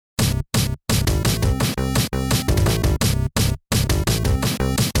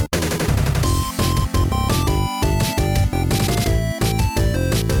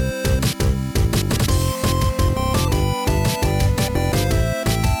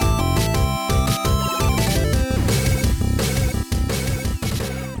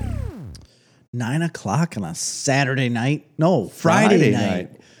9:00 on a Saturday night. No, Friday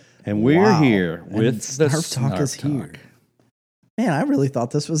night. And we're here And with the Snarf Talk is here. Man, I really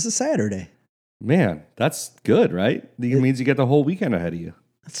thought this was a Saturday. Man, that's good, right? It means you get the whole weekend ahead of you.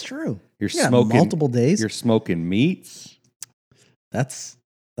 That's true. You're You got smoking multiple days. You're smoking meats. That's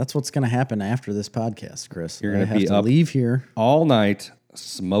what's going to happen after this podcast, Chris. You're I going to have be to up leave here. all night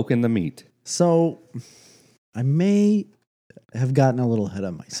smoking the meat. So I may have gotten a little ahead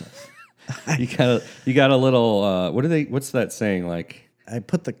of myself. You got a little what's that saying, like? I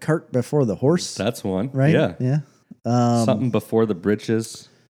put the cart before the horse. That's one. Right? Yeah. Yeah. Something before the britches,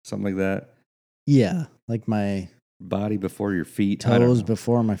 something like that. Yeah. Like my Body before your feet. I don't toes know.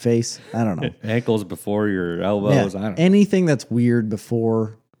 before my face. I don't know. Ankles before your elbows. Yeah, I don't know. anything that's weird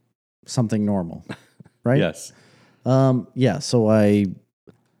before something normal. Right? Yes. Yeah. So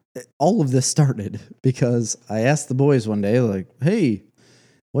all of this started because I asked the boys one day, like, hey,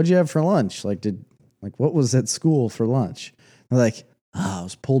 what'd you have for lunch? Like, what was at school for lunch? They're like, it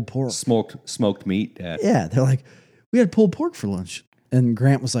was pulled pork. Smoked meat. Yeah. They're like, we had pulled pork for lunch. And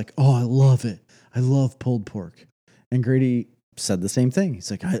Grant was like, oh, I love it. I love pulled pork. And Grady said the same thing. He's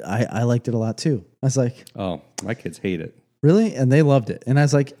like, I liked it a lot too. I was like, Oh, my kids hate it. really? And they loved it. And I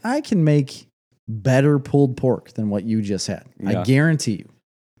was like, I can make better pulled pork than what you just had. Yeah. I guarantee you.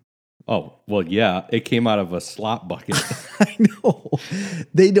 Oh, well, yeah. It came out of a slop bucket. I know.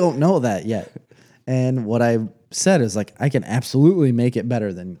 They don't know that yet. And what I said is like, I can absolutely make it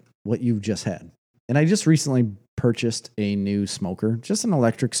better than what you've just had. And I just recently purchased a new smoker, just an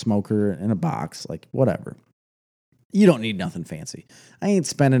electric smoker in a box, like whatever. You don't need nothing fancy. I ain't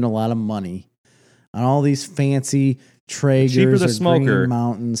spending a lot of money on all these fancy Traegers cheaper the or smoker, Green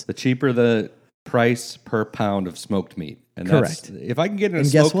Mountains. the cheaper the price per pound of smoked meat. And Correct. If I can get And a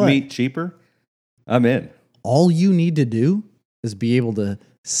guess smoked what? meat cheaper, I'm in. All you need to do is be able to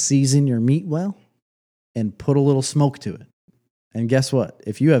season your meat well and put a little smoke to it. And guess what?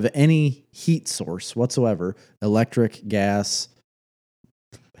 If you have any heat source whatsoever, electric, gas,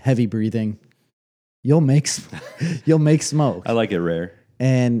 heavy breathing, you'll make smoke. I like it rare.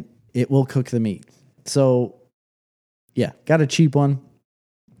 And it will cook the meat. So, yeah, got a cheap one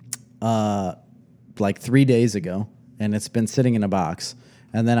like 3 days ago, and it's been sitting in a box.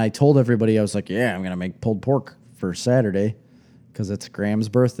 And then I told everybody, I was like, yeah, I'm going to make pulled pork for Saturday because it's Graham's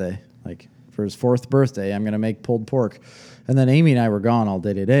birthday. Like, for his 4th birthday, I'm going to make pulled pork. And then Amy and I were gone all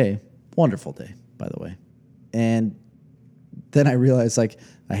day today. Wonderful day, by the way. And then I realized, like,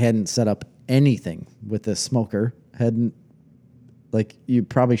 I hadn't set up anything with this smoker. Like, you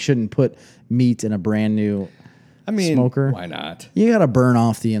probably shouldn't put meat in a brand new smoker. Why not? You got to burn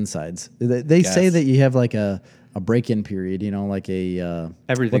off the insides. They Yes. say that you have like a break-in period, like a...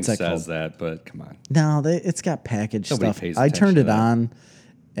 Everything what's that says called? that, but come on. No, it's got packaged Nobody stuff. pays I turned attention it to that. on,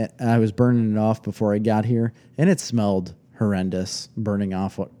 and I was burning it off before I got here, and it smelled horrendous, burning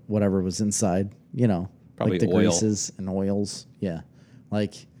off whatever was inside, Probably like the oil. greases and oils. Yeah,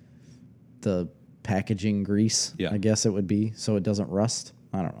 like the packaging grease, Yeah. I guess it would be, so it doesn't rust.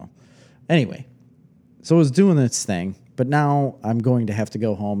 I don't know. Anyway, so it was doing its thing, but now I'm going to have to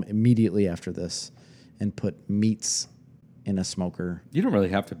go home immediately after this and put meats in a smoker. You don't really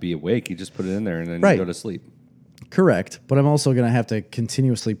have to be awake. You just put it in there and then Right. you go to sleep. Correct, but I'm also going to have to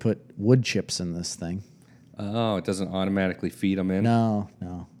continuously put wood chips in this thing. Oh, it doesn't automatically feed them in? No,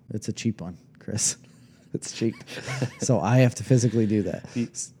 it's a cheap one, Chris. It's cheap. So I have to physically do that.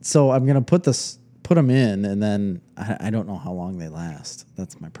 So I'm going to put them in, and then I don't know how long they last.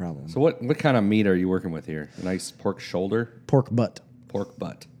 That's my problem. So what kind of meat are you working with here? A nice pork shoulder? Pork butt. Pork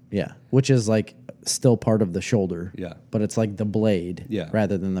butt. Yeah, which is like still part of the shoulder. Yeah. But it's like the blade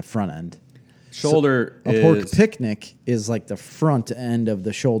rather than the front end. Shoulder A pork picnic is like the front end of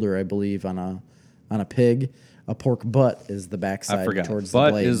the shoulder, I believe, on a pig. A pork butt is the backside I forgot. towards Butt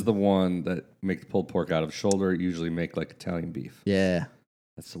the blade. is the one that make pulled pork out of. Shoulder usually make like Italian beef. Yeah.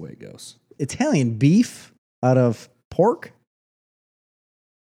 That's the way it goes. Italian beef out of pork?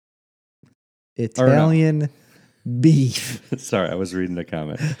 Italian beef. Sorry, I was reading the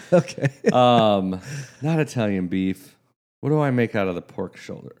comment. Okay. Not Italian beef. What do I make out of the pork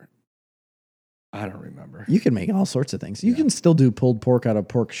shoulder? I don't remember. You can make all sorts of things. You can still do pulled pork out of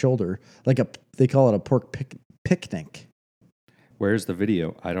pork shoulder. They call it a pork picnic. Where's the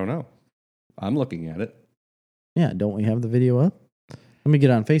video? I don't know. I'm looking at it. Yeah, don't we have the video up? Let me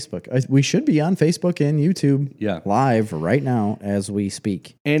get on Facebook. We should be on Facebook and YouTube live right now as we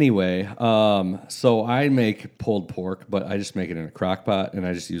speak. Anyway, so I make pulled pork, but I just make it in a crock pot and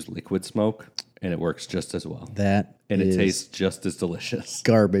I just use liquid smoke and it works just as well. And it tastes just as delicious.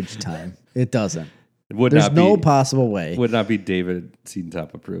 Garbage time. It doesn't. It would There's not no be, possible way. Would not be David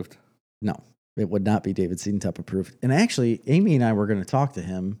Seedentop approved. No. it would not be David Seedentop approved. And actually, Amy and I were going to talk to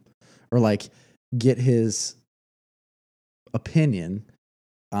him or like get his opinion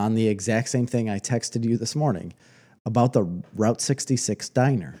on the exact same thing I texted you this morning about the Route 66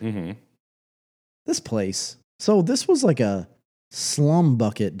 diner. Mm-hmm. This place. So this was like a slum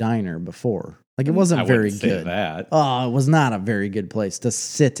bucket diner before. Like it wasn't very good. That. Oh, it was not a very good place to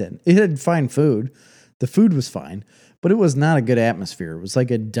sit in. It had fine food. The food was fine, but it was not a good atmosphere. It was like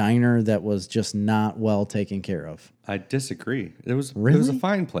a diner that was just not well taken care of. I disagree. It was a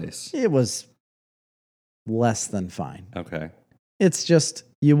fine place. It was less than fine. Okay. It's just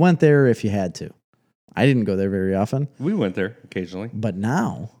you went there if you had to. I didn't go there very often. We went there occasionally. But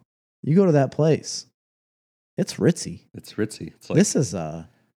now you go to that place. It's ritzy. It's ritzy. It's like, this is a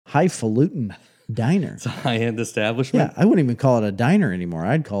highfalutin diner. It's a high-end establishment. Yeah, I wouldn't even call it a diner anymore.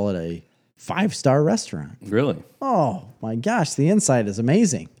 I'd call it a 5-star restaurant. Really? Oh my gosh, the inside is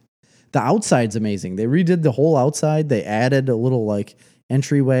amazing. The outside's amazing. They redid the whole outside. They added a little like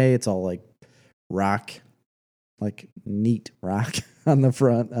entryway. It's all like rock, like neat rock on the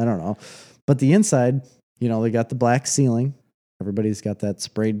front. I don't know. But the inside, you know, they got the black ceiling. Everybody's got that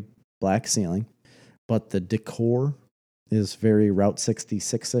sprayed black ceiling. But the decor is very Route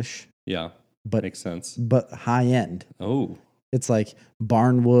 66-ish. Yeah, but makes sense. But high end. Oh. It's like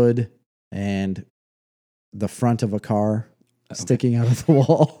barnwood and the front of a car sticking out of the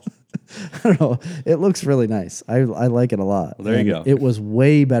wall. I don't know. It looks really nice. I like it a lot. Well, there you go. It was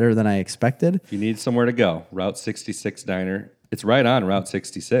way better than I expected. If you need somewhere to go, Route 66 Diner. It's right on Route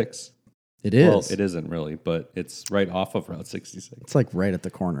 66. It is. Well, it isn't really, but it's right off of Route 66. It's like right at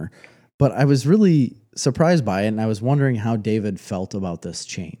the corner. But I was really surprised by it, and I was wondering how David felt about this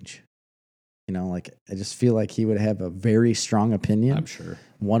change. You know, like I just feel like he would have a very strong opinion. I'm sure.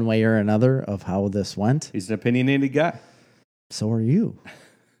 One way or another of how this went. He's an opinionated guy. So are you.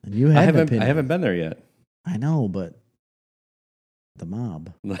 And you have an opinion. I haven't been there yet. I know, but the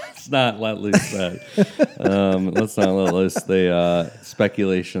mob. Let's not let loose that. Let's not let loose the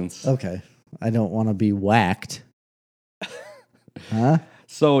speculations. Okay. I don't want to be whacked. Huh?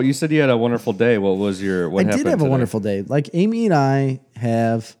 So you said you had a wonderful day. What happened I did have today? a wonderful day. Like Amy and I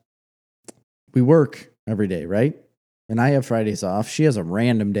we work every day, right? And I have Fridays off. She has a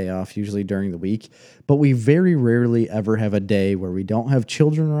random day off, usually during the week. But we very rarely ever have a day where we don't have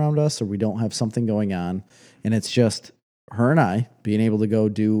children around us or we don't have something going on. And it's just her and I being able to go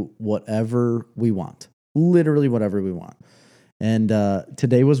do whatever we want. Literally whatever we want. And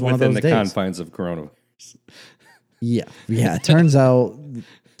today was one of those days. Within the confines of coronavirus. Yeah. It turns out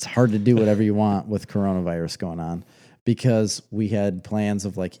it's hard to do whatever you want with coronavirus going on because we had plans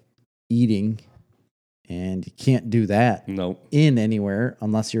of like eating, and you can't do that in anywhere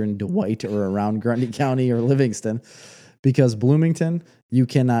unless you're in Dwight or around Grundy County or Livingston, because Bloomington, you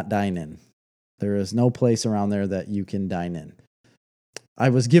cannot dine in. There is no place around there that you can dine in. I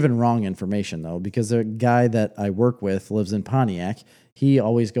was given wrong information, though, because the guy that I work with lives in Pontiac. He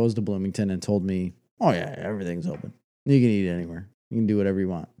always goes to Bloomington and told me, oh, yeah, everything's open. You can eat anywhere. You can do whatever you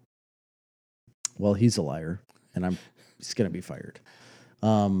want. Well, he's a liar, and he's going to be fired.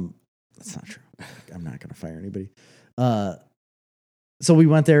 That's not true. I'm not going to fire anybody. So we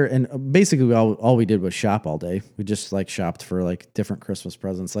went there, and basically all we did was shop all day. We just like shopped for like different Christmas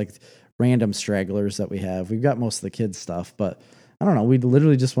presents, like random stragglers that we have. We've got most of the kids' stuff, but I don't know. We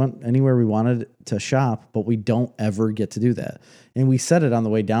literally just went anywhere we wanted to shop, but we don't ever get to do that. And we said it on the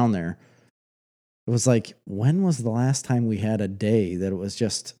way down there. It was like, when was the last time we had a day that it was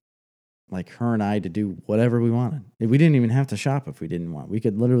just like her and I to do whatever we wanted? We didn't even have to shop if we didn't want. We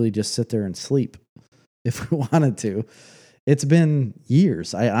could literally just sit there and sleep if we wanted to. It's been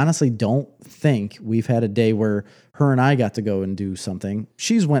years. I honestly don't think we've had a day where her and I got to go and do something.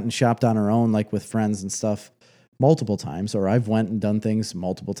 She's went and shopped on her own, like with friends and stuff, multiple times, or I've went and done things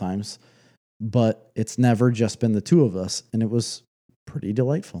multiple times, but it's never just been the two of us, and it was pretty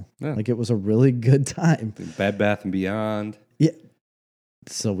delightful. Yeah. Like it was a really good time. Bed Bath & Beyond. Yeah.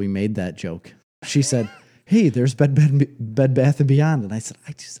 So we made that joke. She said, hey, there's Bed Bath & Beyond. And I said,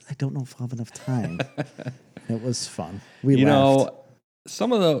 I don't know if I'll have enough time. It was fun. We laughed.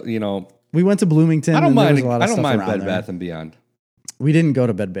 Some of the, we went to Bloomington. I don't mind Bed Bath & Beyond. We didn't go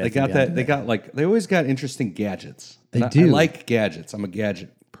to Bed Bath & Beyond. They always got interesting gadgets. They do. I like gadgets. I'm a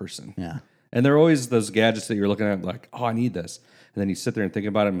gadget person. Yeah. And they're always those gadgets that you're looking at like, oh, I need this. And then you sit there and think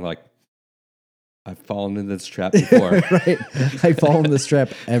about it and like, I've fallen into this trap before. Right. I fall in this trap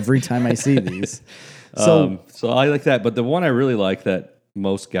every time I see these. So I like that. But the one I really like that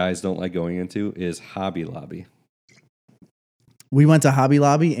most guys don't like going into is Hobby Lobby. We went to Hobby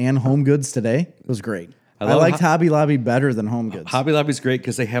Lobby and Home Goods today. It was great. I liked Hobby Lobby better than Home Goods. Hobby Lobby's great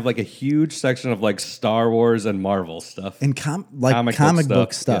because they have like a huge section of like Star Wars and Marvel stuff. And comic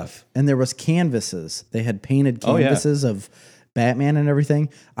book stuff. Yeah. And there was canvases. They had painted canvases of Batman and everything.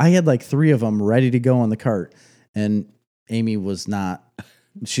 I had like 3 of them ready to go on the cart. And Amy was not.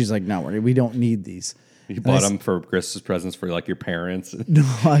 She's like, no, we don't need these. You bought them for Christmas presents for like your parents. No,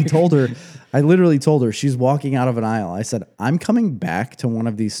 I literally told her, she's walking out of an aisle. I said, I'm coming back to one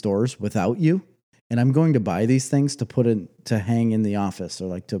of these stores without you, and I'm going to buy these things to put in, to hang in the office or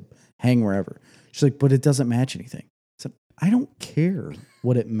like to hang wherever. She's like, but it doesn't match anything. I said, I don't care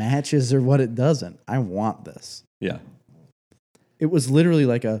what it matches or what it doesn't. I want this. Yeah. It was literally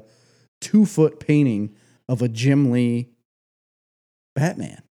like a 2-foot painting of a Jim Lee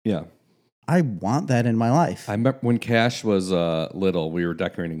Batman. Yeah. I want that in my life. I remember when Cash was little, we were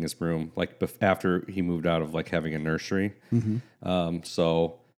decorating his room like after he moved out of like having a nursery. Mm-hmm.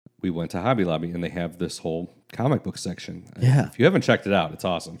 So we went to Hobby Lobby and they have this whole comic book section. Yeah. If you haven't checked it out, it's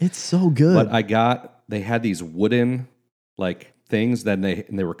awesome. It's so good. But they had these wooden like things and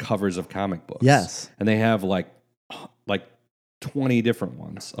they were covers of comic books. Yes. And they have like 20 different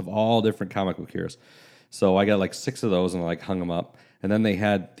ones of all different comic book heroes. So I got like 6 of those and I like hung them up. And then they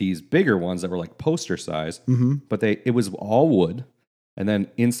had these bigger ones that were like poster size, but it was all wood. And then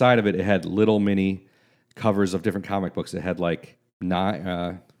inside of it, it had little mini covers of different comic books. It had like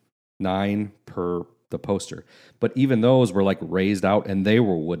 9 per the poster. But even those were like raised out and they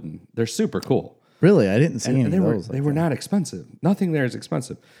were wooden. They're super cool. Really? I didn't see any of those. They were not expensive. Nothing there is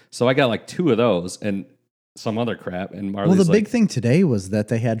expensive. So I got like 2 of those and some other crap. And Marley's the big thing today was that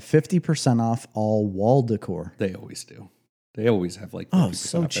they had 50% off all wall decor. They always do. They always have like 50%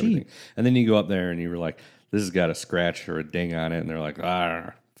 so cheap. Everything. And then you go up there and you were like, this has got a scratch or a ding on it. And they're like,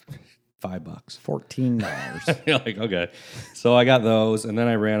 $5. $14. You're like, okay. So I got those. And then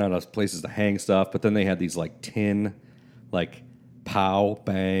I ran out of places to hang stuff. But then they had these like tin, like pow,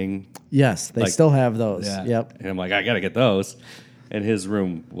 bang. Yes, they still have those. Yeah. Yep. And I'm like, I got to get those. And his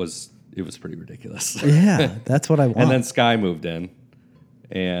room was pretty ridiculous. Yeah, that's what I want. And then Sky moved in.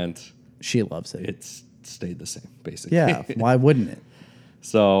 And she loves it. It's stayed the same, basically. Yeah, why wouldn't it?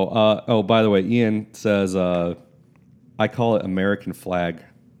 So, by the way, Ian says, I call it American Flag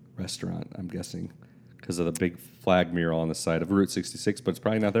Restaurant, I'm guessing, because of the big flag mural on the side of Route 66, but it's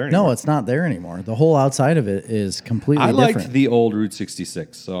probably not there anymore. No, it's not there anymore. The whole outside of it is completely different. I liked the old Route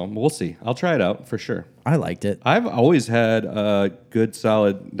 66, so we'll see. I'll try it out for sure. I liked it. I've always had a good,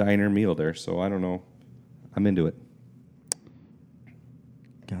 solid diner meal there, so I don't know. I'm into it.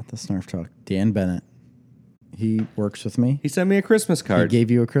 Got the Snarf Talk. Dan Bennett. He works with me. He sent me a Christmas card. He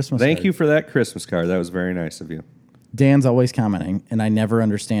gave you a Christmas card. Thank you for that Christmas card. That was very nice of you. Dan's always commenting, and I never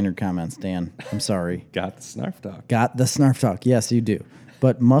understand your comments, Dan. I'm sorry. Got the Snarf Talk. Got the Snarf Talk. Yes, you do.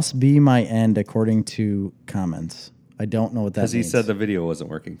 But must be my end according to comments. I don't know what that means. Because he said the video wasn't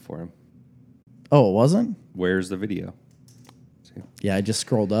working for him. Oh, it wasn't? Where's the video? See? Yeah, I just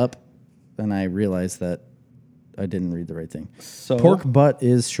scrolled up, and I realized that I didn't read the right thing. So, pork butt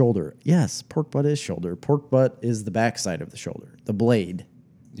is shoulder. Yes, pork butt is shoulder. Pork butt is the backside of the shoulder, the blade,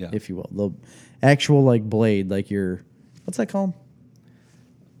 if you will. The actual like blade, like your, what's that called?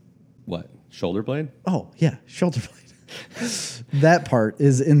 What? Shoulder blade? Oh, yeah, shoulder blade. That part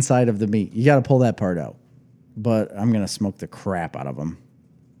is inside of the meat. You got to pull that part out. But I'm going to smoke the crap out of them.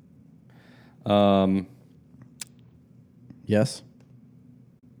 Yes?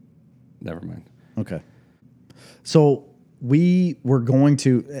 Never mind. Okay. So we were going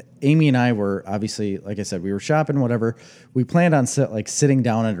to, Amy and I were obviously, like I said, we were shopping, whatever. We planned on sitting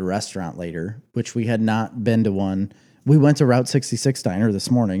down at a restaurant later, which we had not been to one. We went to Route 66 Diner this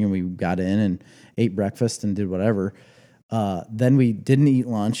morning and we got in and ate breakfast and did whatever. Then we didn't eat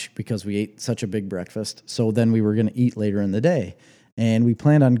lunch because we ate such a big breakfast. So then we were going to eat later in the day. And we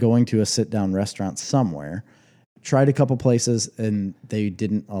planned on going to a sit-down restaurant somewhere. Tried a couple places, and they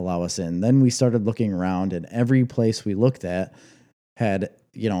didn't allow us in. Then we started looking around, and every place we looked at had,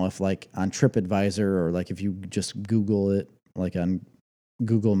 if like on TripAdvisor or like if you just Google it, like on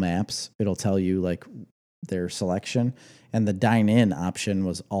Google Maps, it'll tell you like their selection. And the dine-in option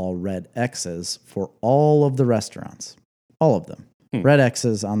was all red X's for all of the restaurants. All of them. Red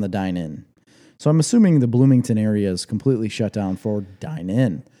X's on the dine-in. So I'm assuming the Bloomington area is completely shut down for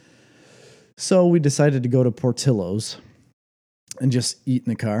dine-in. So we decided to go to Portillo's and just eat in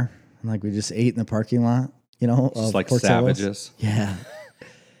the car. Like we just ate in the parking lot, just like Portillo's. Savages. Yeah.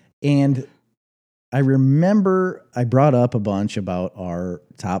 And I remember I brought up a bunch about our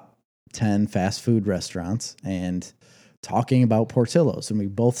top 10 fast food restaurants and talking about Portillo's. And we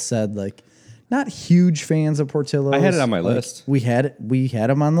both said like, not huge fans of Portillo's. I had it on my list. We had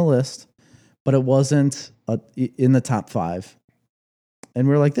them on the list, but it wasn't in the top 5. And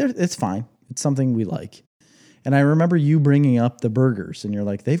we're like, it's fine. It's something we like. And I remember you bringing up the burgers, and you're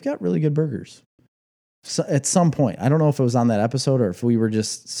like, they've got really good burgers. So at some point, I don't know if it was on that episode or if we were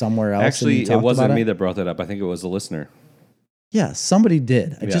just somewhere else. Actually, it wasn't me that brought that up. I think it was a listener. Yeah, somebody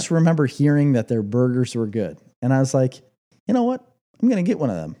did. I just remember hearing that their burgers were good. And I was like, you know what? I'm going to get one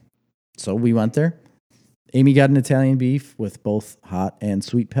of them. So we went there. Amy got an Italian beef with both hot and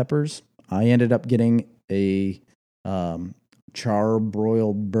sweet peppers. I ended up getting a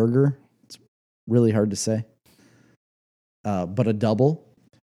char-broiled burger. It's really hard to say. But a double.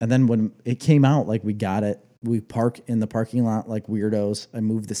 And then when it came out, like we got it, we park in the parking lot like weirdos. I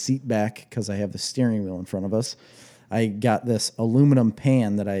moved the seat back because I have the steering wheel in front of us. I got this aluminum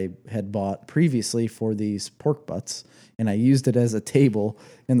pan that I had bought previously for these pork butts, and I used it as a table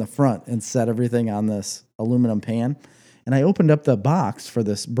in the front and set everything on this aluminum pan. And I opened up the box for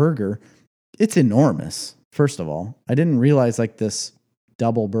this burger. It's enormous, first of all. I didn't realize like this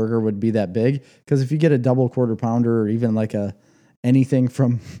double burger would be that big, because if you get a double quarter pounder or even like anything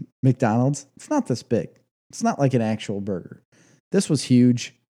from McDonald's, it's not this big. It's not like an actual burger. This was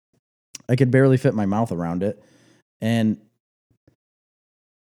huge. I could barely fit my mouth around it. And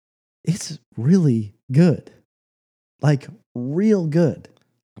it's really good. Like, real good.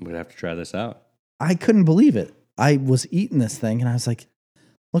 I'm going to have to try this out. I couldn't believe it. I was eating this thing, and I was like,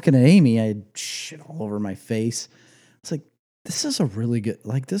 looking at Amy, I had shit all over my face. I was like, this is a really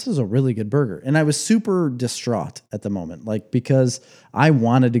good burger. And I was super distraught at the moment, like, because I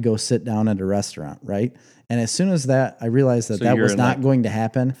wanted to go sit down at a restaurant, right? And as soon as that, I realized that was not going to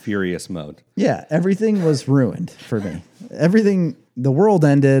happen. Furious mode. Yeah, everything was ruined for me. The world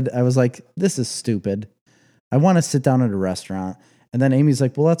ended. I was like, this is stupid. I want to sit down at a restaurant. And then Amy's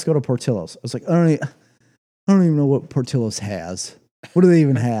like, well, let's go to Portillo's. I was like, I don't even know what Portillo's has. What do they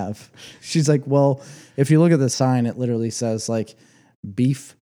even have? She's like, well, if you look at the sign, it literally says like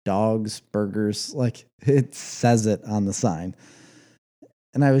beef, dogs, burgers. Like, it says it on the sign.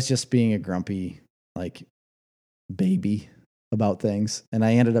 And I was just being a grumpy, like, baby about things. And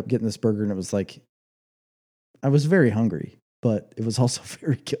I ended up getting this burger, and it was like, I was very hungry, but it was also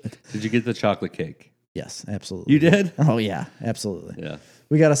very good. Did you get the chocolate cake? Yes, absolutely. You did? Oh, yeah, absolutely. Yeah.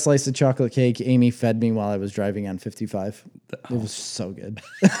 We got a slice of chocolate cake. Amy fed me while I was driving on 55. It was so good.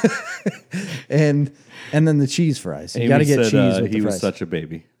 and then the cheese fries. You got to get cheese with the fries. He was such a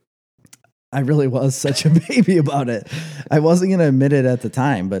baby. I really was such a baby about it. I wasn't going to admit it at the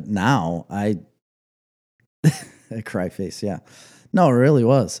time, but now I cry face, yeah. No, it really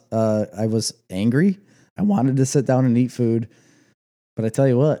was. I was angry. I wanted to sit down and eat food. But I tell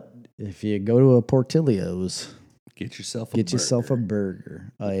you what, if you go to a Portillo's, get yourself a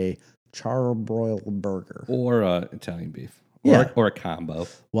burger. A char-broiled burger. Or Italian beef. Or a combo.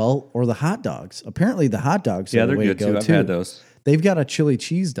 Well, or the hot dogs. Apparently the hot dogs are the way to go, too. I've had those. They've got a chili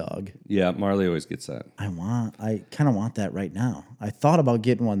cheese dog. Yeah, Marley always gets that. I kind of want that right now. I thought about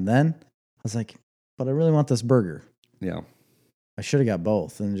getting one then. I was like, but I really want this burger. Yeah. I should have got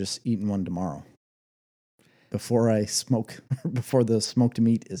both and just eaten one tomorrow. Before the smoked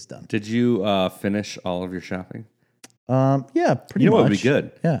meat is done. Did you finish all of your shopping? Yeah, pretty much. You know what would be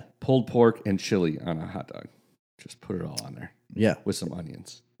good? Yeah. Pulled pork and chili on a hot dog. Just put it all on there. Yeah. With some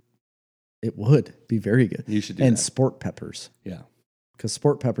onions. It would be very good. You should do and that. Sport peppers. Yeah. Because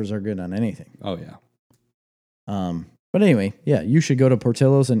sport peppers are good on anything. Oh, yeah. But anyway, yeah, you should go to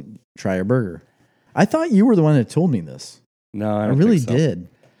Portillo's and try a burger. I thought you were the one that told me this. No, I don't really think so. did.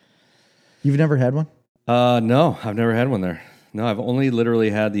 You've never had one? No, I've never had one there. No, I've only literally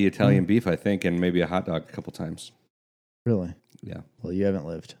had the Italian beef, I think, and maybe a hot dog a couple times. Really? Yeah. Well, you haven't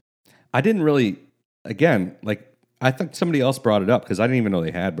lived. I didn't really, again, like, I thought somebody else brought it up because I didn't even know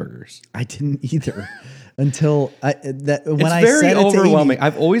they had burgers. I didn't either until when it's I very said it overwhelming. to Amy,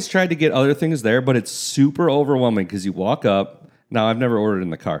 I've always tried to get other things there, but it's super overwhelming because you walk up. Now, I've never ordered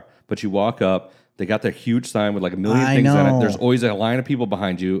in the car, but you walk up. They got their huge sign with like a million things on it. There's always a line of people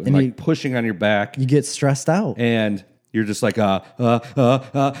behind you and like pushing on your back. You get stressed out. And you're just like,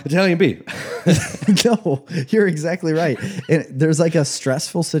 Italian beef. No, you're exactly right. And there's like a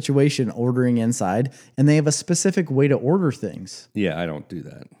stressful situation ordering inside, and they have a specific way to order things. Yeah, I don't do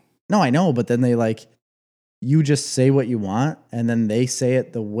that. No, I know, but then you just say what you want, and then they say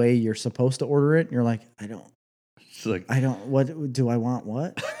it the way you're supposed to order it, and you're like, what do I want?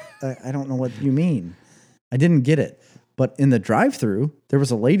 What? I don't know what you mean. I didn't get it. But in the drive-thru, there was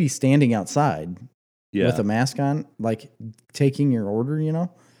a lady standing outside with a mask on, like taking your order,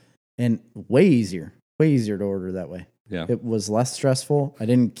 and way easier to order that way. Yeah. It was less stressful. I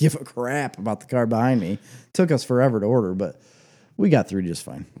didn't give a crap about the car behind me. It took us forever to order, but we got through just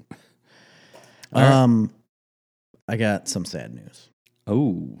fine. I got some sad news.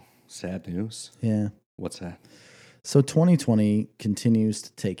 Oh, sad news. Yeah. What's that? So 2020 continues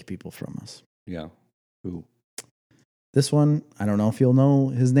to take people from us. Yeah. Ooh. This one, I don't know if you'll know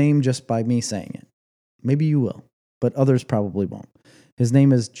his name just by me saying it. Maybe you will, but others probably won't. His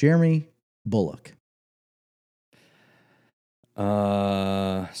name is Jeremy Bulloch.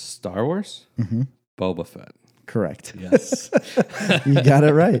 Star Wars? Mm-hmm. Boba Fett. Correct. Yes. You got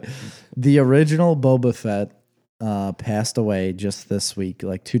it right. The original Boba Fett passed away just this week,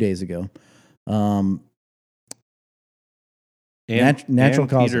 like 2 days ago. Natural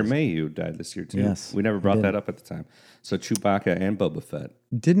causes. Peter Mayhew died this year too. Yes, we never brought that up at the time. So Chewbacca and Boba Fett.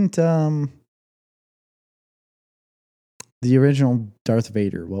 Didn't the original Darth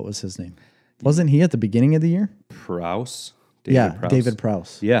Vader? What was his name? Wasn't he at the beginning of the year? Prowse. David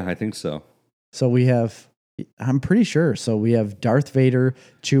Prowse. Yeah, I think so. So we have. I'm pretty sure. So we have Darth Vader,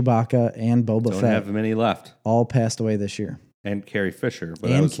 Chewbacca, and Boba Fett. Don't have many left. All passed away this year. And Carrie Fisher, but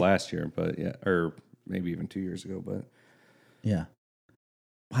that was last year. But yeah, or maybe even 2 years ago. But yeah.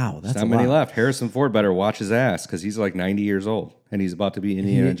 Wow, that's not many left. Harrison Ford better watch his ass because he's like 90 years old and he's about to be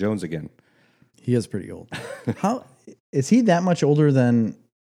Indiana Jones again. He is pretty old. How is he that much older than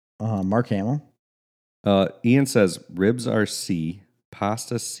Mark Hamill? Ian says ribs are C,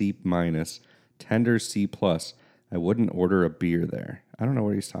 pasta C minus, tenders C plus. I wouldn't order a beer there. I don't know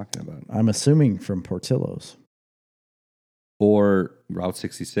what he's talking about. I'm assuming from Portillo's. Or Route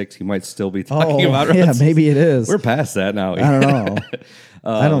 66. He might still be talking about Route 66. Maybe it is. We're past that now. I don't know.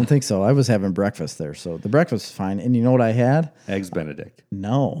 I don't think so. I was having breakfast there, so the breakfast was fine. And you know what I had? Eggs Benedict.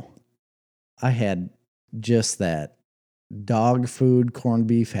 No. I had just that dog food corned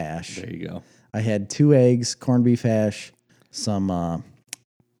beef hash. There you go. I had 2 eggs, corned beef hash, some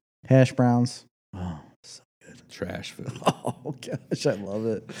hash browns. Oh, so good. Trash food. Oh, gosh, I love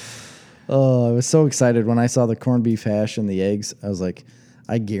it. Oh, I was so excited when I saw the corned beef hash and the eggs. I was like,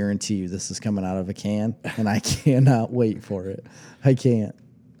 I guarantee you this is coming out of a can, and I cannot wait for it. I can't.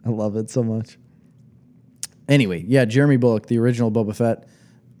 I love it so much. Anyway, yeah, Jeremy Bulloch, the original Boba Fett,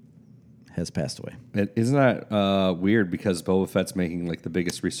 has passed away. Isn't that weird because Boba Fett's making like the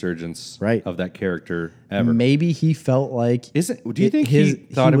biggest resurgence of that character ever? Maybe he felt like... Do you think he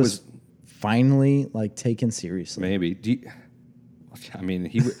thought it was finally like taken seriously? Maybe. Do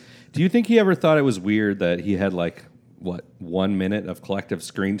you think he ever thought it was weird that he had like 1 minute of collective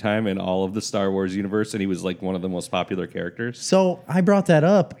screen time in all of the Star Wars universe, and he was like one of the most popular characters? So I brought that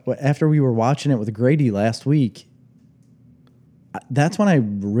up after we were watching it with Grady last week. That's when I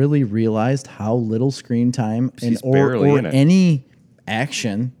really realized how little screen time or any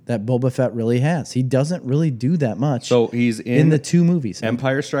action that Boba Fett really has. He doesn't really do that much. So he's in the 2 movies.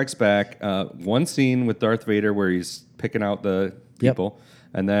 Empire Strikes Back, one scene with Darth Vader where he's picking out the people. Yep.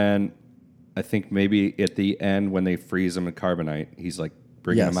 And then I think maybe at the end when they freeze him in carbonite, he's like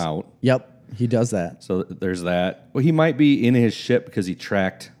bringing him out. Yep, he does that. So there's that. Well, he might be in his ship because he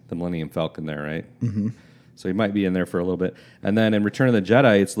tracked the Millennium Falcon there, right? Mm-hmm. So he might be in there for a little bit. And then in Return of the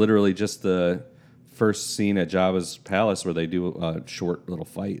Jedi, it's literally just the first scene at Jabba's palace where they do a short little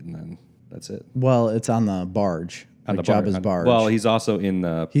fight, and then that's it. Well, it's on the barge. On the Jabba's barge. Well, he's also in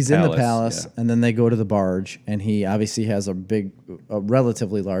the He's in the palace, and then they go to the barge, and he obviously has a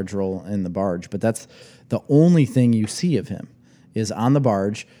relatively large role in the barge, but that's the only thing you see of him is on the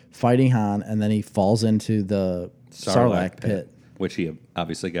barge fighting Han, and then he falls into the Sarlacc pit. Which he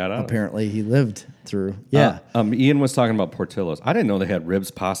obviously got out Apparently he lived through. Yeah. Ian was talking about Portillo's. I didn't know they had ribs,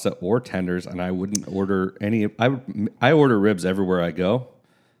 pasta, or tenders, and I wouldn't order any. I order ribs everywhere I go.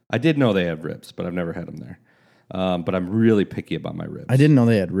 I did know they have ribs, but I've never had them there. But I'm really picky about my ribs. I didn't know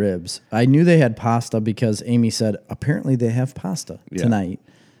they had ribs. I knew they had pasta because Amy said apparently they have pasta tonight.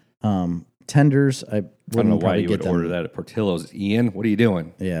 Tenders, I don't know why you would order that at Portillo's. Ian, what are you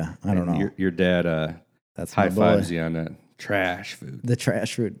doing? Yeah, I don't know. Your dad that's high fives you on that trash food. The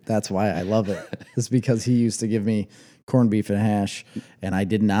trash food. That's why I love it. It's because he used to give me corned beef and hash, and I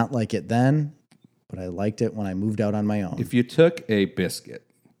did not like it then, but I liked it when I moved out on my own. If you took a biscuit,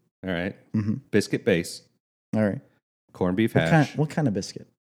 all right, biscuit base. All right. Corned beef hash. What kind of biscuit?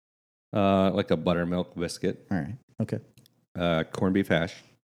 Like a buttermilk biscuit. All right. Okay. Corned beef hash.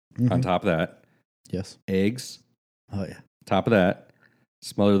 On top of that. Yes. Eggs. Oh, yeah. Top of that.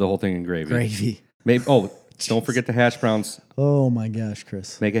 Smother the whole thing in gravy. Gravy. Maybe. Don't forget the hash browns. Oh, my gosh,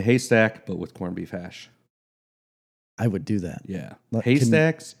 Chris. Make a haystack, but with corned beef hash. I would do that. Yeah.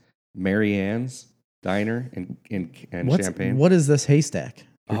 Haystacks, Mary Ann's Diner, and Champagne. What is this haystack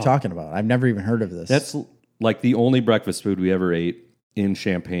you're talking about? I've never even heard of this. That's like the only breakfast food we ever ate in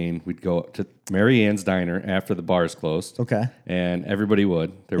Champaign, we'd go up to Mary Ann's Diner after the bars closed. Okay. And everybody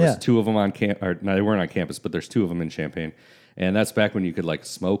would. There Yeah. was two of them on or no, they weren't on campus, but there's two of them in Champaign. And that's back when you could like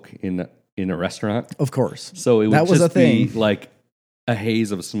smoke in a restaurant. Of course. So it would That was just a thing. be like a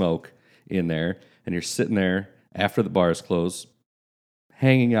haze of smoke in there, and you're sitting there after the bars close,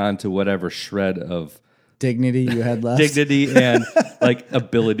 hanging on to whatever shred of Dignity you had left. dignity and like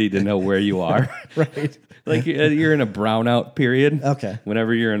ability to know where you are. Right. Like you're in a brownout period. Okay.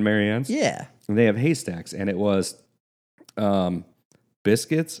 Whenever you're in Marianne's. Yeah. And they have haystacks, and it was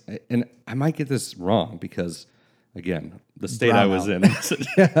biscuits. And I might get this wrong because, again, the state I was in.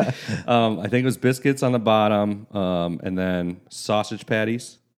 I think it was biscuits on the bottom, and then sausage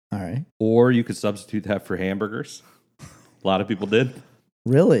patties. All right. Or you could substitute that for hamburgers. A lot of people did.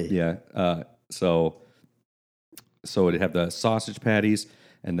 Really? Yeah. So it'd have the sausage patties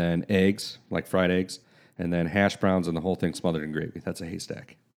and then eggs, like fried eggs, and then hash browns and the whole thing smothered in gravy. That's a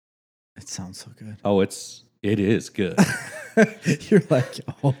haystack. It sounds so good. Oh, it is good. You're like,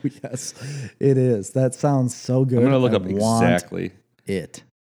 oh yes, it is. That sounds so good. I'm gonna look I up want exactly. it.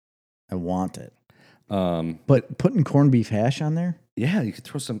 I want it. Um, But putting corned beef hash on there, yeah, you could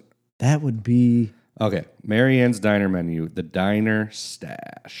throw some. that would be Okay, Mary Ann's Diner menu, the Diner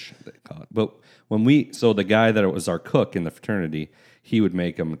Stash, they call it. But so the guy that was our cook in the fraternity, he would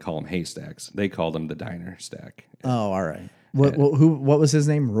make them and call them haystacks. They called them the Diner Stack. oh, all right. What was his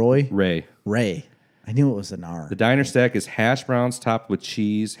name? Roy? Ray. Ray. I knew it was an R. The Diner Stack is hash browns topped with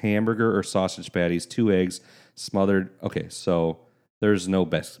cheese, hamburger or sausage patties, 2 eggs, smothered. Okay, so there's no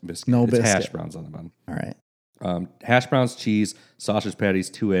biscuit. No it's biscuit. hash browns on the bottom. All right. Hash browns, cheese, sausage patties,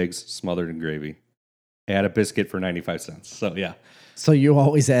 2 eggs, smothered in gravy. Add a biscuit for 95 cents. So yeah. So you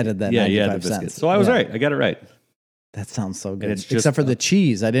always added that Yeah, 95 add the biscuit. cents. So I was Yeah. right. I got it right. That sounds so good. it's just, Except for the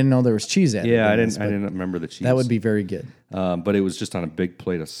cheese. I didn't know there was cheese added. Yeah, in I this, but didn't remember the cheese. That would be very good. But it was just on a big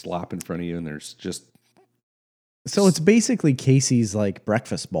plate of slop in front of you, and there's just So it's basically Casey's like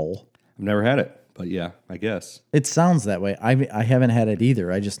breakfast bowl. I've never had it, but yeah, I guess. It sounds that way. I haven't had it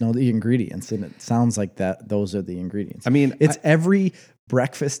either. I just know the ingredients, and it sounds like that. Those are the ingredients. I mean, it's every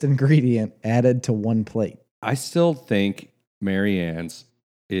breakfast ingredient added to one plate, I still think Mary Ann's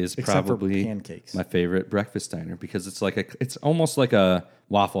is except probably for pancakes. my favorite breakfast diner because it's almost like a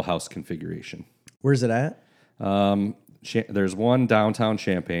Waffle House configuration. Where's it at? There's one downtown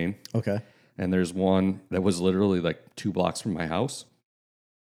Champaign, Okay. and there's one that was literally like 2 blocks from my house,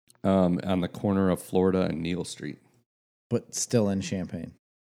 on the corner of Florida and Neal Street. But still in Champaign.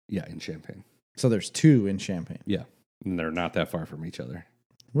 Yeah, in Champaign. So there's 2 in Champaign. Yeah, and they're not that far from each other.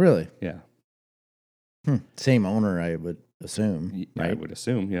 Really? Yeah, Same owner, I would assume. I Right? would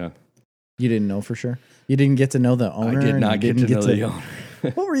assume. Yeah, You didn't know for sure? You didn't get to know the owner? I did and not you get to didn't know the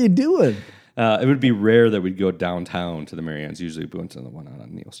owner. What were you doing? It would be rare that we'd go downtown to the Mary Ann's. Usually we went to the one out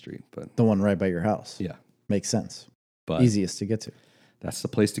on Neal Street, but The one right by your house. yeah. Makes sense. But Easiest to get to. that's the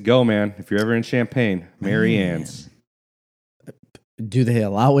place to go, man. If you're ever in Champaign, Mary Man. Ann's. Do they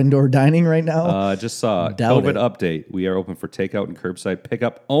allow indoor dining right now? I just saw Doubt COVID it. update. We are open for takeout and curbside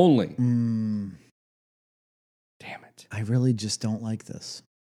pickup only. Mm, Damn it. I really just don't like this.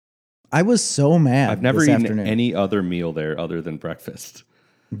 I was so mad. I've never this eaten afternoon. any other meal there other than breakfast.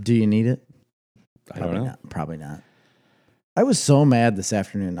 Do you need it? I don't know. Not. Probably not. I was so mad this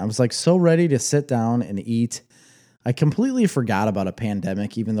afternoon. I was like so ready to sit down and eat. I completely forgot about a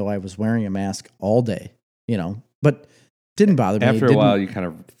pandemic, even though I was wearing a mask all day, but didn't bother me. After a Didn't- while, you kind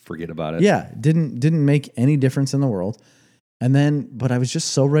of forget about it. Yeah, didn't make any difference in the world. And then, but I was just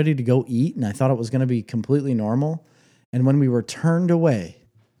so ready to go eat, and I thought it was going to be completely normal. And when we were turned away,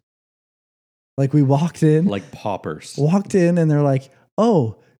 like we walked in, Like paupers. and they're like,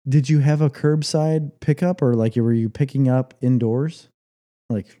 "Oh, did you have a curbside pickup, or like were you picking up indoors?"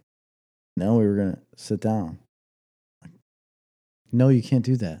 Like, no, we were gonna sit down. No, you can't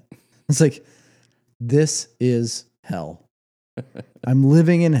do that. It's like, this is hell. I'm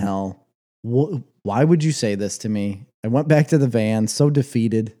living in hell. Why would you say this to me? I went back to the van, so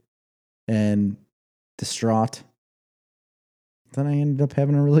defeated and distraught. Then I ended up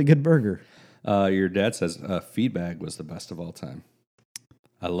having a really good burger. Your dad says feed bag was the best of all time.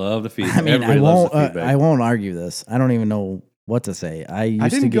 I love the feed bag. I mean, Everybody loves the feed bag. I won't argue this. I don't even know what to say. I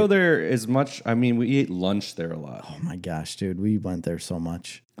didn't go there as much. I mean, we ate lunch there a lot. Oh my gosh, dude, we went there so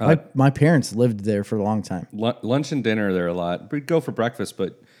much. My parents lived there for a long time. Lunch and dinner there a lot. We'd go for breakfast,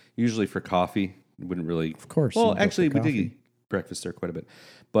 but usually for coffee. We wouldn't really. Of course. Well, you'd go for actually, we did coffee. eat breakfast there quite a bit.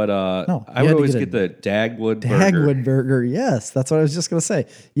 But No, I you would had to always get a get the Dagwood burger. Dagwood burger. Yes, that's what I was just gonna say.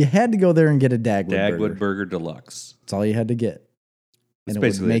 You had to go there and get a Dagwood Dagwood burger. burger deluxe. That's all you had to get. It's And it would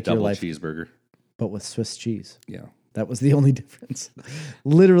basically make a your double life- cheeseburger. But with Swiss cheese. Yeah. That was the only difference.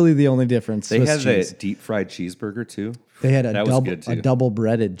 Literally the only difference. They Swiss had cheese. a deep fried cheezeburger too. They had a That was double good, too. a double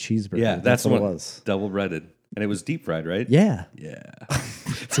breaded cheeseburger. Yeah, that's what what it was. double breaded, and it was deep fried, right? Yeah. Yeah.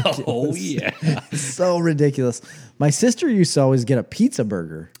 Oh yeah. So ridiculous. My sister used to always get a pizza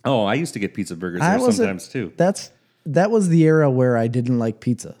burger. Oh, I used to get pizza burgers I there wasn't- sometimes too. That was the era where I didn't like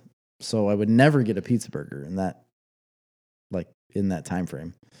pizza. So I would never get a pizza burger in that time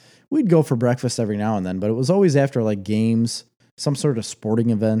frame. We'd go for breakfast every now and then, but it was always after like games, some sort of sporting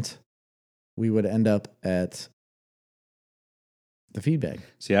event. We would end up at the feedback.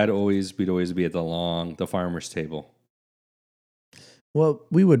 See, we'd always be at the farmer's table. Well,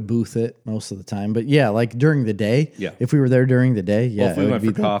 we would booth it most of the time, but yeah, like during the day. Yeah. If we were there during the day, yeah. Well, if we it would went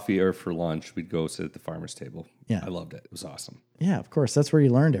be for coffee or for lunch, we'd go sit at the farmer's table. Yeah. I loved it. It was awesome. Yeah, of course. That's where you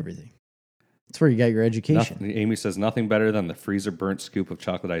learned everything. That's where you got your education. Amy says nothing better than the freezer burnt scoop of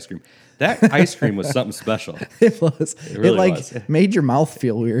chocolate ice cream. That ice cream was something special. It was. really It was. made your mouth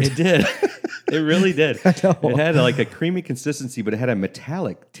feel weird. It did. It really did. I know. It had like a creamy consistency, but it had a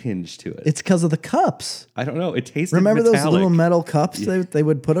metallic tinge to it. It's because of the cups. I don't know. It tasted Remember metallic. those little metal cups they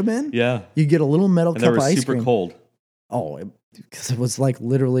would put them in? Yeah. You get a little metal And cup they of were ice super cream. cold. Oh, because it was like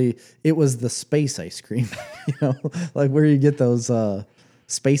literally, it was the space ice cream. You know, like where you get those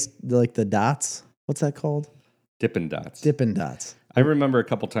space, like the dots. What's that called? Dippin' Dots. Dippin' Dots. I remember a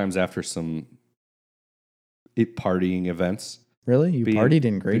couple times after some partying events. Really? You Being- partied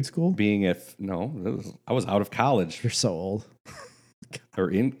in grade school? Being I was out of college. You're so old. It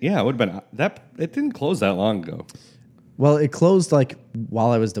would have been that. It didn't close that long ago. Well, it closed like while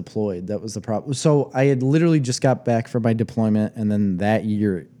I was deployed. That was the problem. So I had literally just got back from my deployment, and then that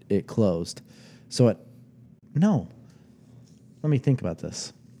year it closed. So no. Let me think about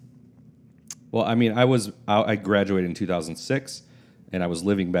this. Well, I mean, I graduated in 2006, and I was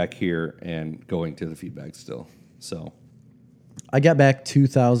living back here and going to the feedback still. So I got back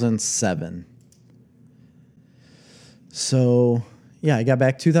 2007. So, yeah, I got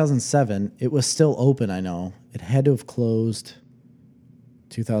back 2007. It was still open, I know. It had to have closed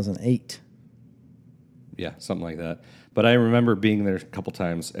 2008. yeah, something like that. But I remember being there a couple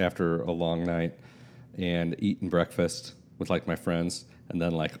times after a long night and eating breakfast with like my friends. And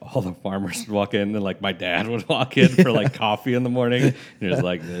then like all the farmers would walk in, and like my dad would walk in for like coffee in the morning. And he was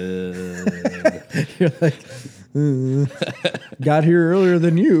like, You're like, got here earlier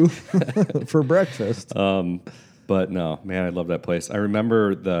than you for breakfast. But no, man, I love that place. I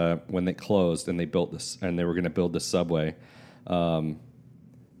remember when they closed and they built this, and they were going to build the subway.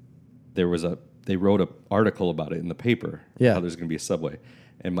 They wrote an article about it in the paper. Yeah. How there's going to be a subway,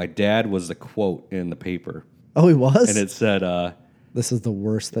 and my dad was the quote in the paper, Oh, he was? and it said, This is the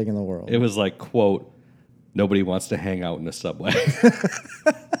worst thing in the world. it was like quote, nobody wants to hang out in a subway.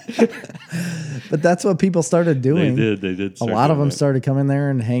 But that's what people started doing. They did. A start lot of doing them that. started coming there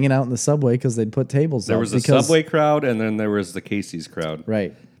and hanging out in the subway because they'd put tables There up. was the because- subway crowd, and then there was the Casey's crowd.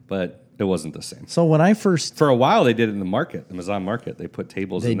 Right. But it wasn't the same. So when I first For a while, they did it in the market, the Mazan Market. They put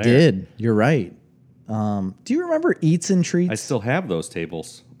tables They in there. did. You're right. Do you remember Eats and I Treats? still have those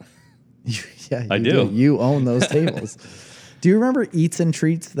tables. Yeah, I you do. You own those tables. Do you remember Eats and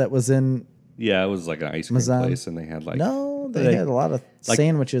Treats that was in? Yeah, it was like an ice cream Mazan. place, and they had like No, they had a lot of like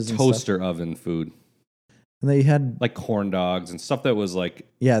sandwiches and stuff. toaster oven food, And they had. like corn dogs and stuff that was like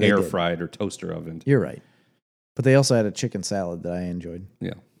Yeah, they air did. fried or toaster oven. You're right. But they also had a chicken salad that I enjoyed.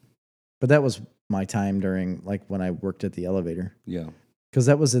 Yeah, But that was my time during like when I worked at the elevator yeah. because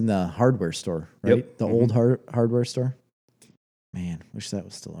that was in the hardware store, right? Yep. The old hardware store. Man, wish that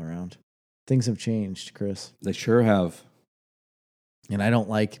was still around. Things have changed, Chris, They sure have. and I don't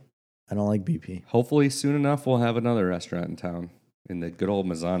like BP. Hopefully, soon enough, we'll have another restaurant in town in the good old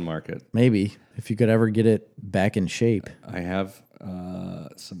Mazan Market. Maybe if you could ever get it back in shape. I have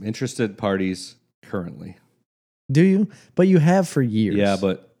some interested parties currently. Do you? But you have for years. Yeah,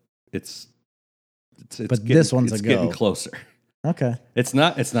 but it's But this one's a it's getting go. closer. Okay. It's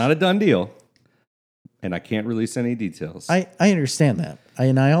not a done deal, and I can't release any details. I understand that.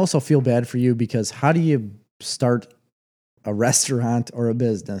 And I also feel bad for you because how do you start a restaurant or a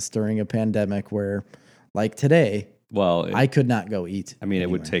business during a pandemic where, like today, I could not go eat. I mean, it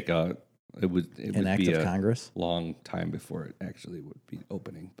would anywhere. take an Act be of a Congress. long time before it actually would be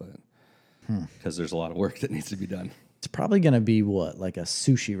opening, but because there's a lot of work that needs to be done. It's probably going to be what, like a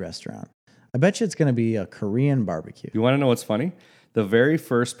sushi restaurant. I bet you it's going to be a Korean barbecue. You want to know what's funny? The very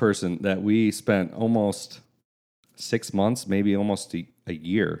first person that we spent almost 6 months, maybe almost a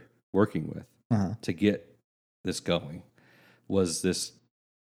year working with Uh-huh. to get this going was this.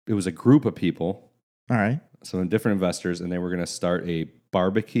 It was a group of people, All right. some different investors, and they were going to start a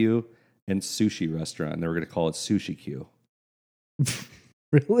barbecue and sushi restaurant, and they were going to call it Sushi Q.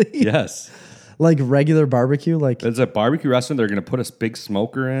 Really? Yes. Like regular barbecue? Like It's a barbecue restaurant. They're going to put a big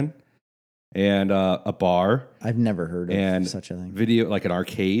smoker in and a bar I've never heard of and such a thing. video, like an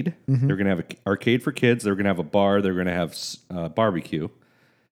arcade. Mm-hmm. They're going to have an arcade for kids. They're going to have a bar. They're going to have barbecue.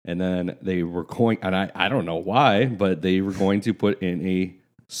 And then they were going, and I don't know why, but they were going to put in a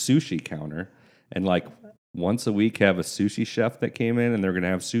sushi counter and like once a week have a sushi chef that came in and they're going to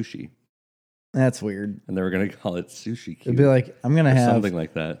have sushi. That's weird. And they were going to call it Sushi Q. It'd be like, I'm going to have something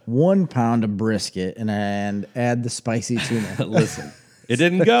like that. 1 pound of brisket and add the spicy tuna. Listen, it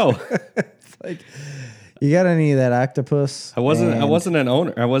didn't go. It's like, you got any of that octopus? I wasn't And an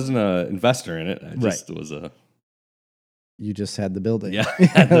owner. I wasn't an investor in it. I just was a. You just had the building. Yeah, I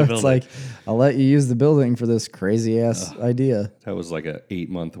had the It's building. like, I'll let you use the building for this crazy ass idea. That was like a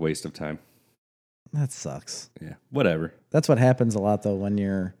 8-month waste of time. That sucks. Yeah, whatever. That's what happens a lot though when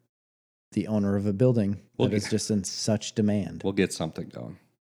you're the owner of a building Well, that is just in such demand. We'll get something going.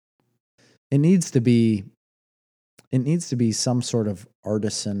 It needs to be some sort of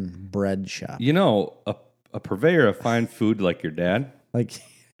artisan bread shop. You know, a purveyor of fine food like your dad, Like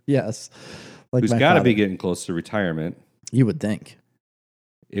yes. Like who's my got to father. be getting close to retirement, You would think.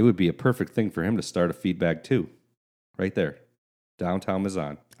 it would be a perfect thing for him to start a feedback too, right there, downtown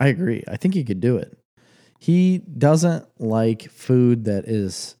Mazan. I agree. I think he could do it. He doesn't like food that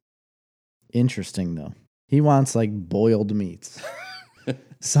is interesting though. He wants like boiled meats.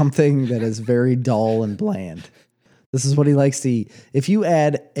 Something that is very dull and bland. This is what he likes to eat. If you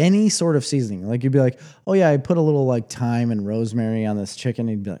add any sort of seasoning, like you'd be like, oh yeah, I put a little like thyme and rosemary on this chicken.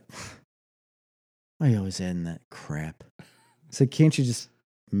 He'd be like, why are you always adding that crap? So can't you just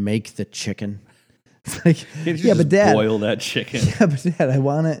make the chicken? It's like, Can't you yeah, just but Dad, boil that chicken. yeah, but Dad, I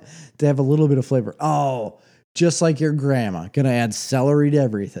want it to have a little bit of flavor. Oh, just like your grandma, gonna add celery to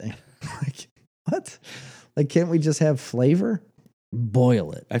everything. Like, what? Like, can't we just have flavor?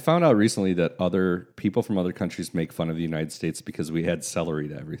 Boil it. I found out recently that other people from other countries make fun of the United States because we add celery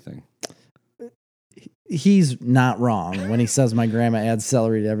to everything. He's not wrong when he says my grandma adds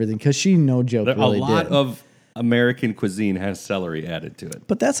celery to everything because she no joke really a lot did. of American cuisine has celery added to it.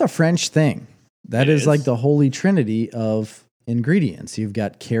 But that's a French thing. That It is is. like the holy trinity of ingredients. You've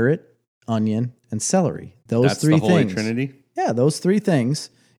got carrot, onion, and celery. Those That's three the Holy things. Trinity. Yeah, those three things.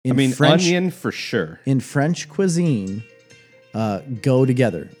 In French, onion for sure. in French cuisine go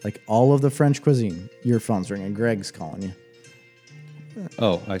together. Like all of the French cuisine. Your phone's ringing. Greg's calling you.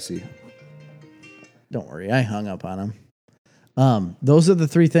 Oh, I see. Don't worry, I hung up on him. Those are the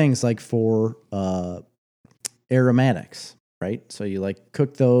three things like for aromatics, right? So you like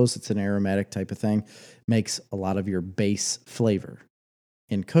cook those, it's an aromatic type of thing. Makes a lot of your base flavor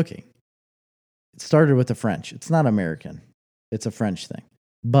in cooking. It started with the French. It's not American. It's a French thing.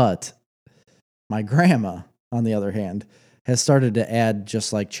 But my grandma, on the other hand, has started to add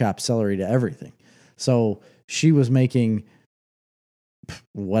just like chopped celery to everything. So she was making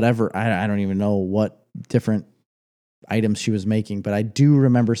whatever, I don't even know what different items she was making, but I do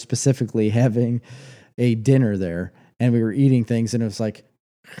remember specifically having a dinner there and we were eating things and it was like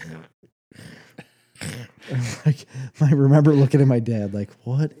I remember looking at my dad like,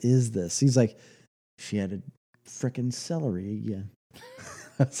 what is this? He's like, she added frickin' celery again.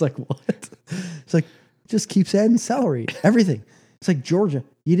 I was like, what? It's like, just keeps adding celery. Everything. It's like, Georgia,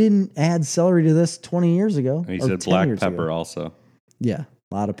 you didn't add celery to this 20 years ago. And he or said 10 black years pepper ago. also. Yeah,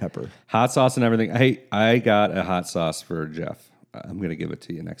 a lot of pepper. Hot sauce and everything. Hey, I got a hot sauce for Jeff. I'm going to give it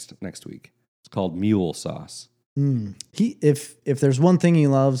to you next week. It's called mule sauce. If there's one thing he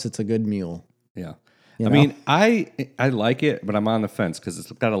loves, it's a good mule. Yeah. You I know? mean, I like it, but I'm on the fence because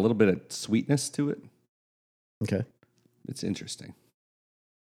it's got a little bit of sweetness to it. Okay. It's interesting.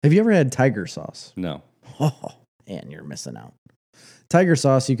 Have you ever had tiger sauce? No. Oh, man, you're missing out. Tiger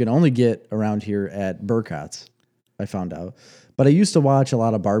sauce you can only get around here at Burcott's, I found out. But I used to watch a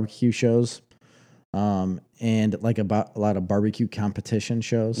lot of barbecue shows and like a lot of barbecue competition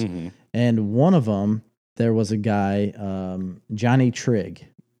shows. Mm-hmm. And one of them, there was a guy, Johnny Trigg,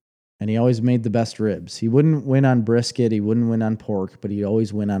 and he always made the best ribs. He wouldn't win on brisket, he wouldn't win on pork, but he'd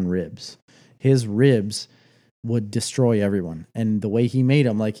always win on ribs. His ribs would destroy everyone. And the way he made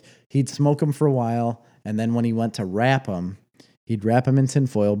them, like he'd smoke them for a while, and then when he went to wrap them, he'd wrap them in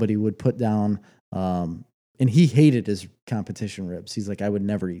tinfoil, but he would put down, and he hated his competition ribs. He's like, I would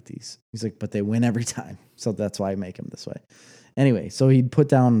never eat these. He's like, but they win every time. So that's why I make them this way. Anyway, so he'd put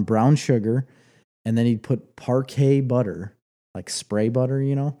down brown sugar, and then he'd put Parquet butter, like spray butter,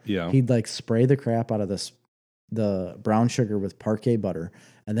 you know? Yeah. He'd like spray the crap out of the brown sugar with Parquet butter,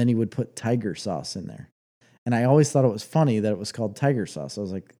 and then he would put tiger sauce in there. And I always thought it was funny that it was called tiger sauce. I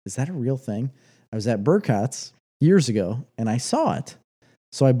was like, is that a real thing? I was at Burkott's years ago and I saw it.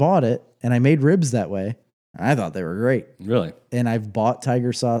 So I bought it and I made ribs that way. I thought they were great. Really? And I've bought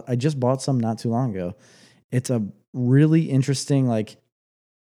tiger sauce. I just bought some not too long ago. It's a really interesting, like,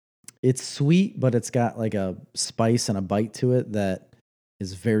 it's sweet, but it's got like a spice and a bite to it that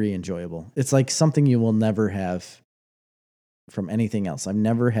is very enjoyable. It's like something you will never have from anything else. I've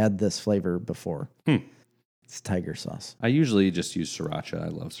never had this flavor before. It's tiger sauce. I usually just use sriracha. I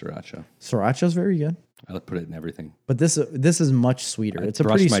love sriracha. Sriracha's very good. I put it in everything. But this is much sweeter. It's a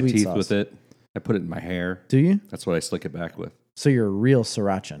brush pretty my sweet teeth sauce. with it. I put it in my hair. Do you? That's what I slick it back with. So you're a real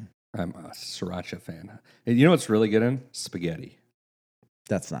srirachan. I'm a sriracha fan. And you know what's really good in? Spaghetti.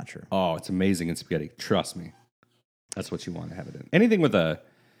 That's not true. Oh, it's amazing in spaghetti. Trust me. That's what you want to have it in. Anything with a...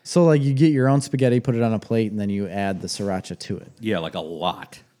 So like you get your own spaghetti, put it on a plate, and then you add the sriracha to it. Yeah, like a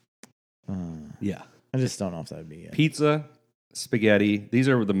lot. Yeah. I just don't know if that would be it. Pizza, spaghetti. These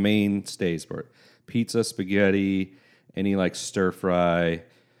are the mainstays for it. Pizza, spaghetti, any like stir fry.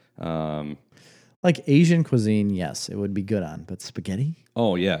 Like Asian cuisine, yes, it would be good on. But spaghetti?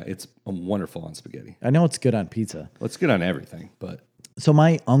 Oh, yeah. It's wonderful on spaghetti. I know it's good on pizza. Well, it's good on everything, but... So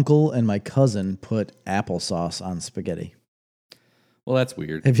my uncle and my cousin put applesauce on spaghetti. Well, that's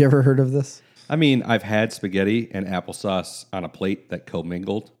weird. Have you ever heard of this? I mean, I've had spaghetti and applesauce on a plate that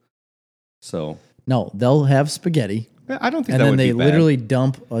commingled. So... No, they'll have spaghetti. I don't think And that then would they be bad. literally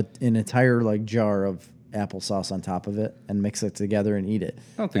dump an entire like jar of applesauce on top of it and mix it together and eat it.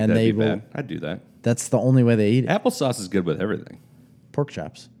 I don't think and that'd be bad. I'd do that. That's the only way they eat it. Applesauce is good with everything. Pork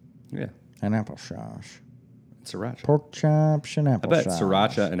chops Yeah. and applesauce. Sriracha. Pork chops and applesauce. I bet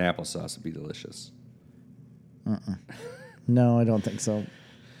sriracha and applesauce would be delicious. No, I don't think so.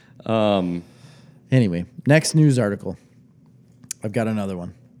 Um, Anyway, next news article. I've got another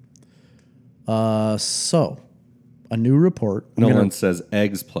one. So a new report. Nolan says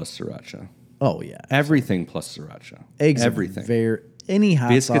eggs plus sriracha. Oh yeah, Everything plus sriracha. eggs. Everything. Any hot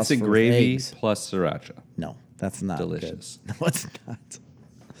Biscuits sauce and for gravy eggs. plus sriracha. No, that's not Delicious. Good. No, it's not.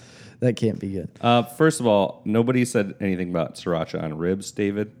 That can't be good. First of all, nobody said anything about sriracha on ribs,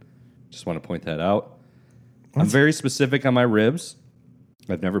 David. Just want to point that out. I'm very specific on my ribs.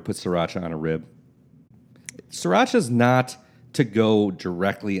 I've never put sriracha on a rib. Sriracha's not to go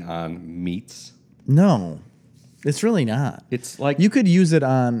directly on meats. No, it's really not. It's like You could use it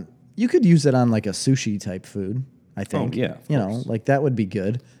on like a sushi type food. I think. Oh, yeah, of you know, course. like that would be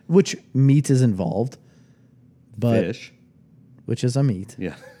good. Which meat is involved, but fish. which is a meat.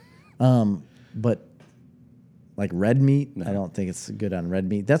 Yeah. But like red meat, I don't think it's good on red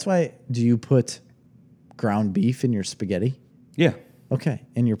meat. That's why. Do you put ground beef in your spaghetti? Yeah. Okay,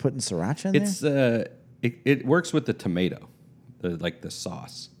 and you're putting sriracha in It's it works with the tomato, the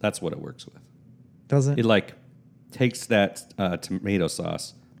sauce. That's what it works with. there? Does it? It like takes that tomato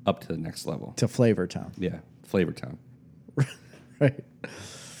sauce up to the next level. To Flavor Town. Yeah, Flavor Town. Right.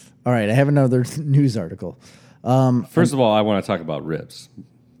 All right, I have another news article. First of all, I want to talk about ribs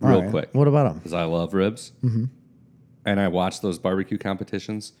real All right, quick What about them? because I love ribs, and I watch those barbecue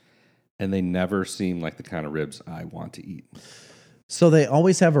competitions, and they never seem like the kind of ribs I want to eat. So they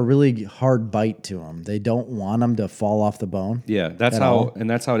always have a really hard bite to them. They don't want them to fall off the bone. Yeah, that's At how, all? and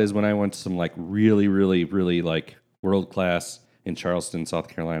that's how it is when I went to some like really, really, really like world class in Charleston, South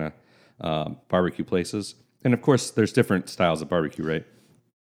Carolina, barbecue places. And of course, there's different styles of barbecue, right?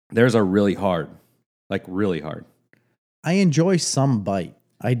 Theirs are really hard, like really hard, I enjoy some bite.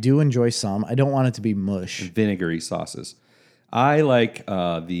 I do enjoy some. I don't want it to be mush. vinegary sauces. I like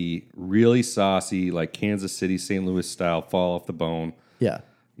the really saucy, like Kansas City, St. Louis style, fall off the bone. Yeah.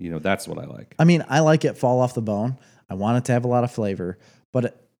 You know, that's what I like. I mean, I like it fall off the bone. I want it to have a lot of flavor,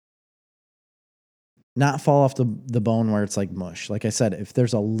 but not fall off the bone where it's like mush. Like I said, if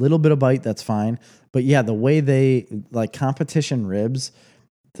there's a little bit of bite, that's fine. But yeah, the way they like competition ribs,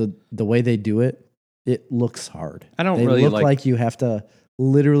 the way they do it, it looks hard. I don't they really look like- like you have to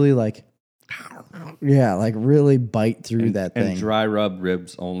literally like, yeah, like really bite through that thing. And dry rub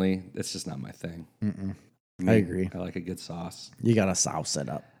ribs only. It's just not my thing. I agree. I like a good sauce. You gotta sauce it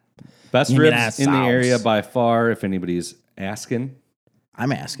up. Best Give me ribs that in the sauce. area by far, if anybody's asking,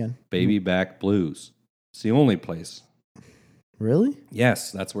 I'm asking. Baby Back Blues. It's the only place. Really?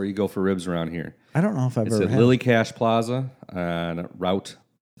 Yes, that's where you go for ribs around here. I don't know if I've It's ever at had. Lily Cash Plaza on Route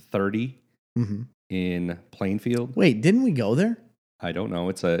 30 Mhm. in Plainfield. Wait, didn't we go there? I don't know.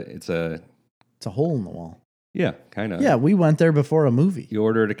 It's a It's a hole in the wall. yeah, kind of. Yeah, we went there before a movie. You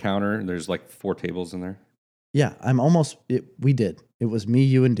order at a counter, and there's like 4 tables in there. Yeah, we did. It was me,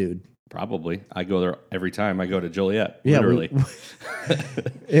 you, and dude. Probably. I go there every time I go to Joliet. Yeah, Literally.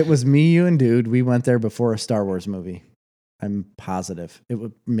 It was me, you, and dude. We went there before a Star Wars movie. I'm positive.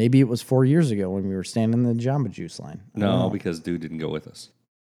 Maybe it was 4 years ago when we were standing in the Jamba Juice line. I don't No, know. because dude didn't go with us.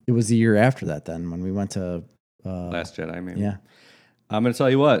 It was the year after that then when we went to Last Jedi, maybe. yeah. I'm going to tell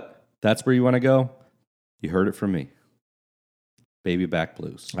you what. That's where you want to go. You heard it from me. Baby Back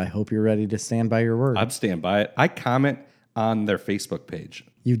Blues. I hope you're ready to stand by your word. I'd stand by it. I comment on their Facebook page.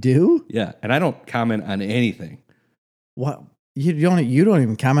 You do? Yeah, and I don't comment on anything. What? You don't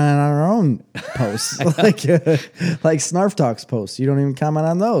even comment on our own posts like Snarf Talks posts. You don't even comment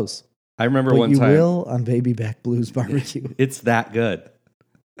on those. I remember But one you time. will on Baby Back Blues barbecue. It's that good.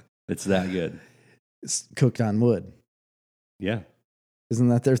 It's that good. It's cooked on wood. Yeah. Isn't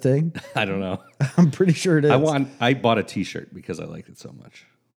that their thing? I don't know. I'm pretty sure it is. I bought a T-shirt because I liked it so much.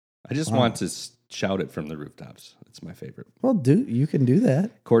 I just want to shout it from the rooftops. It's my favorite. Well, you can do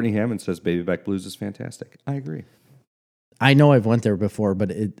that. Courtney Hammond says Baby Back Blues is fantastic. I agree. I know I've went there before, but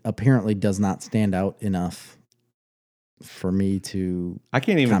it apparently does not stand out enough for me to. I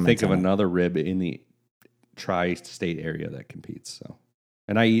can't even comment think of on it. another rib in the tri-state area that competes. So,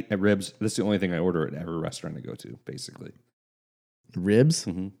 and I eat at ribs. This is the only thing I order at every restaurant I go to, basically. Ribs?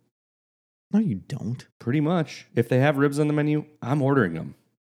 Mm-hmm. No, you don't. Pretty much. If they have ribs on the menu, I'm ordering them.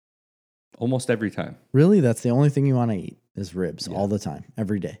 Almost every time. Really? That's the only thing you want to eat is ribs Yeah. all the time,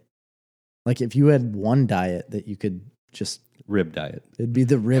 every day. Like if you had one diet that you could just, Rib diet. it'd be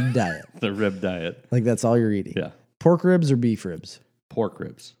the rib diet. The rib diet. Like that's all you're eating. Yeah. Pork ribs or beef ribs? Pork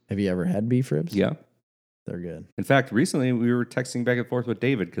ribs. Have you ever had beef ribs? Yeah. They're good. In fact, recently we were texting back and forth with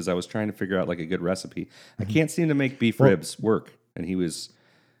David because I was trying to figure out like a good recipe. I can't seem to make beef ribs work. And he was,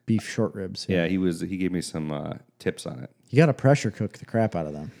 Beef short ribs. he gave me some tips on it. You got to pressure cook the crap out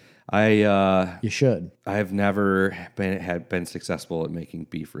of them. I You should. have never been successful at making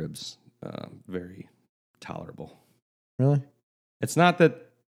beef ribs very tolerable. Really? It's not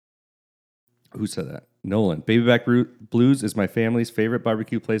that. Who said that? Nolan. Baby Back Blues is my family's favorite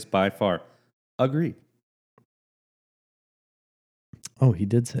barbecue place by far. Agreed. Oh, he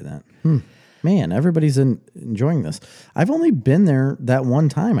did say that. Man, everybody's enjoying this. I've only been there that one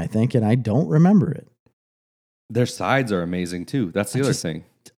time, I think, and I don't remember it. Their sides are amazing too. That's the other thing.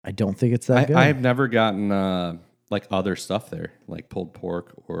 I don't think it's that good. I've never gotten like other stuff there, like pulled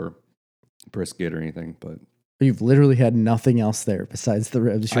pork or brisket or anything. But You've literally had nothing else there besides the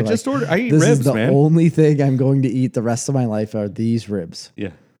ribs. I just ordered. I eat this ribs, is the man. only thing I'm going to eat the rest of my life are these ribs. Yeah.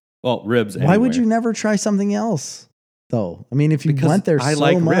 Well, ribs. Why would anywhere. you never try something else, though? I mean, if you Because went there I so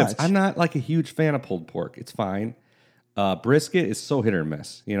like much. ribs. I'm not like a huge fan of pulled pork. It's fine. Brisket is so hit or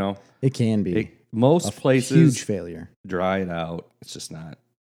miss. You know, It can be. most places Huge failure. dry it out. It's just not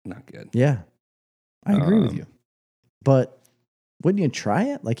good. Yeah. I agree with Um, you. But wouldn't you try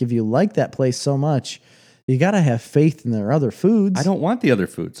it? Like, if you like that place so much, you got to have faith in their other foods. I don't want the other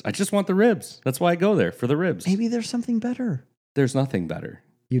foods. I just want the ribs. That's why I go there, for the ribs. Maybe there's something better. There's nothing better.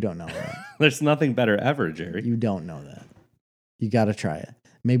 You don't know that. There's nothing better ever, Jerry. You don't know that. You got to try it.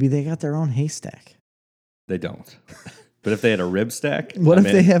 Maybe they got their own haystack. They don't. But if they had a rib stack, What I'm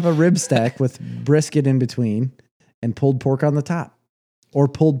if they in. have a rib stack with brisket in between and pulled pork on the top? Or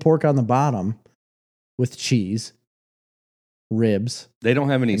pulled pork on the bottom with cheese, ribs, They don't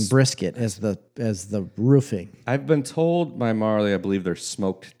have any. and brisket as the roofing. I've been told by Marley, I believe their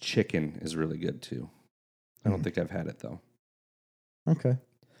smoked chicken is really good too. I don't think I've had it though. Okay.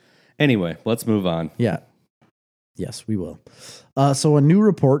 Anyway, let's move on. Yeah. Yes, we will. So a new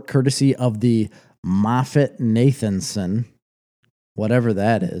report courtesy of the Moffett-Nathanson, whatever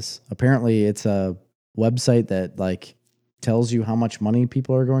that is. Apparently it's a website that like tells you how much money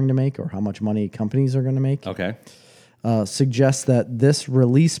people are going to make or how much money companies are going to make. Okay. Suggests that this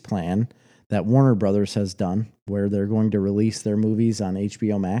release plan that Warner Brothers has done, where they're going to release their movies on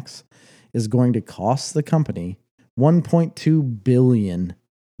HBO Max, is going to cost the company $1.2 billion.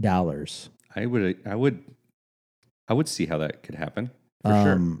 I would see how that could happen for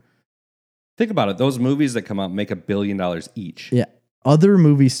sure. Think about it. Those movies that come out make $1 billion each. Yeah. Other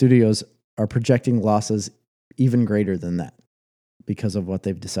movie studios are projecting losses even greater than that because of what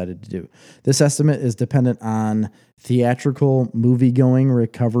they've decided to do. This estimate is dependent on theatrical movie-going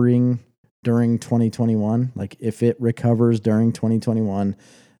recovering during 2021. Like if it recovers during 2021,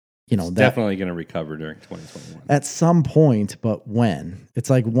 you know, It's that definitely going to recover during 2021. at some point, but when? It's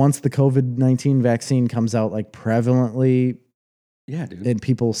like once the COVID-19 vaccine comes out like prevalently Yeah, dude. and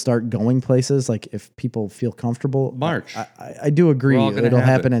people start going places, like if people feel comfortable. March. I do agree. We're all gonna It'll have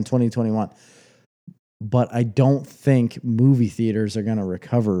happen it. in 2021. But I don't think movie theaters are going to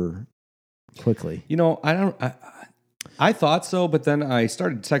recover quickly. You know, I don't. I thought so, but then I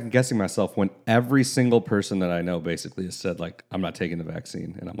started second guessing myself when every single person that I know basically has said, like, I'm not taking the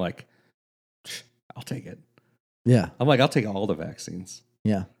vaccine. And I'm like, I'll take it. Yeah. I'm like, I'll take all the vaccines.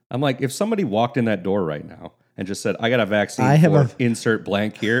 Yeah. I'm like, if somebody walked in that door right now and just said, I got a vaccine I have for insert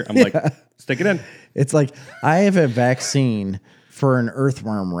blank here, I'm like, stick it in. It's like, I have a vaccine for an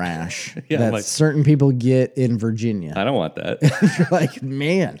earthworm rash Yeah, that like- certain people get in Virginia. I don't want that. You're like,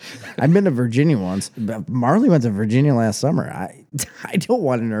 man, I've been to Virginia once. But Marley went to Virginia last summer. I don't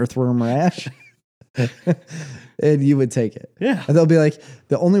want an earthworm rash. And you would take it. Yeah. And they'll be like,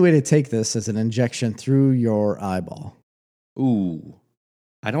 the only way to take this is an injection through your eyeball. Ooh.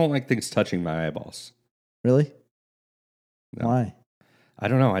 I don't like things touching my eyeballs. Really? No. Why? I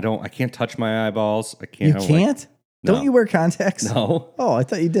don't know. I can't touch my eyeballs. I can't. You I don't can't? No. Don't you wear contacts? No. Oh, I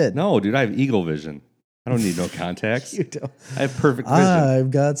thought you did. No, dude, I have eagle vision. I don't need no contacts. You don't. I have perfect vision. I've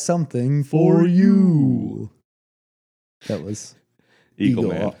got something for you. That was Eagle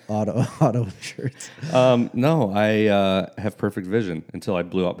Man. auto insurance. No, I have perfect vision until I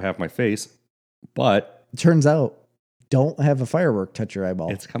blew up half my face. But Turns out, don't have a firework touch your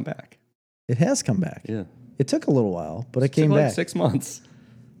eyeball. it's come back. It has come back. Yeah. It took a little while, but it Took came like back. 6 months.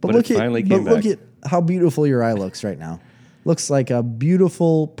 But it finally came look back. at how beautiful your eye looks right now. Looks like a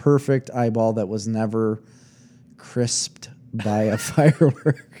beautiful, perfect eyeball that was never crisped by a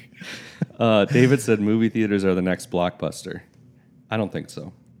firework. David said movie theaters are the next Blockbuster. I don't think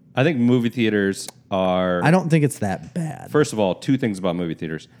so. I think movie theaters are... I don't think it's that bad. First of all, two things about movie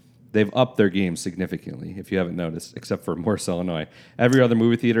theaters. They've upped their game significantly, if you haven't noticed, except for Morris, Illinois. Every other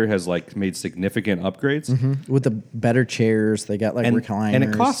movie theater has like made significant upgrades. With the better chairs, they got like recliners. And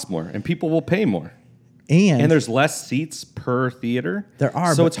it costs more, and people will pay more. And And there's less seats per theater. There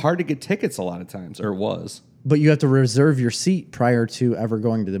are, So but- it's hard to get tickets a lot of times, or it was, but you have to reserve your seat prior to ever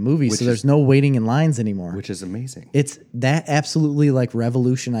going to the movie, so is- there's no waiting in lines anymore. which is amazing. It's that absolutely like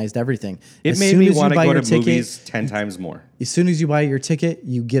revolutionized everything. It As made soon me as you want to buy go your to ticket, movies 10 times more. As soon as you buy your ticket,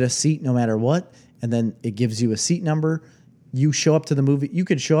 you get a seat no matter what, and then it gives you a seat number. You show up to the movie. You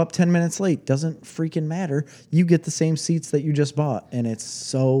could show up 10 minutes late. Doesn't freaking matter. You get the same seats that you just bought, and it's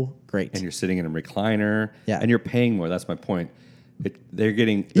so great. And you're sitting in a recliner. Yeah. And you're paying more. That's my point. They're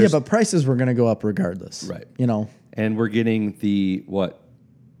getting... Yeah, there's- but prices were going to go up regardless. Right. You know, And we're getting the,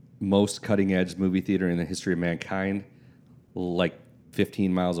 most cutting-edge movie theater in the history of mankind, like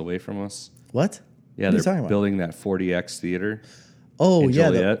 15 miles away from us. what? Yeah, What are you they're talking about? building that 40X theater. Oh, in yeah.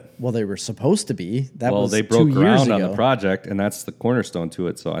 Joliet. Well, they were supposed to be. That Well, was they 2 broke years ground on ago. the project, and that's the cornerstone to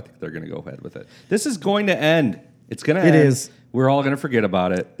it. So I think they're going to go ahead with it. This is going to end. It's going to end. It is. We're all going to forget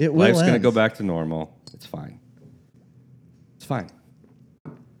about it. It will Life's going to end. go back to normal. It's fine. It's fine.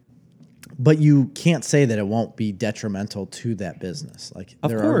 But you can't say that it won't be detrimental to that business. Like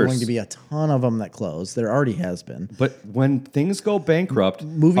Of there are course. going to be a ton of them that close. There already has been. But when things go bankrupt,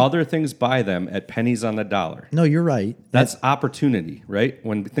 other things buy them at pennies on the dollar. No, you're right. That's opportunity, right?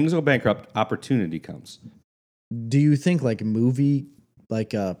 When things go bankrupt, opportunity comes. Do you think like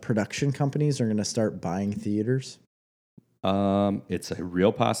production companies are going to start buying theaters? It's a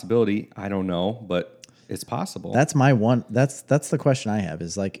real possibility. I don't know, but it's possible. That's my one. That's the question I have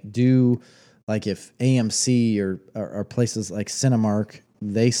is like, if AMC or places like Cinemark,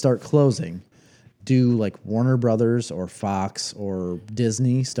 they start closing, do like Warner Brothers or Fox or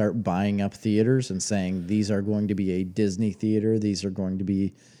Disney start buying up theaters and saying these are going to be a Disney theater, these are going to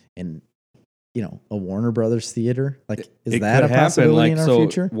be a Warner Brothers theater? Like, is It that a could happen, possibility in our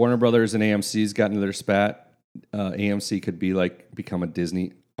future? Warner Brothers and AMC's gotten into their spat. AMC could become a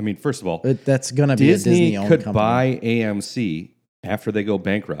Disney. I mean, first of all, That's going to be a Disney Disney-owned could company. buy AMC after they go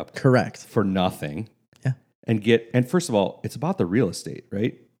bankrupt Correct. for nothing. Yeah. And first of all, it's about the real estate,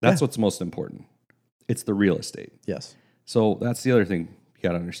 right? That's what's most important. It's the real estate. Yes. So that's the other thing you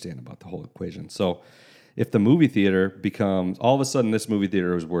got to understand about the whole equation. So if the movie theater becomes, all of a sudden this movie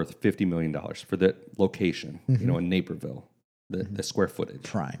theater was worth $50 million for the location, in Naperville, the square footage.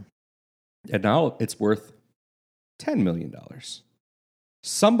 Prime. And now it's worth $10 million.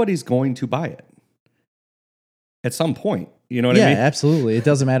 Somebody's going to buy it at some point. You know what I mean? Absolutely. It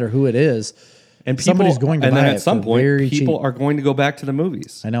doesn't matter who it is. And people, Somebody's going to and buy then it at some for point, very people cheap. are going to go back to the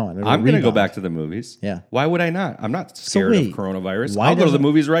movies. I know. and it'll I'm going to go rebound. back to the movies. Yeah. Why would I not? I'm not scared wait, of coronavirus. why I'll go to the doesn't-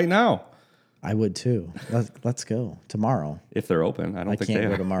 movies right now I would too. Let's go tomorrow. if they're open. I don't I think can't they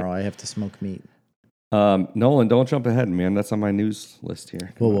go are. tomorrow. I have to smoke meat. Nolan, don't jump ahead, man. That's on my news list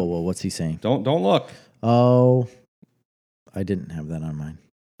here. Whoa, whoa, whoa! What's he saying? Don't look. Oh, I didn't have that on mine.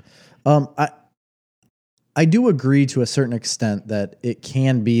 I do agree to a certain extent that it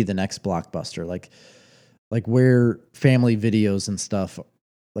can be the next Blockbuster, like where family videos and stuff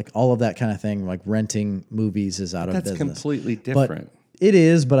like all of that kind of thing, like renting movies is out of That's business. completely But different. it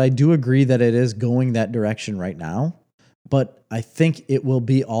is, but I do agree that it is going that direction right now. But I think it will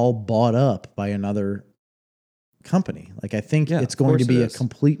be all bought up by another company. Like I think Yeah, it's of going to course be it a is.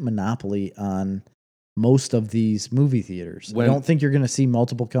 complete monopoly on most of these movie theaters. When- I don't think you're going to see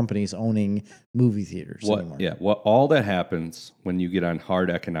multiple companies owning movie theaters anymore. What all that happens when you get on hard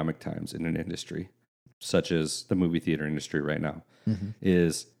economic times in an industry, such as the movie theater industry right now, Mhm.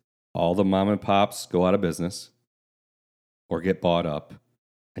 is all the mom and pops go out of business or get bought up,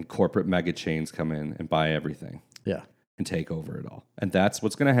 and corporate mega chains come in and buy everything Yeah. and take over it all. And that's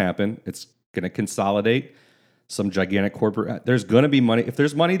what's going to happen. It's going to consolidate some gigantic corporate. There's going to be money. If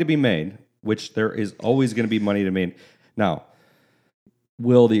there's money to be made, which there is always going to be money to be made. Now,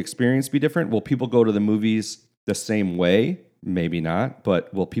 will the experience be different? Will people go to the movies the same way? Maybe not.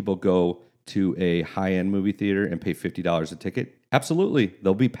 But will people go to a high-end movie theater and pay $50 a ticket? Absolutely.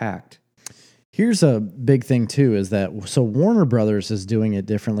 They'll be packed. Here's a big thing too is that so Warner Brothers is doing it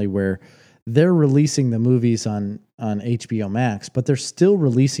differently where they're releasing the movies on HBO Max, but they're still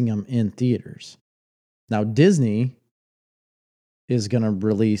releasing them in theaters. Now Disney is going to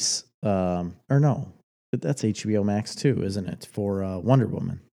release or no, but that's HBO Max too, isn't it? For Wonder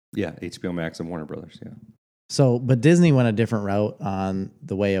Woman. Yeah, HBO Max and Warner Brothers. Yeah. So, but Disney went a different route on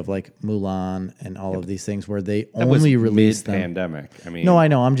the way of like Mulan and all of these things where they That was only released them. mid-pandemic. I mean, No, I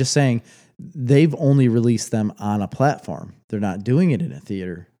know. I'm just saying they've only released them on a platform. They're not doing it in a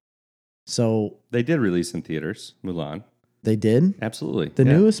theater. So they did release in theaters, Mulan. they did Absolutely. the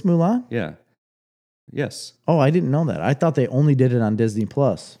Yeah. newest Mulan. Yeah. Yes. Oh, I didn't know that. I thought they only did it on Disney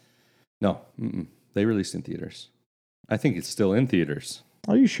Plus. No. Mm-mm. They released in theaters. I think it's still in theaters.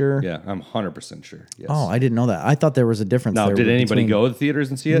 Are you sure? Yeah, I'm 100% sure. Yes. Oh, I didn't know that. I thought there was a difference. Now, there did anybody between- go to the theaters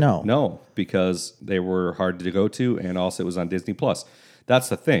and see it? No. No, because they were hard to go to, and also it was on Disney Plus. That's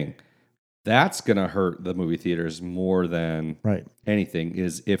the thing. That's going to hurt the movie theaters more than Right. anything,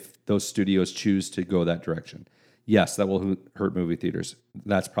 is if those studios choose to go that direction. Yes, that will hurt movie theaters.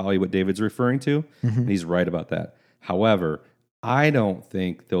 That's probably what David's referring to, and he's right about that. However, I don't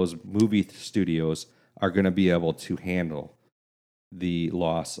think those movie studios are going to be able to handle the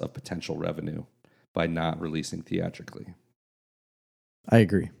loss of potential revenue by not releasing theatrically. I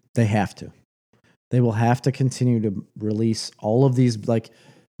agree. They have to. They will have to continue to release all of these like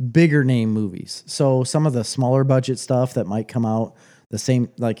bigger name movies. So some of the smaller budget stuff that might come out the same,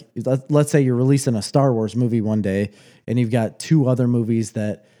 like let's say you're releasing a Star Wars movie one day and you've got two other movies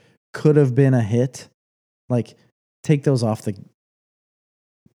that could have been a hit. Like take those off,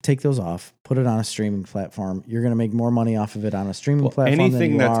 put it on a streaming platform. You're going to make more money off of it on a streaming platform Anything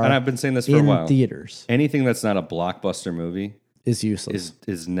than you that's, are and I've been saying this for a in while, theaters anything that's not a blockbuster movie is useless.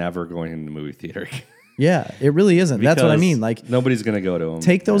 is never going into the movie theater. Yeah, it really isn't. That's what I Because mean. Like nobody's going to go to them.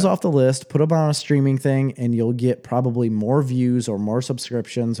 take those off the list, put them on a streaming thing, and you'll get probably more views or more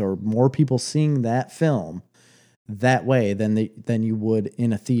subscriptions or more people seeing that film that way than you would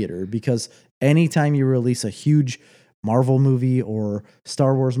in a theater. Because anytime you release a huge Marvel movie or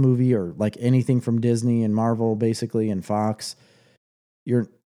Star Wars movie or like anything from Disney and Marvel basically and Fox,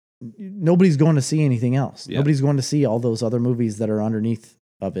 nobody's going to see anything else. Yeah. Nobody's going to see all those other movies that are underneath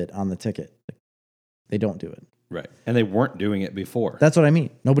of it on the ticket. They don't do it. Right. And they weren't doing it before. That's what I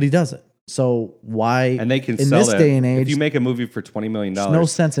mean. Nobody does it. So why? And they can in sell this that. day and age, If you make a movie for $20 million, there's no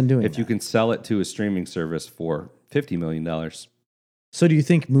sense in doing if that. you can sell it to a streaming service for $50 million, So do you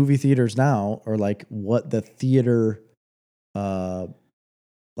think movie theaters now are like what the theater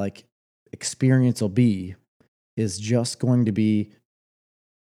like experience will be is just going to be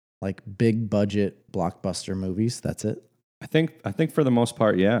like big budget blockbuster movies? That's it. I think for the most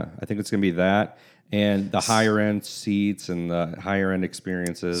part, yeah. I think it's going to be that and the higher end seats and the higher end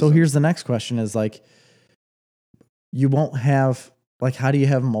experiences. So here's the next question is like, you won't have, like, how do you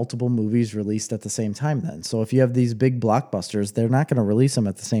have multiple movies released at the same time then? So if you have these big blockbusters, they're not going to release them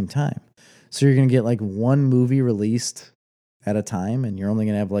at the same time. So you're going to get like one movie released at a time and you're only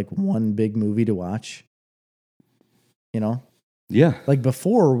going to have like one big movie to watch. You know, Yeah. like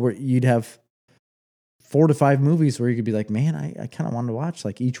before where you'd have 4 to 5 movies where you could be like, man, I kind of wanted to watch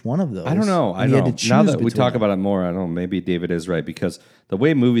like each one of those. I don't know. I And you know. had to Now choose that we between talk them. about it more, I don't know. Maybe David is right because the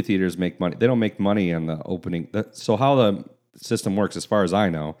way movie theaters make money, they don't make money on the opening. So how the system works, as far as I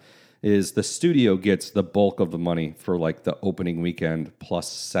know, is the studio gets the bulk of the money for like the opening weekend plus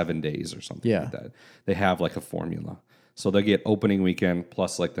 7 days or something Yeah. like that. They have like a formula. So they get opening weekend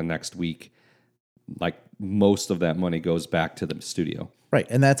plus like the next week. Like most of that money goes back to the studio. Right.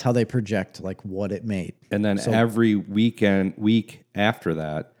 And that's how they project like what it made. And then every week after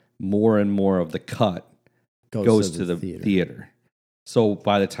that, more and more of the cut goes to the theater. So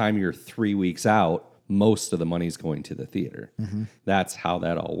by the time you're 3 weeks out, most of the money's going to the theater. That's how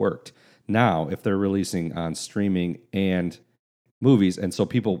that all worked. Now, if they're releasing on streaming and movies, and so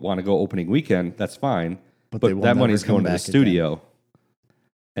people want to go opening weekend, that's fine. But But they will that never money's come going to the back studio.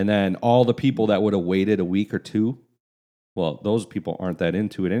 And then all the people that would have waited a week or two, well, those people aren't that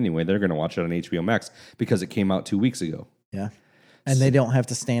into it anyway. They're going to watch it on HBO Max because it came out 2 weeks ago. Yeah. And they don't have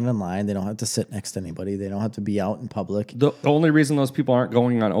to stand in line. They don't have to sit next to anybody. They don't have to be out in public. The only reason those people aren't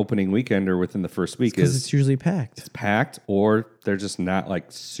going on opening weekend or within the first week Because is it's usually packed. it's packed, or they're just not like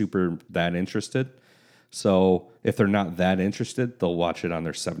super that interested. So if they're not that interested, they'll watch it on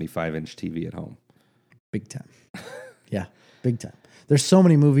their 75-inch TV at home. Big time. Yeah, big time. There's so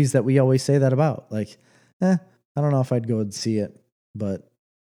many movies that we always say that about. Like, I don't know if I'd go and see it, but,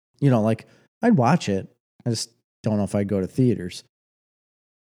 like, I'd watch it. I just don't know if I'd go to theaters.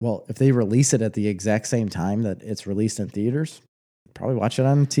 Well, if they release it at the exact same time that it's released in theaters, probably watch it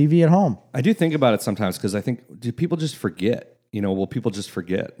on TV at home. I do think about it sometimes because I think, do people just forget? Will people just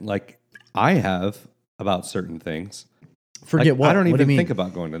forget? Like, I have about certain things. Forget Like, what? I don't What do you even mean? think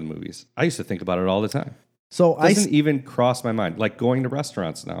about going to the movies. I used to think about it all the time. So It doesn't even cross my mind. Like going to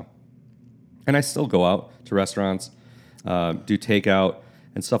restaurants now. And I still go out to restaurants, do takeout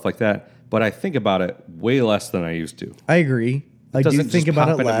and stuff like that. But I think about it way less than I used to. I agree. I do doesn't think just about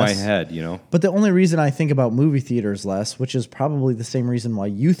pop it into less. my head, But the only reason I think about movie theaters less, which is probably the same reason why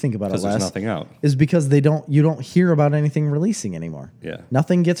you think about it because there's less, nothing out. is because you don't hear about anything releasing anymore. Yeah.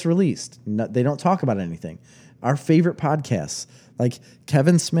 Nothing gets released. They don't talk about anything. Our favorite podcasts, like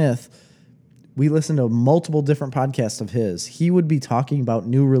Kevin Smith, we listen to multiple different podcasts of his. He would be talking about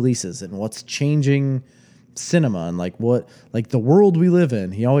new releases and what's changing cinema and like the world we live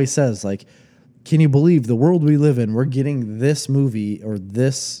in. He always says, like, can you believe the world we live in? We're getting this movie or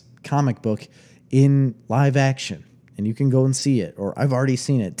this comic book in live action, and you can go and see it, or I've already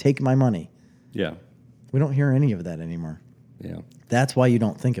seen it. Take my money. Yeah. We don't hear any of that anymore. Yeah. That's why you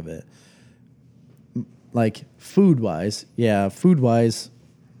don't think of it. Like food-wise,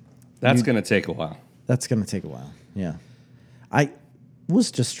 That's going to take a while. that's going to take a while. Yeah. I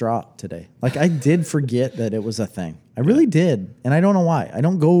was distraught today. Like, I did forget that it was a thing. I really did. And I don't know why. I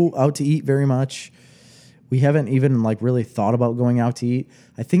don't go out to eat very much. We haven't even, like, really thought about going out to eat.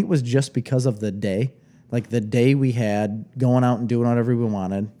 I think it was just because of the day. Like, the day we had going out and doing whatever we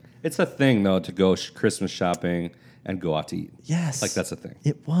wanted. It's a thing, though, to go Christmas shopping and go out to eat. Yes. Like, that's a thing.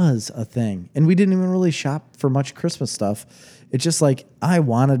 It was a thing. And we didn't even really shop for much Christmas stuff. It's just like I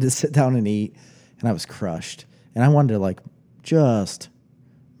wanted to sit down and eat, and I was crushed. And I wanted to, like, just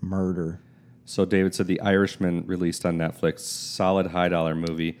murder. So David said The Irishman released on Netflix. Solid high-dollar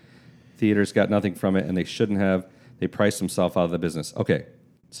movie. Theaters got nothing from it, and they shouldn't have. They priced themselves out of the business. Okay,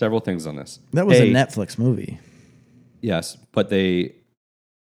 several things on this. That was a Netflix movie. Yes, but they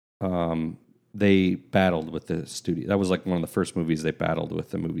battled with the studio. That was like one of the first movies they battled with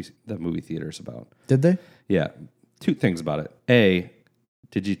the movie theaters about. Did they? Yeah. Two things about it. A,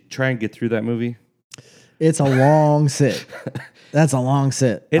 did you try and get through that movie? It's a long sit. That's a long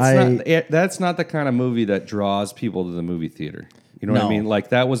sit. That's not the kind of movie that draws people to the movie theater. You know what I No. mean? Like,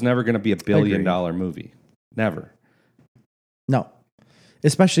 that was never going to be $1 billion movie. Never. No.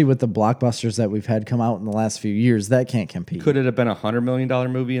 Especially with the blockbusters that we've had come out in the last few years, that can't compete. Could it have been a $100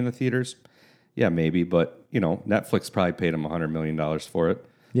 million movie in the theaters? Yeah, maybe. But, Netflix probably paid them $100 million for it.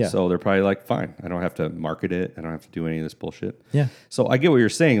 Yeah. So they're probably like, fine, I don't have to market it. I don't have to do any of this bullshit. Yeah. So I get what you're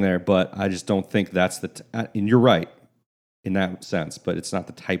saying there, but I just don't think that's and you're right in that sense, but it's not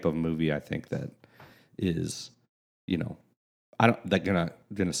the type of movie I think that is, that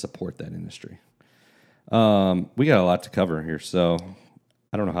gonna support that industry. We got a lot to cover here, so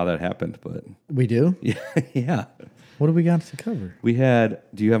I don't know how that happened, but We do? yeah. What do we got to cover? Do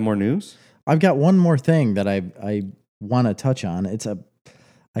you have more news? I've got one more thing that I want to touch on.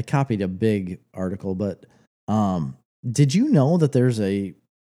 I copied a big article, but did you know that there's a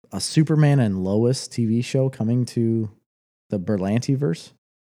Superman and Lois TV show coming to the Berlantiverse?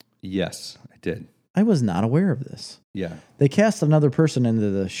 Yes, I did. I was not aware of this. Yeah. They cast another person into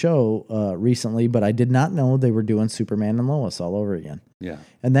the show recently, but I did not know they were doing Superman and Lois all over again. Yeah.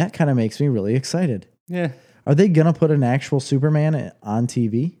 And that kind of makes me really excited. Yeah. Are they going to put an actual Superman on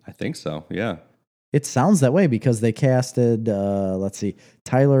TV? I think so. Yeah. It sounds that way because they casted,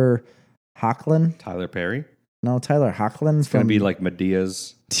 Tyler Hoechlin. Tyler Perry. No, Tyler Hoechlin. It's going to be like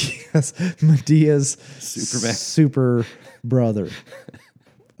Medea's Yes, Medea's Superman. super brother.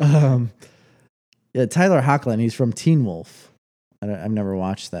 Tyler Hoechlin. He's from Teen Wolf. I've never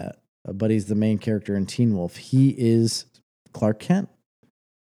watched that, but he's the main character in Teen Wolf. He is Clark Kent,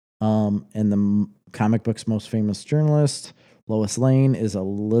 and the comic book's most famous journalist. Lois Lane is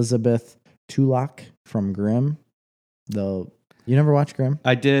Elizabeth Tulloch from Grimm. You never watch Grimm?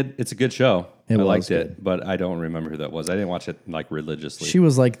 I did. It's a good show. It I was liked good. it, but I don't remember who that was. I didn't watch it like religiously. She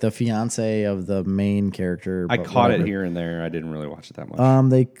was like the fiance of the main character. I but caught whatever. it here and there. I didn't really watch it that much.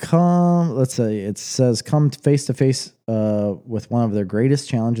 They come, let's say, it says, come face to face with one of their greatest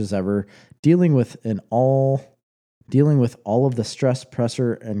challenges ever, dealing with all of the stress,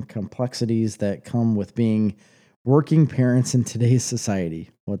 pressure, and complexities that come with being working parents in today's society.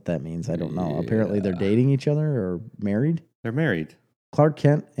 What that means, I don't know. Apparently, they're dating each other or married. They're married. Clark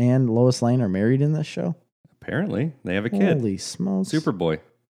Kent and Lois Lane are married in this show. Apparently, they have a kid. Holy smokes! Superboy.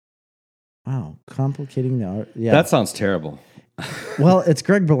 Wow, complicating the art. Yeah, That sounds terrible. well, it's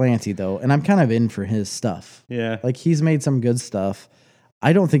Greg Berlanti though, and I'm kind of in for his stuff. Yeah. Like he's made some good stuff.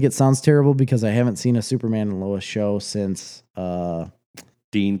 I don't think it sounds terrible because I haven't seen a Superman and Lois show since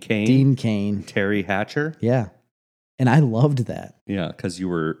Dean Cain. Dean Cain. Terry Hatcher. Yeah. And I loved that. Yeah, because you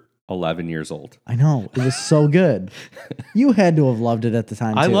were 11 years old. I know. It was so good. You had to have loved it at the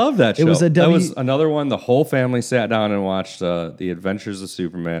time, too. I love that show. It was that was another one. The whole family sat down and watched The Adventures of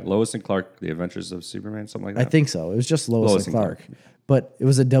Superman. Lois and Clark, The Adventures of Superman, something like that. I think so. It was just Lois and Clark. But it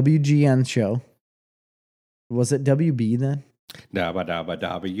was a WGN show. Was it WB then? Dabba dabba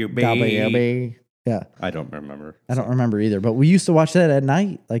WB. WB. Yeah. I don't remember. I don't remember either. But we used to watch that at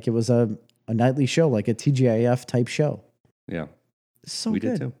night. Like it was a nightly show, like a TGIF type show. Yeah. It's so we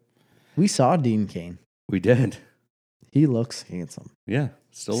good. did too. We saw Dean Cain. We did. He looks handsome. Yeah.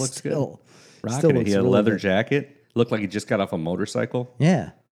 Still looks good. Still Rocking it. looks He had a really leather good. jacket. Looked like he just got off a motorcycle.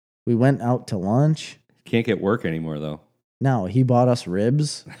 Yeah. We went out to lunch. Can't get work anymore, though. No, he bought us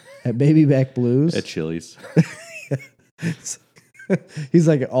ribs at Baby Back Blues. At Chili's. He's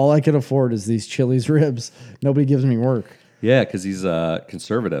like, all I can afford is these Chili's ribs. Nobody gives me work. Yeah, because he's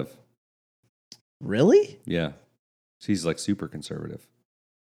conservative. Really? Yeah. He's like super conservative.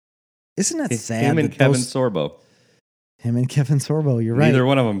 Isn't that sad? Him and that Kevin those- Sorbo. Him and Kevin Sorbo. You're right. Neither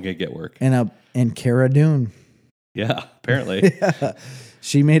one of them can get work. And Cara Dune. Yeah, apparently. Yeah.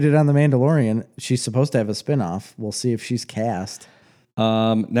 She made it on The Mandalorian. She's supposed to have a spinoff. We'll see if she's cast.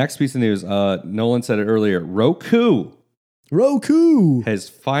 Next piece of news. Nolan said it earlier. Roku has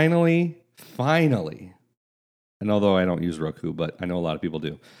finally, and although I don't use Roku, but I know a lot of people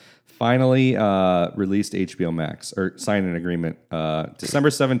do, finally released HBO Max or signed an agreement December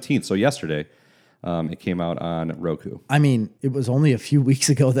 17th. So yesterday, it came out on Roku. I mean, it was only a few weeks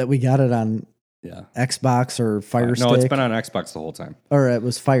ago that we got it on Xbox or Fire Stick. No, it's been on Xbox the whole time. Or it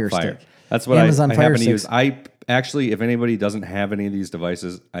was Fire Stick. That's what Amazon I Fire happen to Sticks. use. I actually, if anybody doesn't have any of these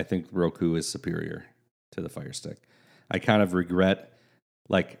devices, I think Roku is superior to the Fire Stick. I kind of regret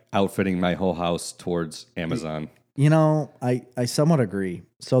like outfitting my whole house towards Amazon. You know, I somewhat agree.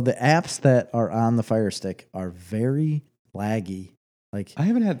 So the apps that are on the Fire Stick are very laggy. Like I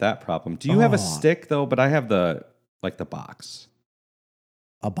haven't had that problem. Do you have a stick though? But I have the box.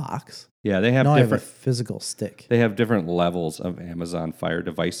 a box? Yeah, they have No, I have a different. physical stick. They have different levels of Amazon Fire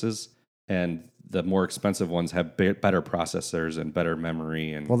devices, and the more expensive ones have better processors and better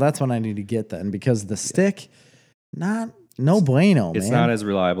memory. And Well, that's what I need to get then because the stick, no bueno, it's man. not as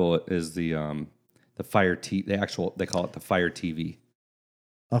reliable as the Fire T. They call it the Fire TV.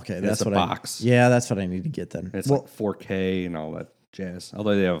 Okay, It's that's a what box. Yeah, that's what I need to get then. It's like 4K and all that jazz.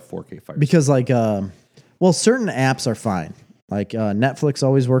 Although they have a 4K Fire. Because like certain apps are fine. Like Netflix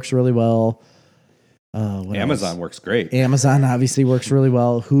always works really well. What Amazon else? works great. Amazon obviously works really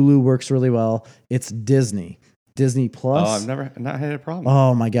well. Hulu works really well. It's Disney Plus. Oh, I've not had a problem.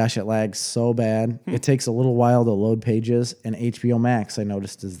 Oh my gosh, it lags so bad. It takes a little while to load pages. And HBO Max, I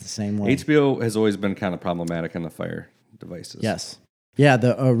noticed, is the same way. HBO has always been kind of problematic on the Fire devices. Yes. Yeah,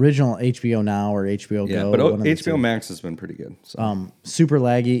 the original HBO Now or HBO Yeah, Go. but one of the HBO two. Max has been pretty good. So. Super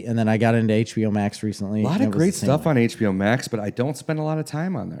laggy. And then I got into HBO Max recently. A lot and of it was great the same stuff way. on HBO Max, but I don't spend a lot of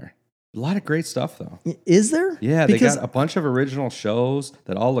time on there. A lot of great stuff, though. Is there? Yeah, they Because got a bunch of original shows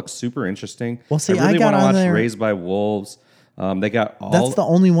that all look super interesting. Well, see, I really I got want to on watch there- Raised by Wolves. They got all. That's the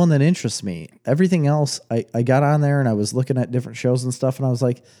only one that interests me. Everything else, I got on there and I was looking at different shows and stuff, and I was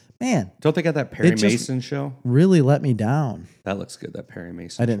like, man, Don't they got that Perry It just- Mason show? really let me down. That looks good. That Perry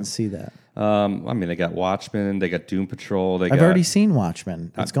Mason. I didn't see that. I mean, they got Watchmen. They got Doom Patrol. I've already seen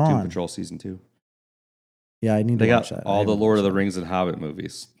Watchmen. It's Doom gone. Patrol season 2. Yeah, I need They to watch got that. I all the haven't Lord of watched the Rings and Hobbit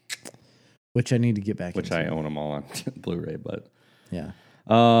movies, that, which I need to get back which into. I own them all on Blu-ray. But Yeah.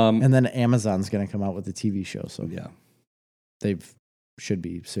 um, And then Amazon's going to come out with the TV show, so yeah. they should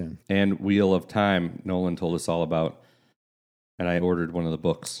be soon. And Wheel of Time, Nolan told us all about, and I ordered one of the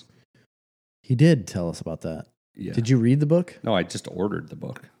books. He did tell us about that. Yeah. Did you read the book? No, I just ordered the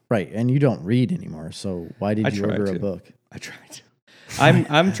book. Right, and you don't read anymore, so why did I you try order to. a book? I tried to.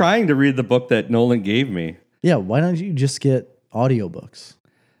 I'm trying to read the book that Nolan gave me Yeah, why don't you just get audiobooks?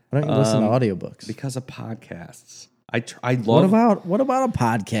 Why don't you listen to audiobooks? because of podcasts. I love What about a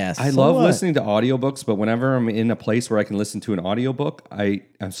podcast? I love listening to audiobooks, but whenever I'm in a place where I can listen to an audiobook,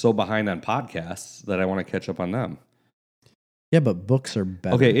 I'm so behind on podcasts that I want to catch up on them. Yeah, but books are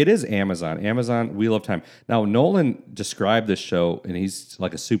better. Okay, it is Amazon. Amazon Wheel of Time. Now, Nolan described this show, and he's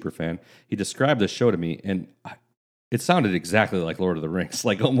like a super fan. He described this show to me, and it sounded exactly like Lord of the Rings,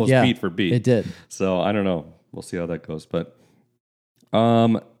 like almost beat for beat. It did. So I don't know. We'll see how that goes. But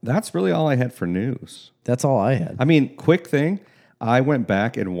that's really all I had for news. That's all I had. I mean, quick thing. I went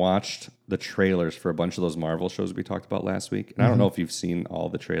back and watched the trailers for a bunch of those Marvel shows we talked about last week. And I don't know if you've seen all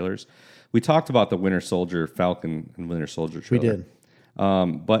the trailers. We talked about the Winter Soldier, Falcon and Winter Soldier trailer. We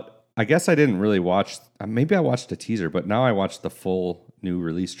did. But I guess I didn't really watch. Maybe I watched a teaser, but now I watched the full new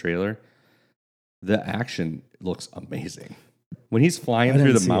release trailer. The action looks amazing. When he's flying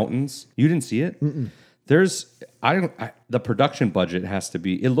through the mountains, you didn't see it? The production budget has to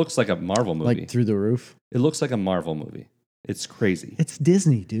be, it looks like a Marvel movie. Like through the roof? It looks like a Marvel movie. It's crazy. It's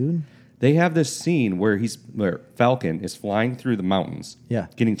Disney, dude. They have this scene where Falcon is flying through the mountains,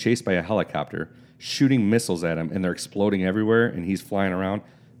 getting chased by a helicopter, shooting missiles at him, and they're exploding everywhere, and he's flying around.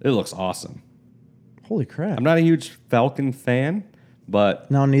 It looks awesome. Holy crap. I'm not a huge Falcon fan, but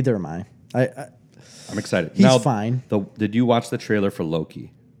No, neither am I. I'm excited. He's fine. Did you watch the trailer for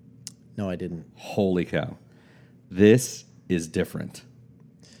Loki? No, I didn't. Holy cow. This is different.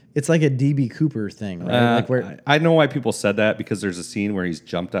 It's like a DB Cooper thing, right? I know why people said that, because there's a scene where he's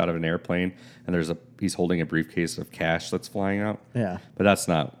jumped out of an airplane and he's holding a briefcase of cash that's flying out. Yeah. But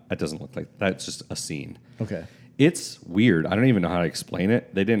that doesn't look like, that's just a scene. Okay. It's weird. I don't even know how to explain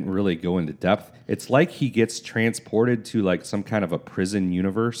it. They didn't really go into depth. It's like he gets transported to like some kind of a prison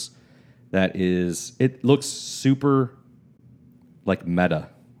universe it looks super like meta.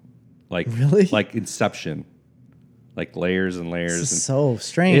 Like Really? Like Inception. Like layers and layers. This is so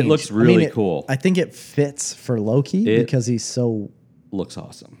strange. It looks really cool. I think it fits for Loki because he's so looks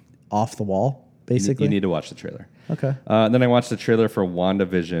awesome. off the wall, basically. You need to watch the trailer. Okay. Then I watched the trailer for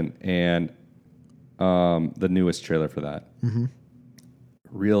WandaVision and the newest trailer for that. Mm-hmm.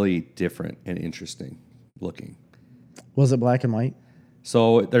 Really different and interesting looking. Was it black and white?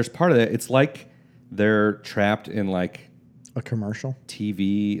 So there's part of it. It's like they're trapped in like a commercial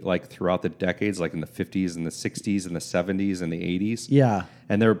TV, like throughout the decades, like in the 50s and the 60s and the 70s and the 80s. Yeah.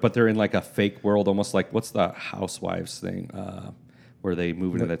 And they're in like a fake world, almost like, what's the Housewives thing, where they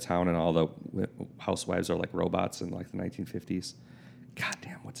move into the town and all the housewives are like robots in like the 1950s. God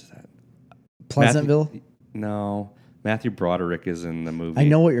damn, what's that? Pleasantville? No. Matthew Broderick is in the movie. I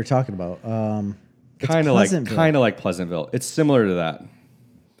know what you're talking about. Kind of like Pleasantville. It's similar to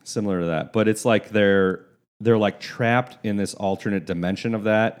that. But it's like they're like trapped in this alternate dimension of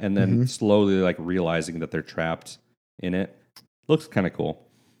that, and then slowly like realizing that they're trapped in it. Looks kind of cool.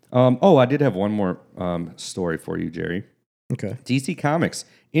 I did have one more story for you, Jerry. Okay. DC Comics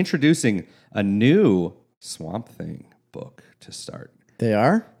introducing a new Swamp Thing book to start. They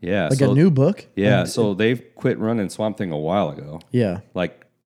are? Yeah. Like a new book? Yeah. So they've quit running Swamp Thing a while ago. Yeah. Like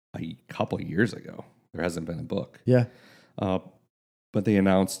a couple of years ago. There hasn't been a book. Yeah. But they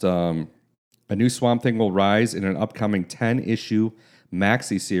announced a new Swamp Thing will rise in an upcoming 10-issue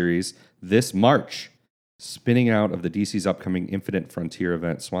maxi series this March, spinning out of the DC's upcoming Infinite Frontier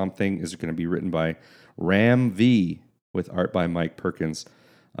event. Swamp Thing is going to be written by Ram V with art by Mike Perkins.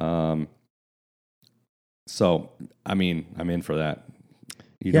 So, I mean, I'm in for that.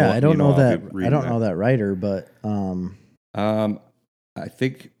 I don't know that writer, but I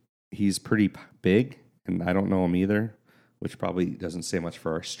think he's pretty big, and I don't know him either, which probably doesn't say much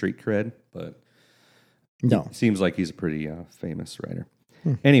for our street cred, but it seems like he's a pretty famous writer.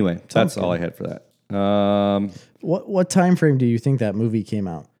 Anyway, that's all I had for that. What time frame do you think that movie came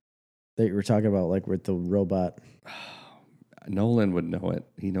out that you were talking about, like with the robot? Nolan would know it.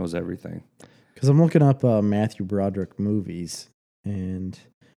 He knows everything. Because I'm looking up Matthew Broderick movies, and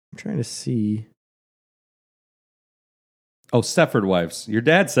I'm trying to see. Oh, Stepford Wives. Your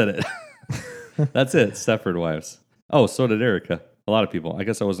dad said it. That's it, Stepford Wives. Oh, so did Erica. A lot of people. I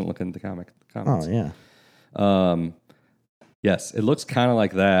guess I wasn't looking at the comments. Oh, yeah. Yes, it looks kind of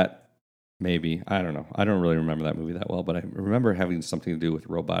like that, maybe. I don't know. I don't really remember that movie that well, but I remember having something to do with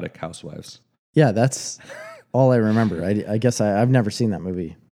robotic housewives. Yeah, that's all I remember. I guess I've never seen that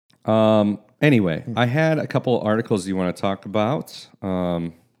movie. Anyway, I had a couple of articles you want to talk about.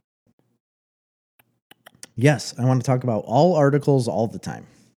 Yes, I want to talk about all articles all the time.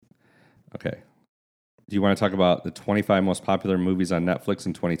 Okay. Do you want to talk about the 25 most popular movies on Netflix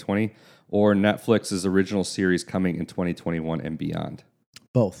in 2020 or Netflix's original series coming in 2021 and beyond?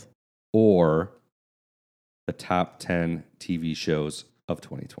 Both. Or the top 10 TV shows of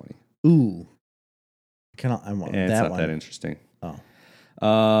 2020? Ooh. I want And that it's not one. that interesting. Oh.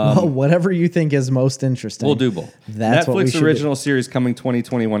 Well, whatever you think is most interesting. We'll do both. That's what we Netflix should original series coming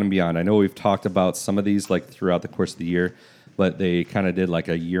 2021 and beyond. I know we've talked about some of these like throughout the course of the year, but they kind of did like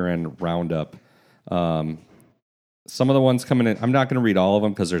a year-end roundup. Some of the ones coming in, I'm not going to read all of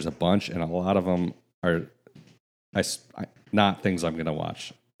them because there's a bunch, and a lot of them are not things I'm going to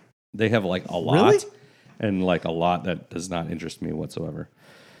watch. They have like a lot, Really? and like a lot that does not interest me whatsoever.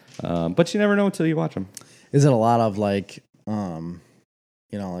 But you never know until you watch them. Is it a lot of like,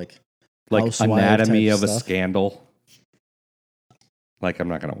 like housewife Anatomy type of a stuff? Scandal? Like, I'm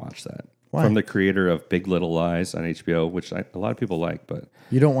not going to watch that. Why? From the creator of Big Little Lies on HBO, which a lot of people like, but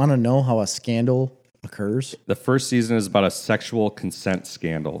You don't want to know how a scandal occurs? the first season is about a sexual consent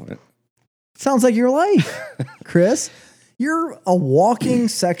scandal. Sounds like your life, Chris. You're a walking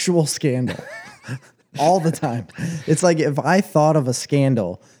sexual scandal all the time. It's like if I thought of a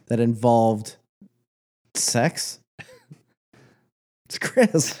scandal that involved sex, it's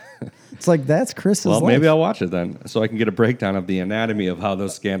Chris. It's like that's Chris's Well, life. maybe I'll watch it then, so I can get a breakdown of the anatomy of how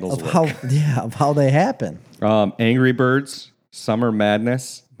those scandals work. Of how they happen. Angry Birds, Summer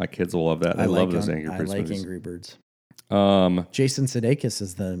Madness. My kids will love that. I love those Angry I Birds like movies. Angry Birds. Jason Jason Sudeikis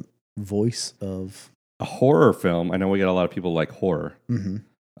is the voice of. A horror film. I know we got a lot of people like horror.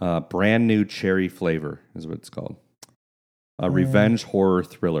 Mm-hmm. Brand New Cherry Flavor is what it's called. A revenge horror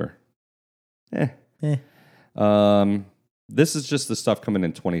thriller. This is just the stuff coming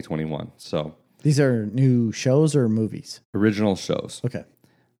in 2021. So These are new shows or movies? original shows. Okay.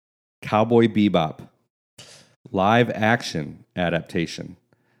 Cowboy Bebop, live action adaptation.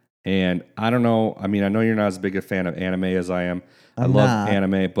 And I don't know. I mean, I know you're not as big a fan of anime as I am. I I'm love not.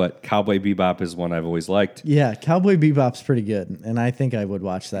 anime, but Cowboy Bebop is one I've always liked. Yeah, Cowboy Bebop's pretty good, and I think I would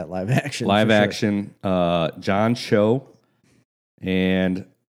watch that live action. Live for sure. action, John Cho. And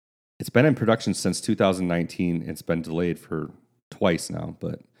it's been in production since 2019. It's been delayed for twice now,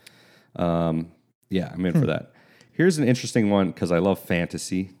 but yeah, I'm in for that. Here's an interesting one because I love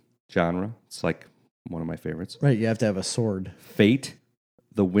fantasy genre. It's like one of my favorites. Right, you have to have a sword. Fate,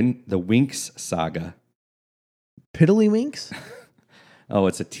 the Winx Saga. Piddlywinks? Oh,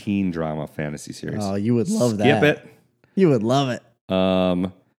 it's a teen drama fantasy series. Oh, you would love Skip that. it. You would love it.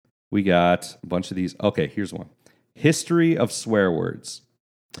 We got a bunch of these. Okay, here's one. History of Swear Words.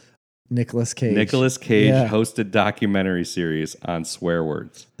 Nicolas Cage. Nicolas Cage Yeah. hosted documentary series on swear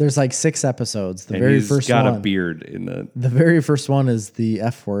words. There's like 6 episodes. The And very he's first got one. a beard in the. The very first one is the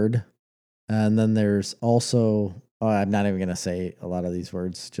F word. And then there's also, I'm not even going to say a lot of these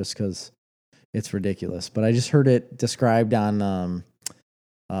words just because it's ridiculous. But I just heard it described on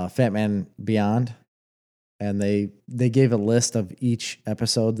Fat Man Beyond. And they gave a list of each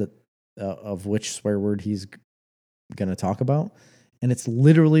episode that of which swear word he's going to talk about. And it's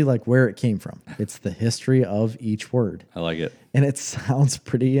literally like where it came from. It's the history of each word. I like it. And it sounds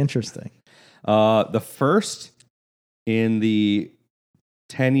pretty interesting. The first in the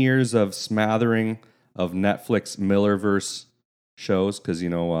 10 years of smattering of Netflix Millerverse shows, because,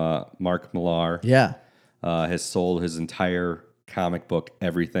 Mark Millar Yeah. has sold his entire comic book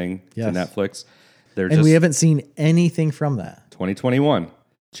everything Yes. to Netflix. They're And just we haven't seen anything from that. 2021,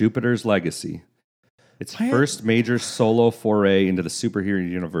 Jupiter's Legacy. Its Why- first major solo foray into the superhero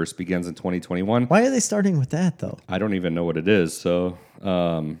universe begins in 2021. Why are they starting with that, though? I don't even know what it is. So,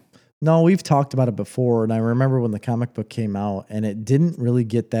 No, we've talked about it before, and I remember when the comic book came out, and it didn't really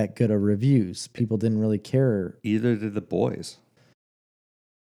get that good of reviews. People didn't really care. either did the boys.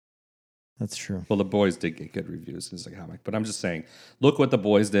 That's true. Well, the boys did get good reviews as a comic, but I'm just saying, look what the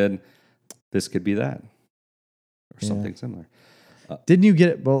boys did. This could be that, or Yeah. something similar. Didn't you get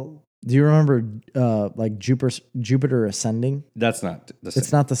it? Well, do you remember like Jupiter Ascending? That's not the same.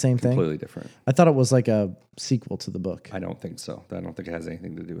 It's not the same thing. Completely different. I thought it was like a sequel to the book. I don't think so. I don't think it has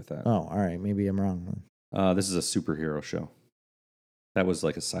anything to do with that. Oh, all right. Maybe I'm wrong. then. This is a superhero show. That was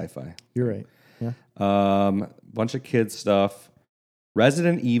like a sci-fi. You're right. Yeah. Bunch of kids stuff.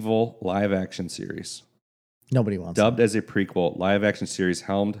 Resident Evil live action series. Nobody wants it. Dubbed as a prequel, live action series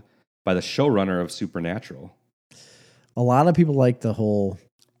helmed by the showrunner of Supernatural. A lot of people like the whole.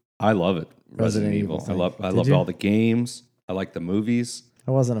 I love it. Resident Resident Evil Evil. thing. I Did loved you? all the games. I like the movies.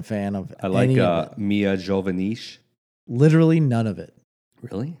 I wasn't a fan of. I like any of it. Mia Jovovich. Literally none of it.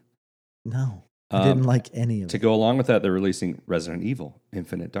 Really? No, I didn't like any of To it. go along with that, they're releasing Resident Evil: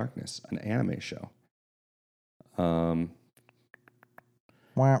 Infinite Darkness, an anime show.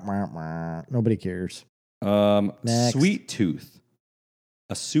 Wah, wah, wah. Nobody cares. Next. Sweet Tooth,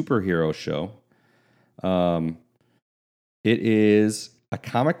 a superhero show. It is a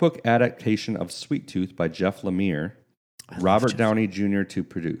comic book adaptation of Sweet Tooth by Jeff Lemire. Robert Downey Jr. to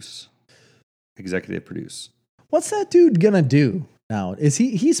produce, executive produce. What's that dude gonna do now? Is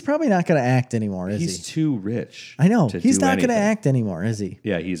he's probably not gonna act anymore, is He's he? too rich. I know. to He's do not gonna anything. act anymore, is he?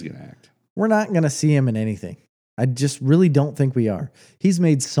 Yeah, he's gonna act. We're not gonna see him in anything. I just really don't think we are. He's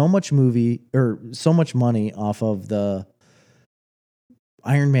made so much money off of the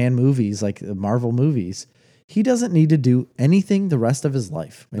Iron Man movies, like the Marvel movies. He doesn't need to do anything the rest of his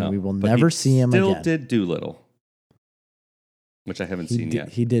life, and we will but never he see him still again. did Doolittle, which I haven't seen yet.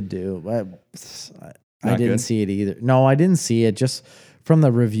 He did do. I Not didn't good? see it either. No, I didn't see it. Just from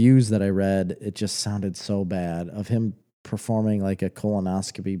the reviews that I read, it just sounded so bad of him performing like a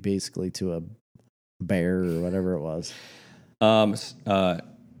colonoscopy basically to a bear or whatever it was.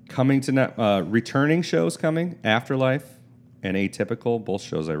 Coming to returning shows coming, Afterlife and Atypical, both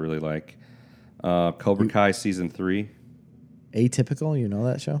shows I really like. Cobra Kai season 3. Atypical, you know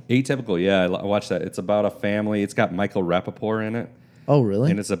that show? Atypical, yeah, I watched that. It's about a family. It's got Michael Rappaport in it, Oh, really?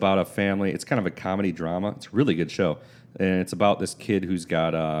 and it's about a family. It's kind of a comedy drama. It's a really good show, and it's about this kid who's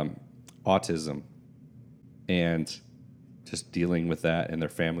got autism, and just dealing with that in their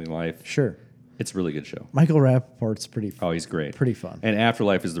family life. Sure. It's a really good show. Michael Rappaport's pretty Oh, he's great. pretty fun. And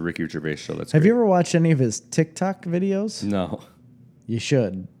Afterlife is the Ricky Gervais show. That's Have great. you ever watched any of his TikTok videos? No. You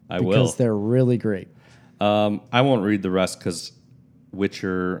should. I because will. they're really great. I won't read the rest because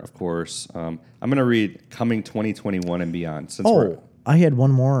Witcher, of course. I'm going to read Coming 2021 and Beyond. Since we're, I had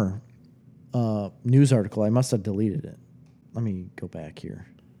one more news article. I must have deleted it. Let me go back here.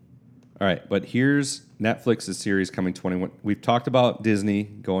 all right, but here's Netflix's series Coming 21. We've talked about Disney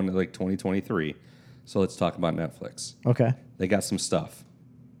going to like 2023, so let's talk about Netflix. Okay. They got some stuff.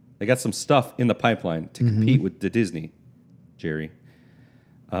 They got some stuff in the pipeline to compete with the Disney, Jerry.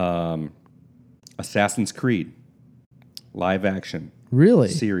 Assassin's Creed, live action Really?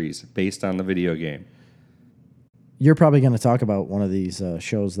 series based on the video game. You're probably going to talk about one of these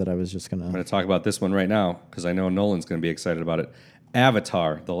shows that I was just going I'm to. going to talk about this one right now because I know Nolan's going to be excited about it.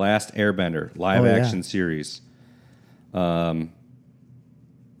 Avatar, The Last Airbender, live action series. I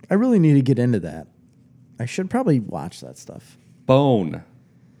really need to get into that. I should probably watch that stuff. Bone,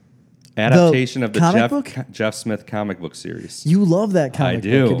 adaptation of the comic book? Jeff Smith comic book series. You love that comic I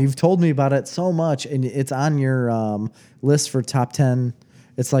do. book, and you've told me about it so much, and it's on your list for top 10.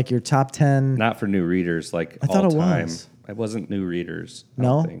 It's like your top 10. Not for new readers, like I thought all it time. was. It wasn't new readers. I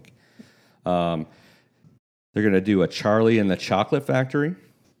No? don't think. They're going to do a Charlie and the Chocolate Factory.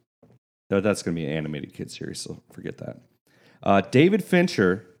 No, that's going to be an animated kid series, so forget that. David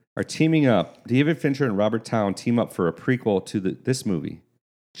Fincher are teaming up. David Fincher and Robert Towne team up for a prequel to this movie,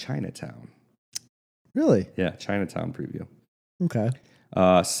 Chinatown. Really? Yeah, Chinatown preview. Okay.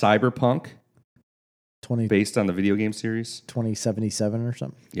 Cyberpunk, 20, based on the video game series. 2077 or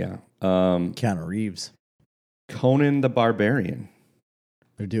something. Yeah. Keanu Reeves. Conan the Barbarian.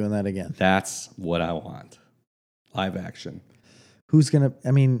 They're doing that again. That's what I want. Live action. Who's going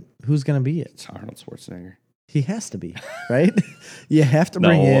to be it? It's Arnold Schwarzenegger. He has to be, right? You have to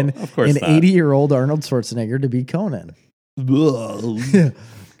bring No, in of course an not. 80-year-old Arnold Schwarzenegger to be Conan. Give me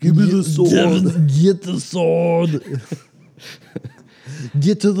the sword. Get the sword.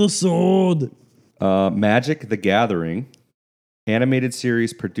 Get to the sword. Magic the Gathering, animated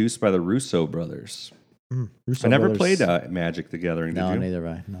series produced by the Russo brothers. Russo I never brothers. played Magic the Gathering, did No, you? neither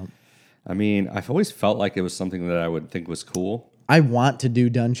have I. No. I mean, I've always felt like it was something that I would think was cool. I want to do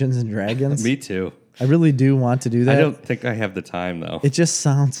Dungeons and Dragons. Me too. I really do want to do that. I don't think I have the time, though. It just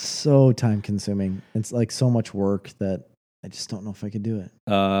sounds so time consuming. It's like so much work that I just don't know if I could do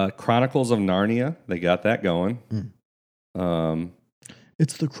it. Chronicles of Narnia, they got that going.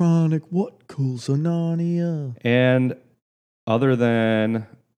 It's the Chronic What Calls of Narnia. And other than,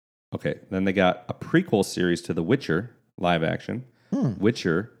 okay, then they got a prequel series to The Witcher, live action.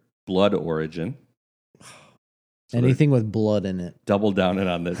 Witcher, Blood Origin. So Anything with blood in it. double down it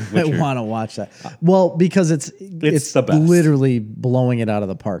on the I Witcher. want to watch that. Well, because it's the best. literally blowing it out of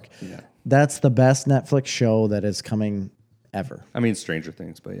the park. Yeah. That's the best Netflix show that is coming ever. I mean, Stranger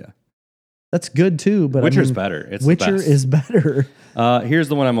Things, but yeah. That's good too, but Witcher's better. It's the Witcher best. is better. Here's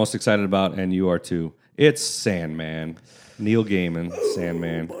the one I'm most excited about, and you are too. It's Sandman. Neil Gaiman,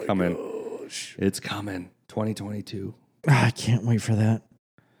 Sandman, coming. It's coming. 2022. I can't wait for that.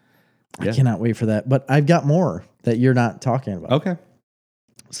 Yeah. I cannot wait for that. But I've got more that you're not talking about. Okay.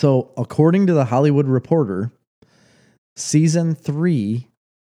 So, according to the Hollywood Reporter, season 3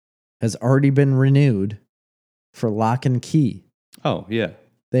 has already been renewed for Lock and Key. Oh, yeah.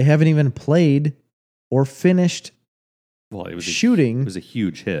 They haven't even played or finished Well, it was shooting. It was a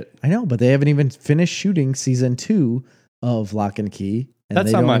huge hit. I know, but they haven't even finished shooting season 2 of Lock and Key. And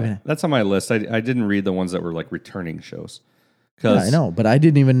That's they on don't my even- that's on my list. I didn't read the ones that were like returning shows. Yeah, I know, but I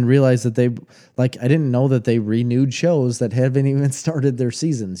didn't even realize that I didn't know that they renewed shows that haven't even started their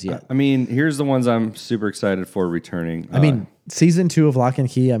seasons yet. I mean, here's the ones I'm super excited for returning. I mean, season 2 of Lock and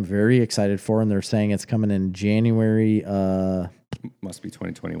Key, I'm very excited for, and they're saying it's coming in January must be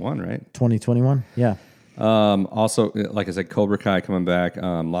 2021, right? 2021. Yeah. Also, like I said, Cobra Kai coming back.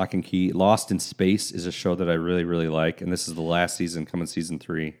 Lock and Key, Lost in Space is a show that I really, really like, and this is the last season, coming season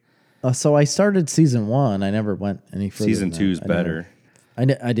 3. So I started season 1. I never went any further. Season than 2 that. is better. I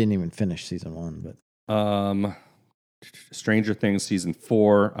didn't even finish season 1, but Stranger Things season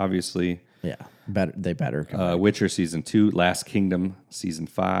 4, obviously. yeah, better. Come back. Witcher season 2, Last Kingdom season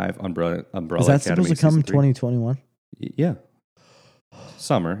 5, Umbrella Is that Academy supposed to come season 3. 2021? Yeah,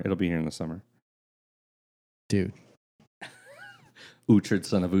 summer. It'll be here in the summer. Dude, Uhtred,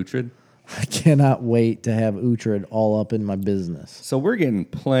 son of Uhtred. I cannot wait to have Uhtred all up in my business. So we're getting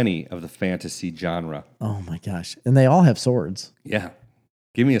plenty of the fantasy genre. Oh my gosh. And they all have swords. Yeah,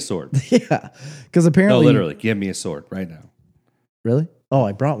 give me a sword. Yeah. Because No, apparently. literally, give me a sword right now. Really? Oh,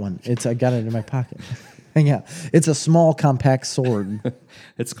 I brought one. I got it in my pocket. Yeah. It's a small, compact sword.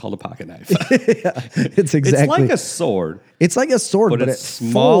 It's called a pocket knife. Yeah, it's exactly. It's like a sword, It's like a sword, but but it's it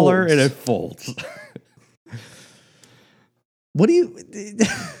smaller folds. and it folds. What do you do?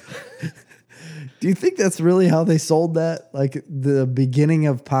 You think that's really how they sold that? Like the beginning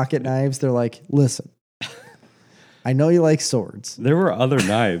of pocket knives, they're like, "Listen, I know you like swords. There were other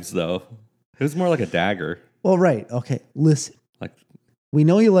knives though. It was more like a dagger. Well, right? Okay, listen, Like we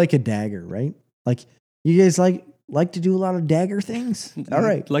know you like a dagger, right? Like you guys like to do a lot of dagger things. All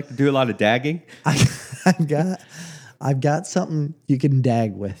right, like to do a lot of dagging. I've got something you can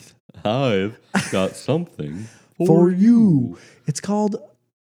dag with I've got something for you. It's called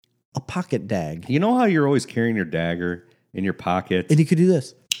a pocket dag, You know how you're always carrying your dagger in your pocket and you could do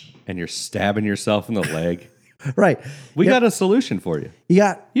this, and you're stabbing yourself in the leg? right? We Yep. got a solution for you. You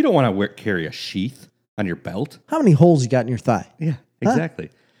got You don't want to carry a sheath on your belt. how many holes you got in your thigh? Yeah, exactly.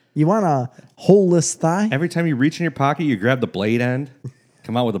 You want a holeless thigh? Every time you reach in your pocket, you grab the blade end,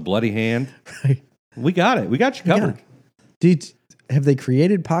 come out with a bloody hand. Right. We got it. We got you covered. Have they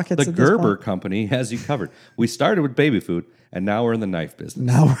created pockets? The at this Gerber point? company has you covered. We started with baby food, and now we're in the knife business.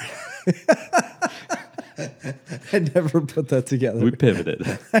 Now I never put that together. We pivoted.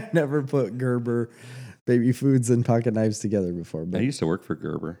 I never put Gerber baby foods and pocket knives together before, I but used to work for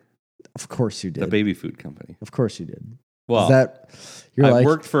Gerber, of course you the did. baby food company. Of course you did. Well, Is that you're I like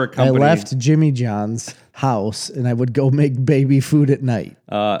worked for a I company. left Jimmy John's house and I would go make baby food at night.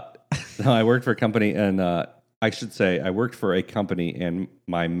 No, I worked for a company, and I should say I worked for a company, and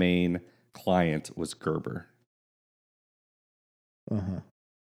my main client was Gerber. Uh-huh.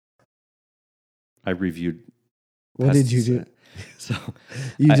 I reviewed. What did you do? pesticide. So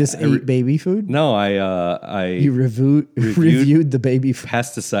You I- just I ate re- baby food? no, I You reviewed the baby food.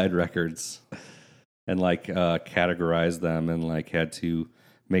 pesticide records and like categorized them, and like had to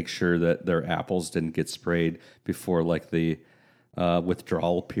make sure that their apples didn't get sprayed before like the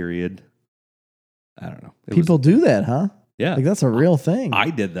withdrawal period. I don't know. It People do that, huh? yeah, Like that's a real thing. I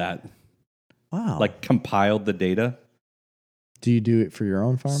did that. Wow. Like compiled the data, do you do it for your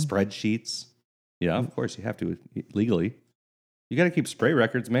own farm? spreadsheets. Yeah, of course you have to legally. You got to keep spray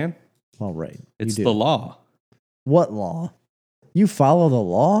records, man. Well, right. You It's do. the law. What law? You follow the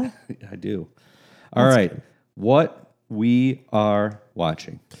law? I do. All That's right. good. What we are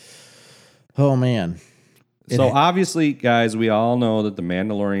watching. Oh man. So obviously, guys, we all know that the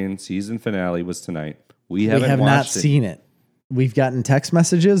Mandalorian season finale was tonight. We We haven't have not watched it. seen it. We've gotten text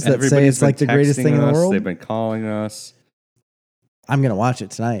messages that say Everybody's it's like the been greatest texting thing in the us. world. They've been calling us. I'm gonna watch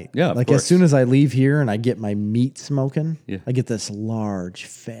it tonight. Yeah, of like course. as soon as I leave here and I get my meat smoking, Yeah. I get this large,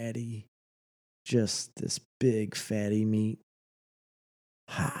 fatty, just this big fatty meat,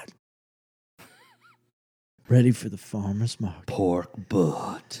 hot, ready for the farmer's market. Pork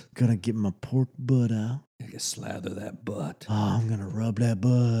butt. Gonna get my pork butt out. You slather that butt. Oh, I'm gonna rub that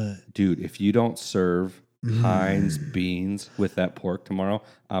butt. Dude, if you don't serve Heinz beans with that pork tomorrow,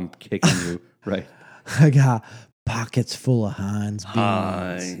 I'm kicking you right. I got pockets full of Heinz beans.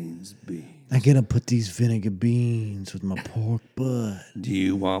 Heinz beans. I'm gonna put these vinegar beans with my pork butt. Do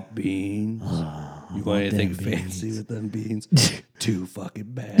you want beans? I You want want anything them fancy beans. with them beans? Too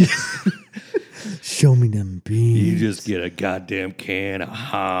fucking bad. Show me them beans. You just get a goddamn can of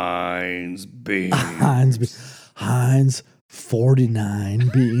Heinz beans. Heinz 49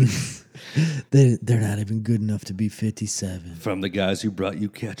 beans. They're not even good enough to be 57. From the guys who brought you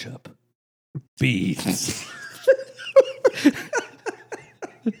ketchup. beans.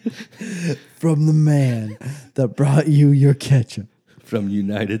 From the man that brought you your ketchup. From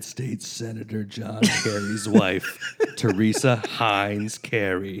United States Senator John Kerry's wife, Teresa Heinz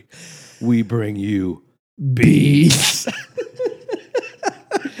Kerry, we bring you beans.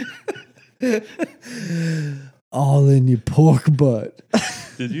 All in your pork butt.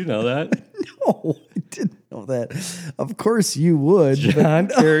 Did you know that? No, I didn't know that. Of course you would. John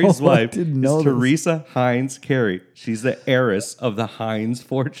Kerry's no, I wife is didn't know this. Teresa Heinz Kerry. She's the heiress of the Heinz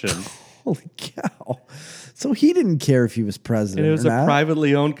fortune. Holy cow. So he didn't care if he was president. And it was or a not.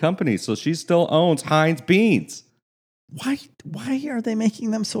 privately owned company, so she still owns Heinz beans. Why are they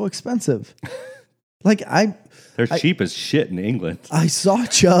making them so expensive? They're cheap as shit in England. I saw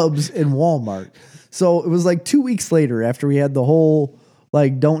Chubbs in Walmart. So it was like 2 weeks later after we had the whole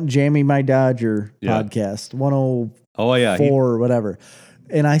Don't Jammy My Dodger podcast, 104 or whatever.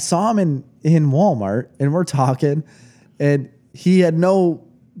 And I saw him in Walmart and we're talking and he had no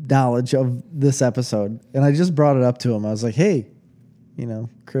knowledge of this episode. And I just brought it up to him. I was like, hey,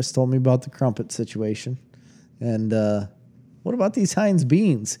 Chris told me about the crumpet situation. And what about these Heinz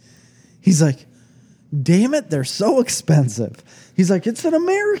beans? He's like, damn it, they're so expensive. He's like, it's an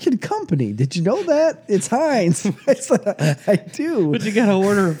American company. Did you know that? It's Heinz. I said, I do. But you got to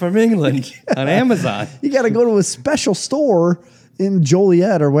order from England on Amazon. You got to go to a special store in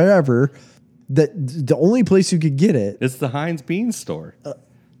Joliet or wherever. The only place you could get it. It's the Heinz Beans store.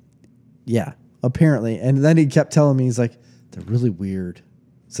 Yeah, apparently. And then he kept telling me, he's like, they're really weird.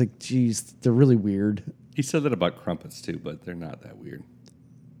 It's like, geez, they're really weird. He said that about crumpets too, but they're not that weird.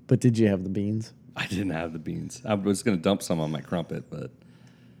 But did you have the beans? I didn't have the beans. I was going to dump some on my crumpet, but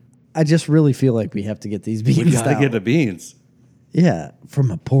I just really feel like we have to get these beans. we got to out. get the beans. Yeah,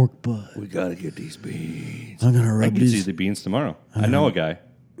 from a pork butt. We got to get these beans. I'm gonna I rub can see these. the beans tomorrow. I know a guy.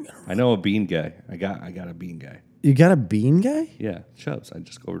 I know a bean guy. I got a bean guy. You got a bean guy? Yeah, Chubbs. I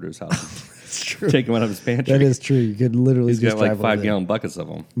just go over to his house, That's true. take him out of his pantry. That is true. You could literally He's just got like drive over 5 there gallon buckets of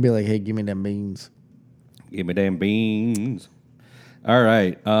them. and be like, hey, give me them beans. Give me damn beans. All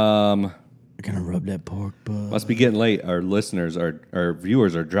right. I'm gonna rub that pork butt. Must be getting late. Our listeners, our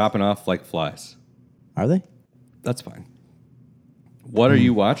viewers are dropping off like flies. Are they? That's fine. What are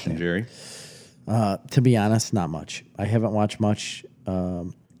you watching, Jerry? To be honest, not much. I haven't watched much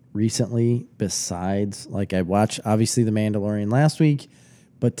recently besides, I watched, obviously, The Mandalorian last week.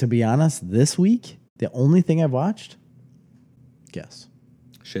 But to be honest, this week, the only thing I've watched, guess.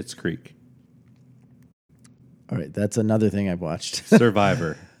 Schitt's Creek. All right, that's another thing I've watched.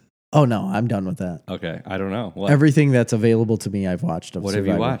 Survivor. Oh, no, I'm done with that. Okay, I don't know. What? Everything that's available to me, I've watched. Of What have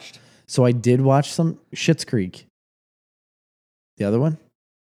Survivor. you watched? So I did watch some Schitt's Creek. The other one?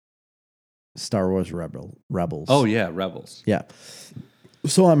 Star Wars Rebels. Oh, yeah, Rebels. Yeah.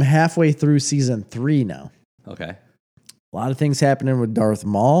 So I'm halfway through season 3 now. Okay. A lot of things happening with Darth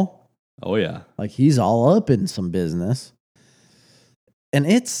Maul. Oh, yeah. He's all up in some business. And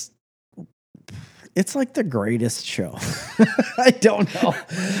it's like the greatest show. I don't know.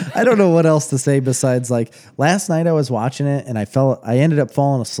 I don't know what else to say besides last night I was watching it and I ended up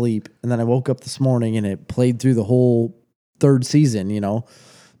falling asleep and then I woke up this morning and it played through the whole 3rd season,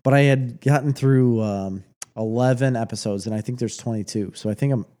 But I had gotten through 11 episodes and I think there's 22. So I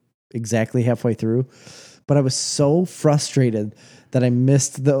think I'm exactly halfway through. But I was so frustrated that I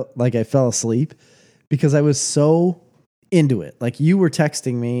missed I fell asleep because I was so into it. You were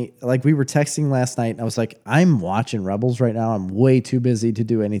texting me, we were texting last night and I was like, I'm watching Rebels right now. I'm way too busy to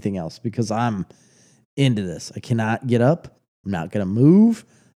do anything else because I'm into this. I cannot get up. I'm not going to move.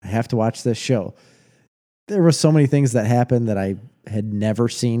 I have to watch this show. There were so many things that happened that I had never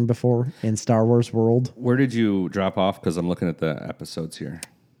seen before in Star Wars world. Where did you drop off? Because I'm looking at the episodes here.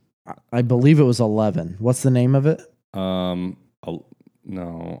 I believe it was 11. What's the name of it? No.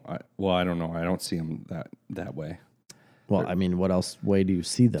 I don't know. I don't see them that way. Well, I mean, what else way do you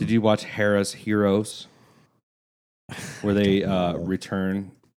see them? Did you watch Hera's Heroes? Where they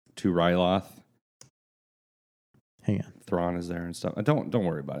return to Ryloth? Hang on. Thrawn is there and stuff. Don't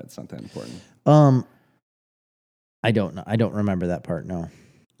worry about it. It's not that important. I don't know. I don't remember that part. No.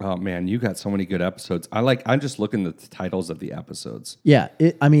 Oh man, you got so many good episodes. I'm just looking at the titles of the episodes. Yeah.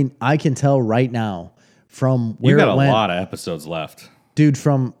 I can tell right now from where You got it a went, lot of episodes left. dude,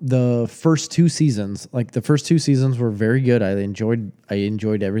 from the first 2 seasons. The first 2 seasons were very good. I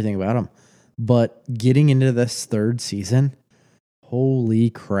enjoyed everything about them. But getting into this 3rd season, holy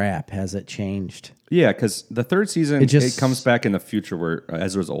crap, has it changed? Yeah, because the 3rd season it comes back in the future where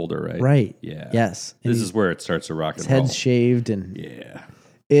Ezra's older, right? Right. Yeah. Yes. And This is where it starts to rock and his roll. head's shaved and Yeah.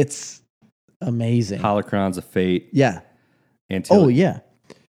 it's amazing. Holocrons of Fate. Yeah. Antilles. Oh, yeah.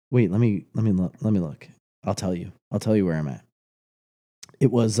 Wait, let me look. I'll tell you where I'm at.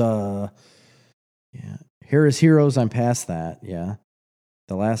 It was yeah. Here is Heroes. I'm past that. Yeah.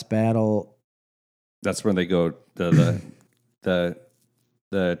 The Last Battle. That's where they go the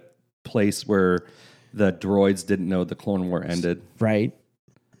place where the droids didn't know the Clone War ended. Right.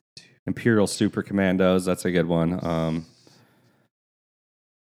 Imperial Super Commandos. That's a good one.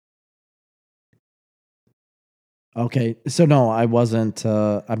 Okay, so no, I wasn't.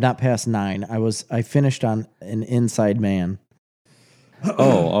 I'm not past 9. I finished on an Inside Man.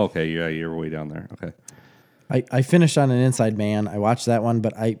 Oh, okay. Yeah, you're way down there. Okay. I finished on an Inside Man. I watched that one,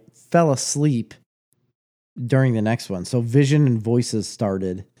 but I fell asleep during the next one. So Vision and Voices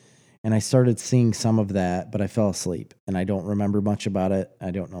started, and I started seeing some of that, but I fell asleep, and I don't remember much about it.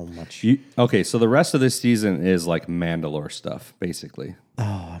 I don't know much. Okay, so the rest of this season is like Mandalore stuff, basically.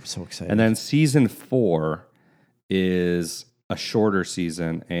 Oh, I'm so excited. And then season 4 is a shorter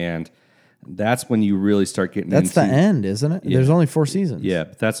season, and that's when you really start getting That's the end, isn't it? Yeah. There's only 4 seasons. Yeah,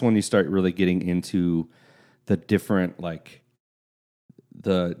 but that's when you start really getting into the different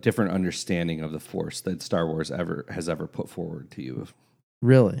understanding of the Force that Star Wars has ever put forward to you.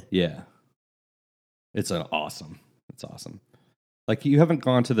 Really? Yeah. It's awesome. It's awesome. Like, you haven't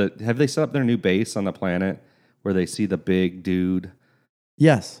gone to have they set up their new base on the planet where they see the big dude?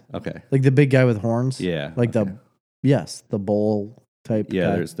 Yes. Okay. Like the big guy with horns? Yeah. Like okay. the bull type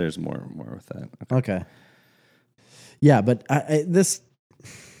Yeah, guy. there's more with that. Okay. Yeah, but this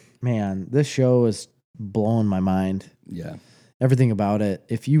show is blowing my mind. Yeah. Everything about it.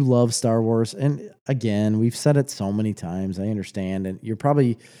 If you love Star Wars, and again, we've said it so many times, I understand, and you're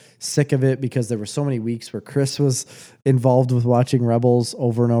probably sick of it because there were so many weeks where Chris was involved with watching Rebels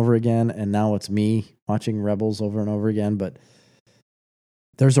over and over again, and now it's me watching Rebels over and over again, but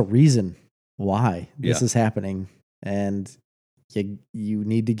there's a reason why this is happening, and you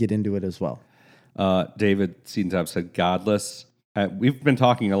need to get into it as well. David Seedentop said, Godless. We've been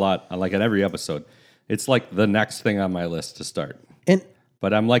talking a lot, like at every episode. It's like the next thing on my list to start.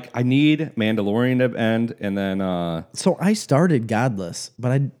 But I'm like, I need Mandalorian to end, and then... So I started Godless,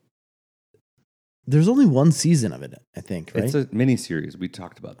 but there's only 1 season of it, I think, right? It's a mini-series. We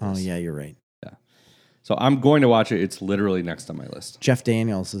talked about this. Oh, yeah, you're right. Yeah. So I'm going to watch it. It's literally next on my list. Jeff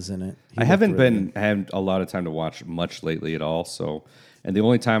Daniels is in it. I haven't had a lot of time to watch much lately at all, so... And the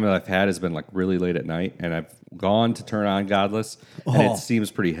only time that I've had has been like really late at night, and I've gone to turn on Godless, and it seems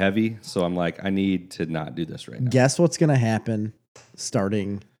pretty heavy. So I'm like, I need to not do this right now. Guess what's going to happen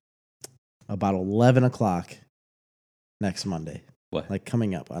starting about 11 o'clock next Monday? What? Like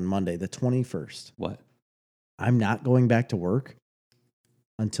coming up on Monday, the 21st. What? I'm not going back to work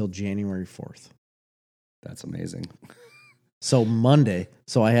until January 4th. That's amazing. So Monday.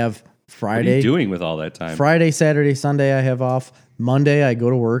 So I have Friday. What are you doing with all that time? Friday, Saturday, Sunday I have off. Monday I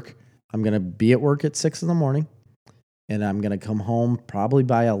go to work. I'm going to be at work at 6 in the morning, and I'm going to come home probably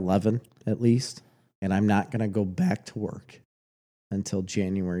by 11 at least, and I'm not going to go back to work until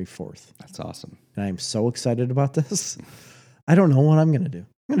January 4th. That's awesome. And I'm so excited about this. I don't know what I'm going to do.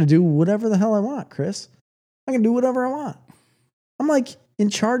 I'm going to do whatever the hell I want, Chris. I can do whatever I want. I'm like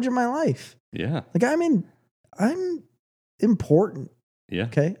in charge of my life. Yeah. Like I'm important. Yeah.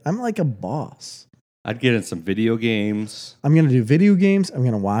 Okay. I'm like a boss. I'd get in some video games. I'm going to do video games. I'm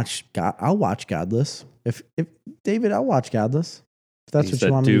going to watch I'll watch Godless. If David, I'll watch Godless. If that's what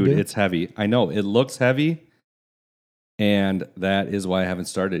you want me to do. Dude, it's heavy. I know it looks heavy. And that is why I haven't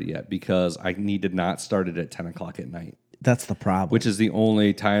started it yet, because I need to not start it at 10 o'clock at night. That's the problem. Which is the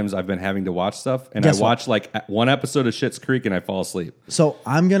only times I've been having to watch stuff. And I watch like one episode of Schitt's Creek and I fall asleep. So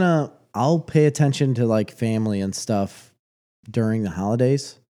I'll pay attention to like family and stuff during the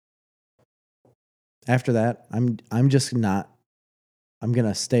holidays. After that, I'm just not. I'm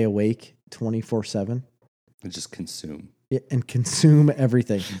gonna stay awake 24/7 and just consume and consume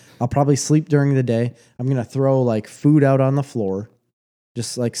everything. I'll probably sleep during the day. I'm gonna throw like food out on the floor,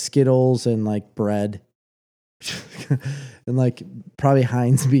 just like Skittles and like bread, and like probably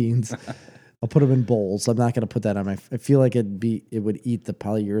Heinz beans. I'll put them in bowls. I'm not gonna put that on my. I feel like it would eat the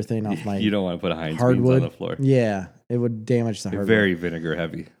polyurethane off my. You don't want to put a Heinz hardwood beans on the floor. Yeah, it would damage the hardwood. Very vinegar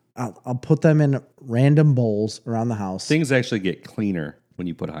heavy. I'll put them in random bowls around the house. Things actually get cleaner when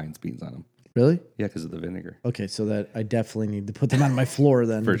you put Heinz beans on them. Really? Yeah, because of the vinegar. Okay, so that I definitely need to put them on my floor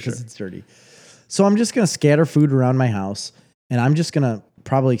then because sure. It's dirty. So I'm just going to scatter food around my house, and I'm just going to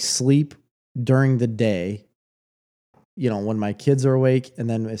probably sleep during the day, when my kids are awake, and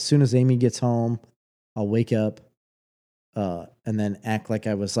then as soon as Amy gets home, I'll wake up and then act like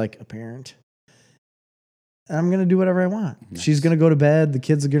I was like a parent. I'm going to do whatever I want. Nice. She's going to go to bed. The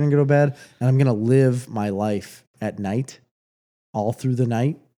kids are going to go to bed. And I'm going to live my life at night, all through the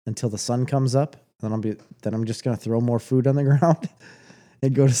night. until the sun comes up. Then I'm just gonna throw more food on the ground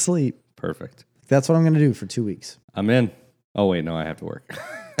and go to sleep. Perfect. That's what I'm gonna do for 2 weeks. I'm in. Oh wait, no, I have to work.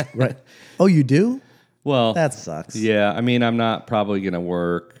 Right. Oh, you do? Well, That sucks. yeah. I mean, I'm not probably gonna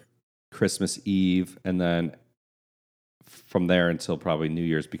work Christmas Eve and then from there until probably New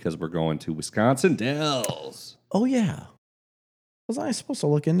Year's because we're going to Wisconsin Dells. Oh yeah. Wasn't I supposed to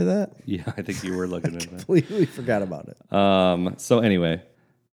look into that? Yeah, I think you were looking at that. Completely forgot about it. So anyway,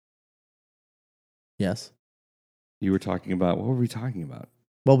 Yes. you were talking about what were we talking about?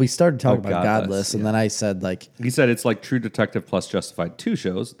 Well, we started talking about Godless, Godless, and yeah. then I said like, He said it's like True Detective plus Justified, 2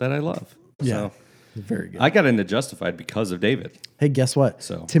 shows that I love. yeah, So very good. I got into Justified because of David. Hey, guess what?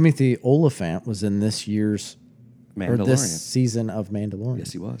 So- Timothy Oliphant was in this year's or Mandalorian. this season of Mandalorian.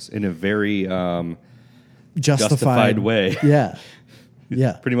 Yes, he was in a very Justified way. Yeah.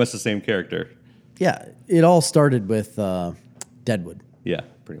 Yeah. Pretty much the same character. Yeah. It all started with Deadwood. Yeah,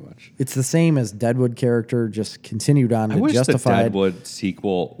 pretty much. It's the same as Deadwood character, just continued on I to wish Justified. the Deadwood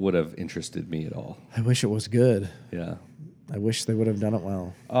sequel would have interested me at all. I wish it was good. Yeah. I wish they would have done it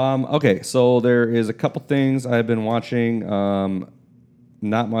well. Okay, so there is a couple things I've been watching.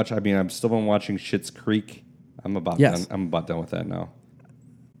 Not much. I mean, I'm still been watching Schitt's Creek. I'm about Yes. done. I'm about done with that now.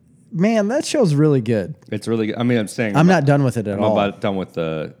 Man, that show's really good. It's really good. I mean, I'm saying I'm not done with it at I'm all. about done with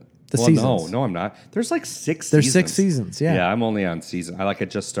the seasons. No, I'm not. There's like 6 There's seasons. 6 seasons, yeah. Yeah, I'm only on season. I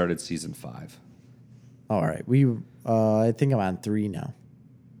just started season 5. All right. I think I'm on 3 now.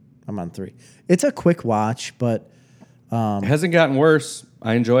 I'm on 3. It's a quick watch, but It hasn't gotten worse.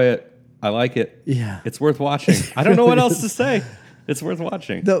 I enjoy it. I like it. yeah. It's worth watching. I don't know what else to say. It's worth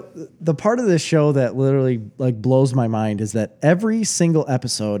watching. The part of this show that literally like blows my mind is that every single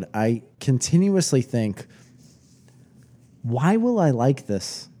episode I continuously think, why will I like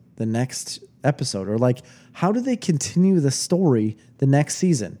this the next episode? Or like, how do they continue the story the next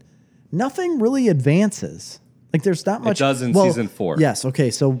season? Nothing really advances. Like there's not much. It does in season 4. Yes.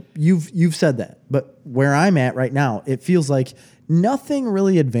 Okay. So you've said that, but where I'm at right now, it feels like nothing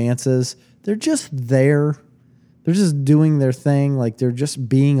really advances. They're just there. They're just doing their thing. Like they're just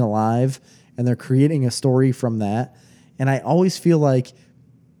being alive and they're creating a story from that. And I always feel like,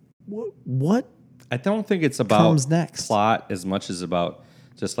 what? I don't think it's about comes next? plot as much as about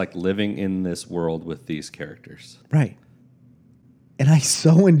just like living in this world with these characters. Right. And I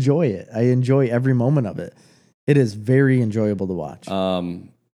so enjoy it. I enjoy every moment of it. It is very enjoyable to watch.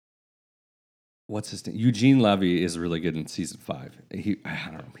 What's his name? Eugene Levy is really good in season 5. I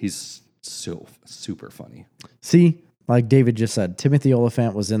don't know. He's so super funny. See, like David just said, Timothy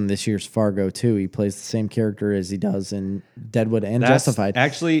Oliphant was in this year's Fargo too. He plays the same character as he does in Deadwood and That's Justified.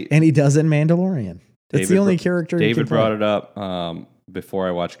 actually, And he does in Mandalorian. It's the only character he David can play. brought it up before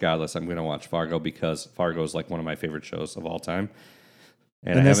I watch Godless. I'm going to watch Fargo because Fargo is like one of my favorite shows of all time.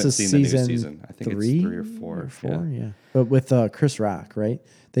 And I this haven't is seen the new season. I think it's 3 or 4. Yeah. But with Chris Rock, right?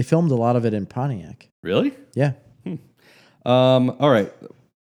 They filmed a lot of it in Pontiac. Really? Yeah. All right.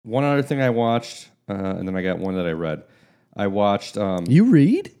 One other thing I watched, and then I got one that I read. I watched. You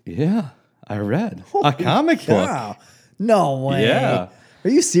read? Yeah, I read a comic book. Wow. No way. Yeah. Are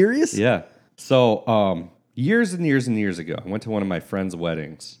you serious? Yeah. So years and years and years ago, I went to one of my friend's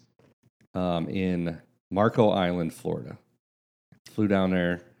weddings in Marco Island, Florida. Flew down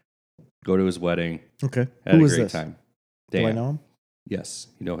there, go to his wedding. Okay. Had Who a was great this? time. Do Dan. I know him? Yes,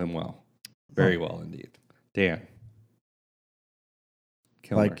 you know him well. Very well indeed. Dan.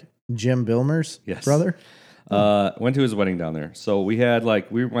 Kilmer. Like Jim Bilmer's Yes. brother? Went to his wedding down there. So we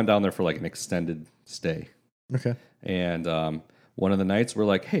went down there for like an extended stay. Okay. And one of the nights we're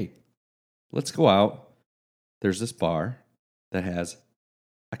like, hey, let's go out. There's this bar that has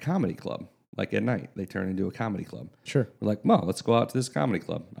a comedy club. Like at night, they turn into a comedy club. Sure. We're like, well, let's go out to this comedy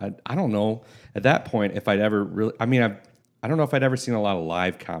club. I don't know at that point if I'd ever really, I mean, I don't know if I'd ever seen a lot of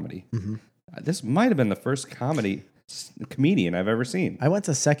live comedy. Mm-hmm. This might have been the first comedian I've ever seen. I went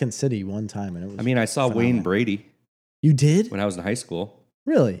to Second City one time and it was I mean, I saw phenomenal. Wayne Brady You did? when I was in high school.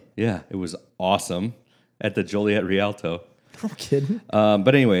 Really? Yeah, it was awesome at the Joliet Rialto. No kidding.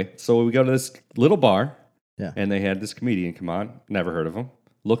 But anyway, so we go to this little bar, Yeah. and they had this comedian come on. Never heard of him.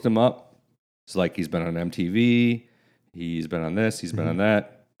 Looked him up. It's like he's been on MTV. He's been on this. He's been on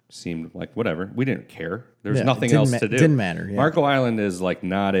that. Seemed like whatever. We didn't care. There's Yeah, nothing didn't else ma- to do. didn't matter, yeah. Marco Island is like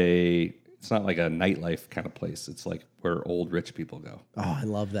not a. It's not like a nightlife kind of place. It's like where old rich people go. Oh, I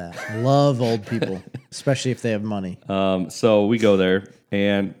love that. I love old people, especially if they have money. So we go there,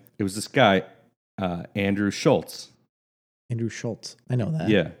 and it was this guy, Andrew Schultz. Andrew Schultz. I know that.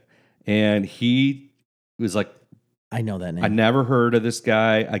 Yeah. And he was like I know that name. I never heard of this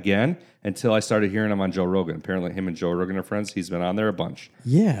guy again until I started hearing him on Joe Rogan. Apparently, him and Joe Rogan are friends. He's been on there a bunch.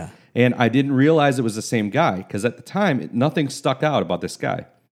 Yeah. And I didn't realize it was the same guy because at the time, nothing stuck out about this guy.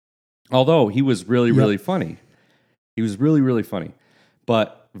 Although he was really, really funny. He was really, really funny.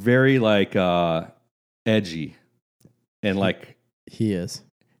 But very like edgy. And like... He is.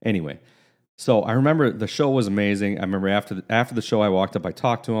 Anyway. So I remember the show was amazing. I remember after the show, I walked up, I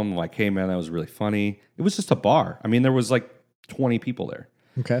talked to him. I'm like, hey, man, that was really funny. It was just a bar. I mean, there was like 20 people there.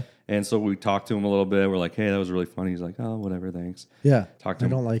 Okay. And so we talked to him a little bit. We're like, hey, that was really funny. He's like, oh, whatever, thanks. Yeah. Talked to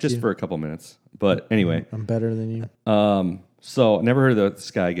him don't like just you. for a couple minutes. But anyway. I'm better than you. So never heard of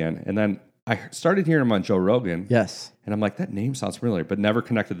this guy again. And then I started hearing him on Joe Rogan. Yes. And I'm like, that name sounds familiar, but never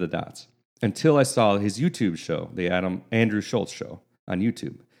connected the dots until I saw his YouTube show, the Andrew Schultz show on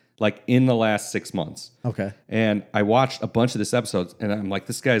YouTube, like in the last 6 months. Okay. And I watched a bunch of this episodes and I'm like,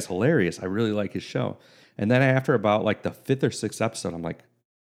 this guy's hilarious. I really like his show. And then after about like the 5th or 6th episode, I'm like,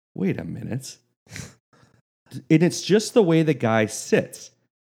 wait a minute. And it's just the way the guy sits.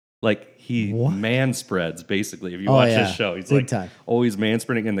 Like he man spreads basically. If you watch his show, he's big like time. always man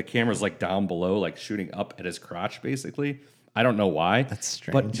spreading and the camera's like down below, like shooting up at his crotch basically. I don't know why. That's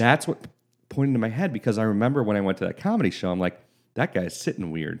strange. But that's what pointed to my head because I remember when I went to that comedy show, I'm like, that guy's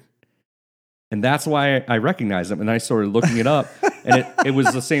sitting weird. And that's why I recognized him. And I started looking it up. And it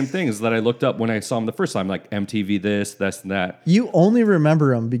was the same thing as that I looked up when I saw him the first time, like MTV this, and that. You only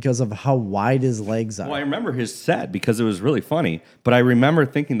remember him because of how wide his legs are. Well, I remember his set because it was really funny. But I remember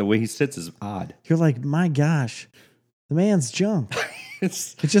thinking the way he sits is odd. You're like, my gosh, the man's junk.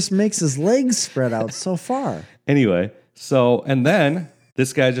 It just makes his legs spread out so far. Anyway, so, and then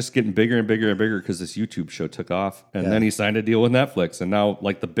this guy's just getting bigger and bigger and bigger because this YouTube show took off. And then he signed a deal with Netflix. And now,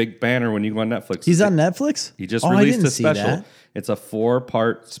 like the big banner when you go on Netflix. He's on Netflix? He just I released didn't a see special. that. It's a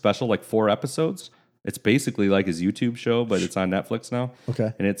 4-part special, like 4 episodes. It's basically like his YouTube show, but it's on Netflix now.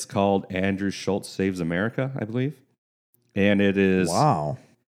 Okay. And it's called Andrew Schultz Saves America, I believe. And it is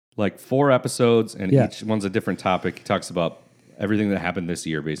like 4 episodes, and each one's a different topic. He talks about everything that happened this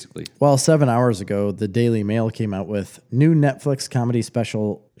year, basically. Well, 7 hours ago, the Daily Mail came out with new Netflix comedy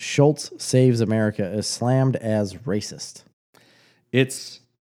special, Schultz Saves America is slammed as racist.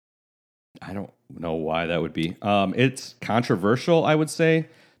 I don't know why that would be. It's controversial, I would say,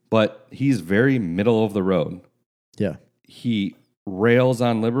 but he's very middle of the road. Yeah. He rails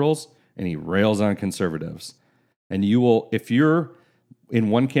on liberals and he rails on conservatives. And you will, if you're in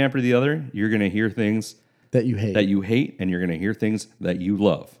one camp or the other, you're going to hear things that you hate, and you're going to hear things that you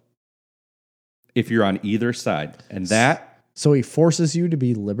love. If you're on either side. And that... So he forces you to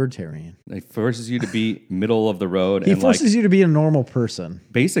be libertarian. He forces you to be middle of the road. He forces you to be a normal person.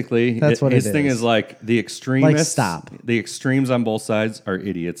 Basically, that's what his thing is. Is like the extremists. Like, stop. The extremes on both sides are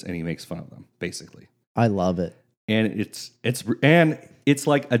idiots, and he makes fun of them. Basically, I love it, and it's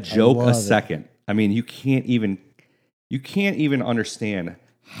like a joke a second. I mean, you can't even understand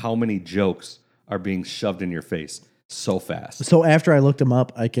how many jokes are being shoved in your face so fast. So after I looked him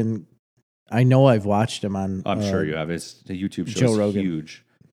up, I know I've watched him on. I'm sure you have. The YouTube show Joe is Rogan. huge.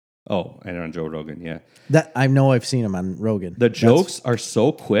 Oh, and on Joe Rogan, yeah. That I know I've seen him on Rogan. The jokes are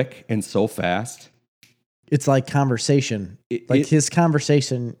so quick and so fast. It's like conversation. His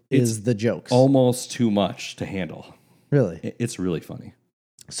conversation is the jokes. Almost too much to handle. Really? It's really funny.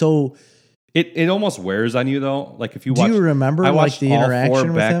 So it almost wears on you though. Like if you watch, do you remember like the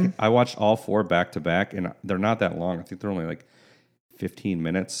interaction with him? I watched all 4 back to back, and they're not that long. I think they're only like 15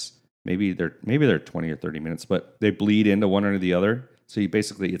 minutes. Maybe they're 20 or 30 minutes, but they bleed into one or the other. So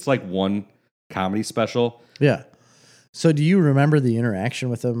it's like one comedy special. Yeah. So do you remember the interaction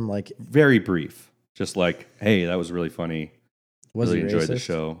with him? Like very brief, just like, hey, that was really funny. Really enjoyed the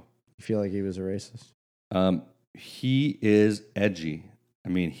show. You feel like he was a racist? He is edgy. I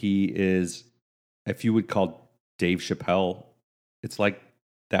mean, he is. If you would call Dave Chappelle, it's like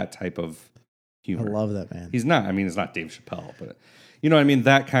that type of humor. I love that man. He's not. I mean, it's not Dave Chappelle, but. You know what I mean?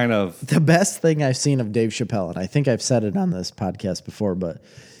 That kind of... The best thing I've seen of Dave Chappelle, and I think I've said it on this podcast before, but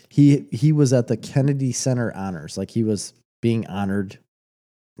he was at the Kennedy Center Honors. Like he was being honored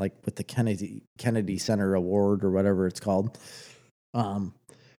like with the Kennedy Center Award or whatever it's called. Barack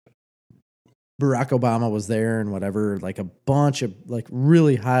Obama was there and whatever, like a bunch of like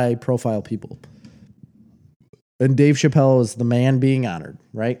really high profile people. And Dave Chappelle is the man being honored,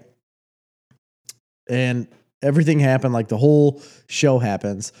 right? And everything happened, like the whole show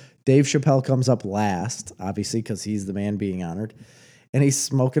happens. Dave Chappelle comes up last, obviously, because he's the man being honored. And he's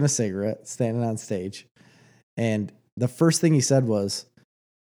smoking a cigarette, standing on stage. And the first thing he said was,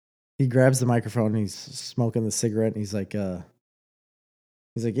 he grabs the microphone and he's smoking the cigarette. And he's like, yeah,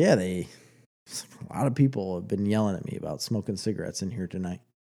 they A lot of people have been yelling at me about smoking cigarettes in here tonight.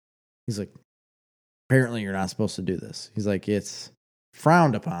 He's like, apparently you're not supposed to do this. He's like, it's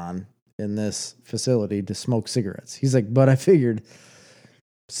frowned upon in this facility to smoke cigarettes. He's like, but I figured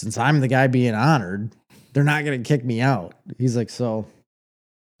since I'm the guy being honored, they're not going to kick me out. He's like, so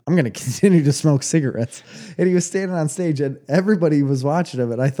I'm going to continue to smoke cigarettes. And he was standing on stage and everybody was watching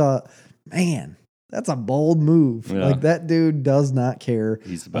him. And I thought, man, that's a bold move. Yeah. Like that dude does not care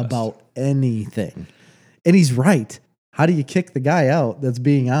He's the best. about anything. And he's right. How do you kick the guy out that's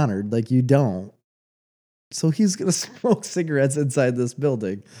being honored? Like you don't. So he's going to smoke cigarettes inside this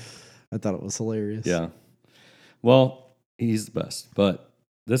building. I thought it was hilarious. Yeah. Well, he's the best. But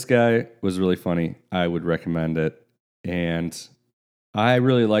this guy was really funny. I would recommend it. And I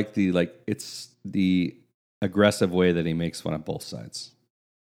really like it's the aggressive way that he makes fun of both sides.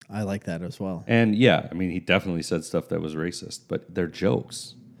 I like that as well. And yeah, I mean, he definitely said stuff that was racist, but they're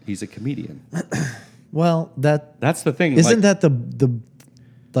jokes. He's a comedian. Well, That's the thing. isn't that the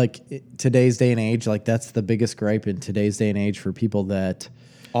today's day and age, like that's the biggest gripe in today's day and age for people that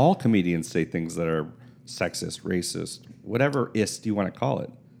all comedians say things that are sexist, racist, whatever ist you want to call it.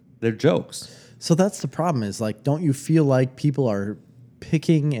 They're jokes. So that's the problem is like, don't you feel like people are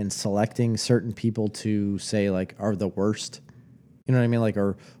picking and selecting certain people to say like are the worst? You know what I mean? Like,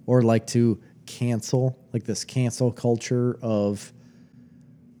 or like to cancel, like this cancel culture of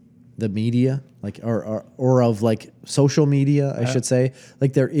the media, like, or of like social media, I should say.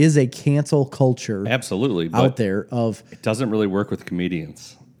 Like there is a cancel culture Absolutely. But out there of, it doesn't really work with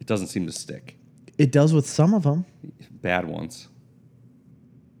comedians. It doesn't seem to stick. it does with some of them. Bad ones.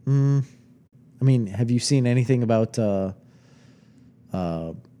 I mean, have you seen anything about,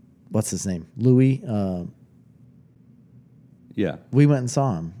 what's his name? Louis, Yeah. we went and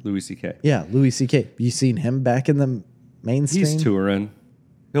saw him. Louis C.K. Yeah, Louis C.K. You seen him back in the mainstream? He's touring.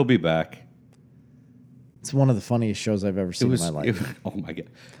 He'll be back. It's one of the funniest shows I've ever seen in my life. Oh my God.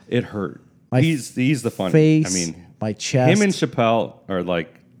 It hurt. My He's the funny. Face, I mean, my chest. him and Chappelle are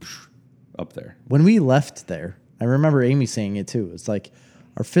like up there. When we left there, I remember Amy saying it too. It's like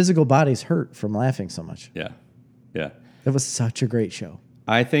our physical bodies hurt from laughing so much. Yeah. Yeah. It was such a great show.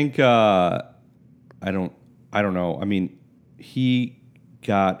 I think I don't know. I mean, he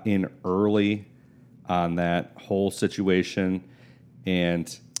got in early on that whole situation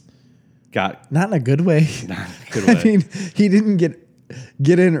and got Not in a good way. not in a good I way. mean, he didn't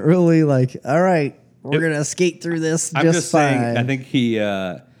get in early like, all right, we're going to skate through this I'm just fine. saying. I think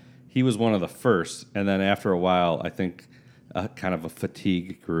he was one of the first, and then after a while, I think kind of a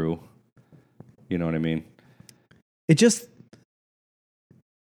fatigue grew. You know what I mean? It just,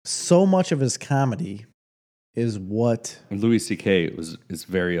 so much of his comedy is what, And Louis C.K. is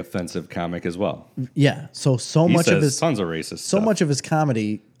very offensive comic as well. yeah. So He much says of his, tons of racist so stuff. much of his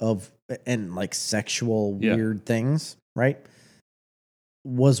comedy and like sexual Yeah. weird things, right?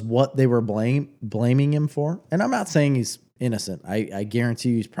 Was what they were blaming him for. And I'm not saying he's innocent. I guarantee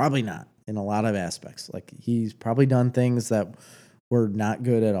you he's probably not in a lot of aspects. Like he's probably done things that were not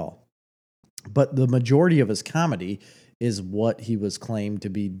good at all. But the majority of his comedy is what he was claimed to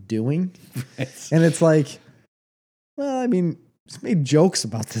be doing. And it's like, well, I mean, he's made jokes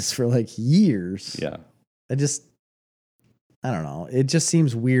about this for like years. Yeah. I don't know. It just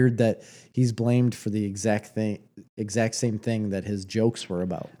seems weird that he's blamed for the exact same thing that his jokes were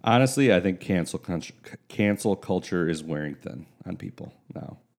about. Honestly, I think cancel culture is wearing thin on people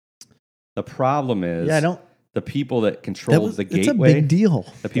now. The problem is the people that control the gateway. It's a big deal.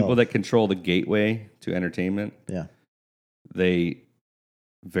 The people that control the gateway to entertainment, Yeah. they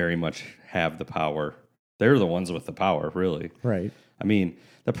very much have the power. They're the ones with the power, really. Right. I mean,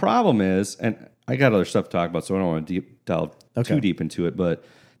 the problem is, and I got other stuff to talk about, so I don't want to delve too deep into it, but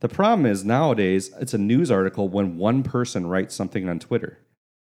the problem is nowadays it's a news article when one person writes something on Twitter.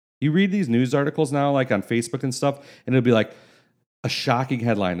 You read these news articles now, like on Facebook and stuff, and it'll be like a shocking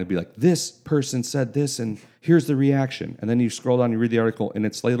headline. It'll be like, this person said this, and here's the reaction. And then you scroll down, you read the article, and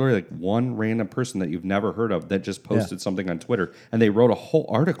it's literally like one random person that you've never heard of that just posted something on Twitter, and they wrote a whole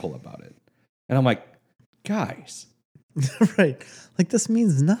article about it. And I'm like, guys, Right. Like this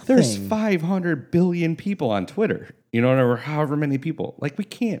means nothing. there's 500 billion people on Twitter, you know, or however many people. Like, we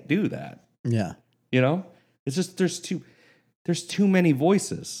can't do that. Yeah. You know, it's just there's too many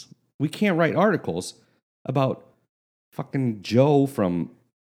voices. We can't write articles about fucking Joe from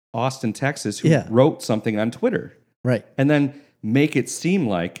Austin, Texas, who wrote something on Twitter, Right. and then make it seem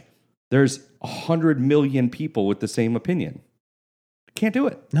like there's 100 million people with the same opinion. Can't do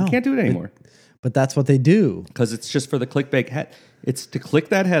it. No. You can't do it anymore But that's what they do. because it's just for the clickbait. It's to click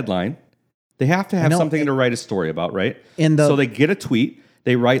that headline. They have to have know, something to write a story about, right? and so they get a tweet.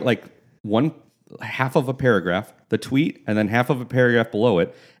 They write like one half of a paragraph, the tweet, and then half of a paragraph below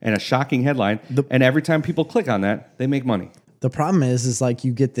it, and a shocking headline. And every time people click on that, they make money. The problem is like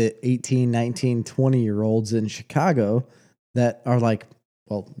you get the 18, 19, 20-year-olds in Chicago that are like,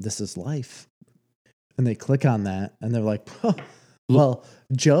 well, this is life. And they click on that and they're like, huh, well,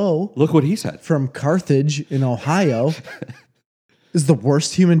 Joe, Look what he said. from Carthage in Ohio is the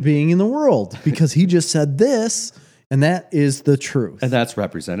worst human being in the world because he just said this, and that is the truth. And that's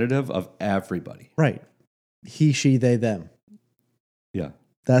representative of everybody. Right. He, she, they, them. Yeah.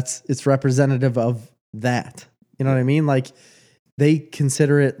 It's representative of that. You know what I mean? Like they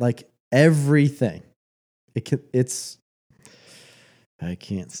consider it like everything. I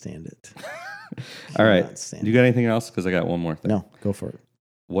can't stand it. All right. Stand You got anything else? Because I got one more thing. No, go for it.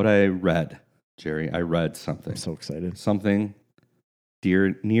 What I read, Jerry, I read something. I'm so excited. Something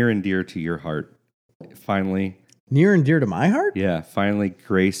near and dear to your heart. Finally. Near and dear to my heart? Yeah. Finally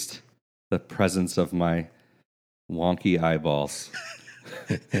graced the presence of my wonky eyeballs.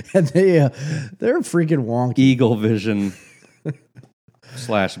 And they're freaking wonky. Eagle vision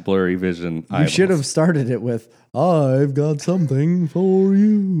 / blurry vision. You should have started it with, I've got something for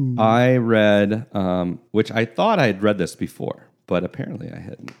you. I read, which I thought I had read this before, but apparently I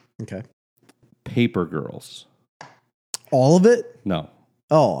hadn't. Okay. Paper Girls. All of it? No.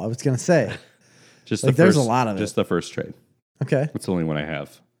 Oh, I was going to say. Just like, there's a lot of it. Just the first trade. Okay. That's the only one I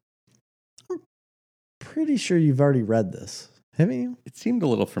have. Pretty sure you've already read this. Haven't you? It seemed a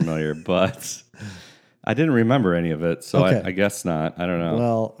little familiar, but I didn't remember any of it, so Okay. I guess not. I don't know.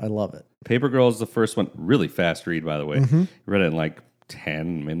 Well, I love it. Paper Girls is the first one. Really fast read, by the way. Mm-hmm. Read it in like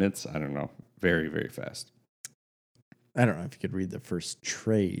 10 minutes. I don't know. Very, very fast. I don't know if you could read the first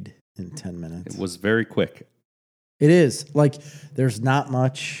trade in 10 minutes. It was very quick. It is. Like, there's not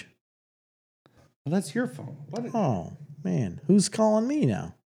much. Well, that's your phone. What? Oh, man. Who's calling me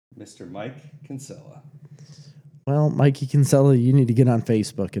now? Mr. Mike Kinsella. Well, Mikey Kinsella, you need to get on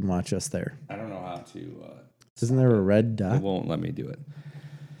Facebook and watch us there. I don't know how to. Isn't there a red It dot? won't let me do it.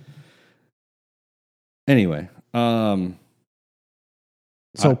 Anyway, So,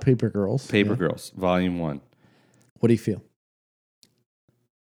 Paper Girls. Paper Yeah. Girls, Volume 1. What do you feel?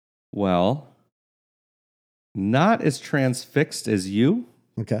 Well, not as transfixed as you,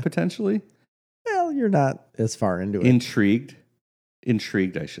 Okay. potentially. Well, you're not as far into it. Intrigued,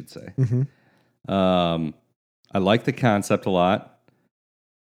 I should say. Mm-hmm. I like the concept a lot.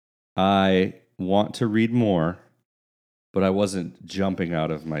 I want to read more, but I wasn't jumping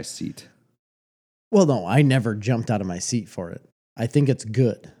out of my seat. Well, no, I never jumped out of my seat for it. I think it's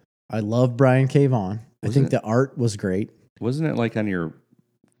good. I love Brian K. Vaughan. I think the art was great. Wasn't it like on your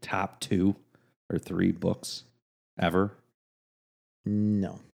top 2 or 3 books ever?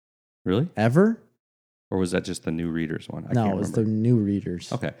 No. Really? Ever? Or was that just the new readers one? I No, can't it was remember. the new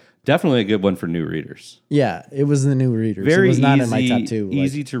readers. Okay. Definitely a good one for new readers. Yeah, it was the new readers. Very it was not easy, in my top 2.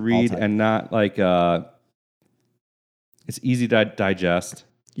 Easy to read all-time. and not like it's easy to digest.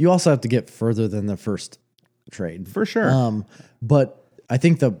 You also have to get further than the first trade. For sure. But I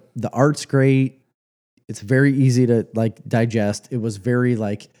think the art's great. It's very easy to like digest. It was very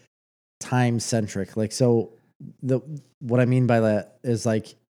like time centric. Like, so what I mean by that is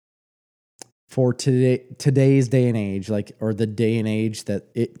like for today's day and age, like, or the day and age that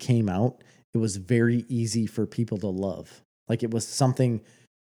it came out, it was very easy for people to love. Like, it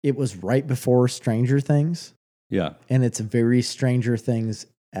was right before Stranger Things, Yeah. and it's very Stranger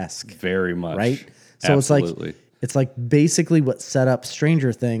Things-esque, Very much. right? So Absolutely. it's like basically what set up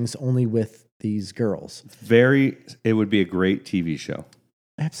Stranger Things, only with these girls. It would be a great TV show.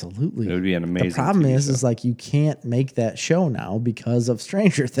 Absolutely. It would be an amazing The problem TV is show. like you can't make that show now because of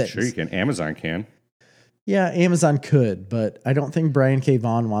Stranger Things. Sure you can. Amazon can. Yeah, Amazon could, but I don't think Brian K.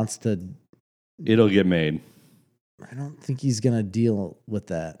 Vaughan wants to. It'll get made. I don't think he's going to deal with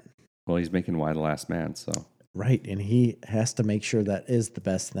that. Well, he's making Y the Last Man, so. Right, and he has to make sure that is the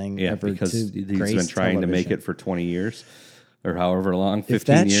best thing Yeah, ever because to he's grace been trying to make television. it for 20 years or however long, 15 If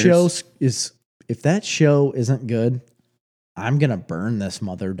that years. if that show isn't good, I'm going to burn this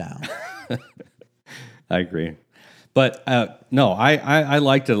mother down. I agree. But no, I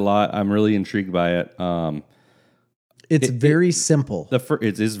liked it a lot. I'm really intrigued by it. It's very simple.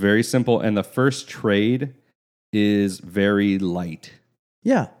 It is very simple, and the first trade is very light.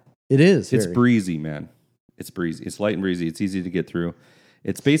 Yeah, it is. It's very. breezy, man. It's breezy. It's light and breezy. It's easy to get through.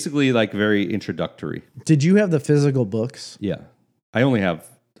 It's basically like very introductory. Did you have the physical books? Yeah. I only have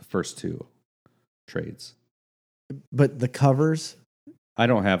the first 2 trades. But the covers? I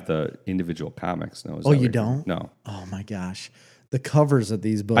don't have the individual comics. No. Oh, you don't? No. Oh my gosh. The covers of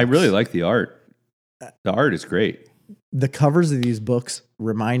these books. I really like the art. The art is great. the covers of these books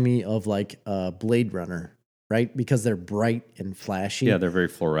remind me of like Blade Runner, right? Because they're bright and flashy. Yeah, they're very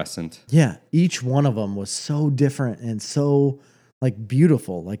fluorescent. Yeah, each one of them was so different and so like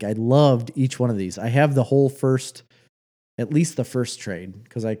beautiful. Like I loved each one of these. I have the whole at least the first trade,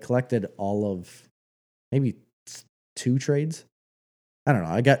 because I collected all of maybe 2 trades. I don't know.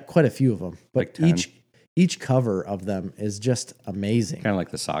 I got quite a few of them, but Like 10. each cover of them is just amazing. Kind of like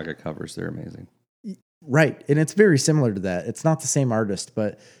the Saga covers. They're amazing. Right. And it's very similar to that. It's not the same artist,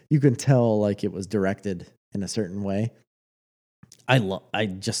 but you can tell like it was directed in a certain way. I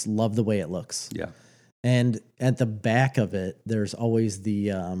just love the way it looks. Yeah. And at the back of it, there's always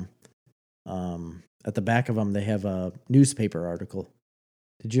the at the back of them they have a newspaper article.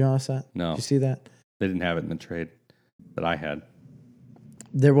 Did you notice that? No. Did you see that? They didn't have it in the trade that I had.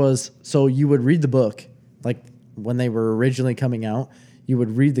 There was, so you would read the book like when they were originally coming out, you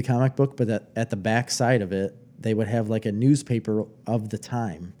would read the comic book, but at the back side of it, they would have like a newspaper of the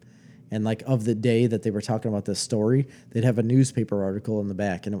time. And like of the day that they were talking about this story, they'd have a newspaper article in the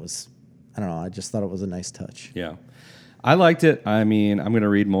back. And it was, I don't know, I just thought it was a nice touch. Yeah. I liked it. I mean, I'm going to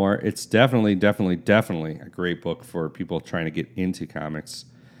read more. It's definitely a great book for people trying to get into comics.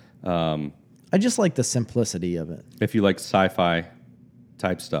 I just like the simplicity of it. If you like sci-fi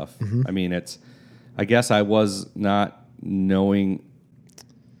type stuff. Mm-hmm. I mean, I guess I was not knowing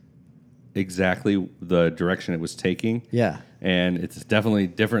exactly the direction it was taking. Yeah. And it's definitely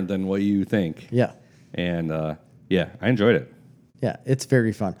different than what you think. Yeah. And yeah, I enjoyed it. Yeah, it's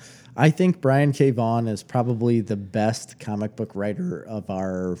very fun. I think Brian K. Vaughan is probably the best comic book writer of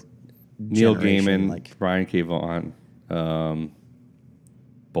our Neil generation. Gaiman, Brian K. Vaughan,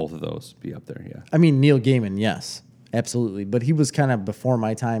 both of those be up there, yeah. I mean, Neil Gaiman, yes, absolutely. But he was kind of before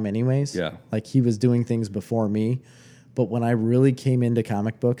my time anyways. Yeah. Like he was doing things before me. But when I really came into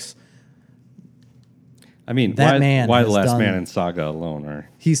comic books, I mean, that man why has The Last done- Man and Saga alone are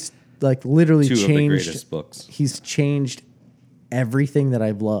he's like literally 2 of the changed. greatest books. He's changed everything that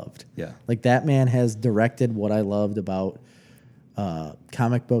I've loved. Yeah. Like that man has directed what I loved about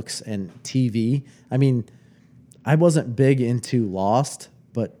comic books and TV. I mean, I wasn't big into Lost,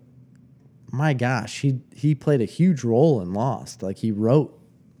 but my gosh, he played a huge role in Lost. Like he wrote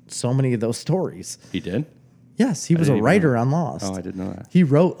so many of those stories. He did? Yes, he was a didn't even writer on Lost. Oh, I didn't know that. He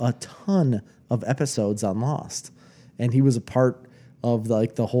wrote a ton of episodes on Lost, and he was a part of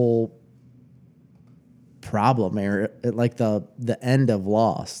like the whole problem area, like the end of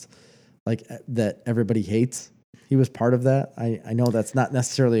Lost, like that everybody hates. He was part of that. I know that's not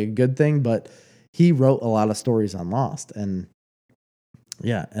necessarily a good thing, but he wrote a lot of stories on Lost, and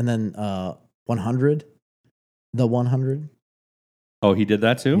yeah, and then 100, the 100. Oh, he did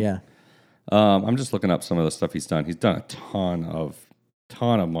that too? Yeah, I'm just looking up some of the stuff he's done. He's done a ton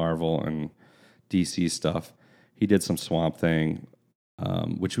of Marvel and DC stuff. He did some Swamp Thing,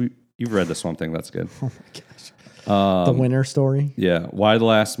 which you've read the Swamp Thing. That's good. Oh my gosh, the Winter Story. Yeah, Why the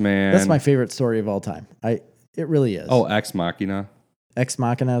Last Man. That's my favorite story of all time. It really is. Oh, Ex Machina. Ex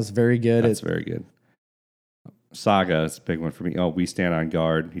Machina is very good. That's very good. Saga is a big one for me. Oh, We Stand on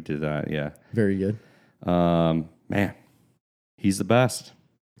Guard. He did that. Yeah. Very good. Man, he's the best.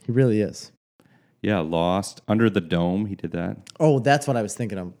 He really is. Yeah, Lost. Under the Dome. He did that. Oh, that's what I was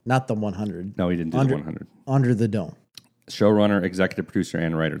thinking of. Not the 100. No, he didn't do Under- the 100. Under the Dome. Showrunner, executive producer,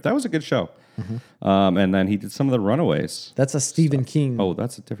 and writer. That was a good show. Mm-hmm. And then he did some of the Runaways. That's a Stephen King. Oh,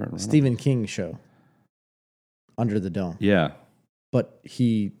 that's a different Runaway. Stephen King show. Under the Dome. Yeah. But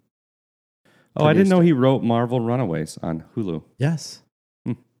he. Oh, I didn't produced know it. he wrote Marvel Runaways on Hulu. Yes.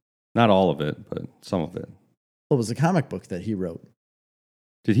 Not all of it, but some of it. Well, it was a comic book that he wrote.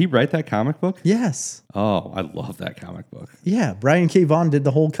 Did he write that comic book? Yes. Oh, I love that comic book. Yeah. Brian K. Vaughan did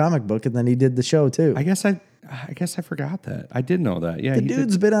the whole comic book, and then he did the show too. I guess I forgot that. I did know that. Yeah, the he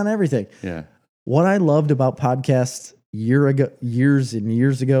dude's been on everything. did. Yeah. What I loved about podcasts years and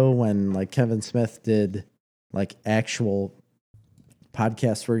years ago, when like Kevin Smith did like actual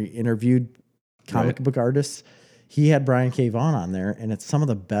podcasts where he interviewed comic Right. book artists, he had Brian K. Vaughan on there, and it's some of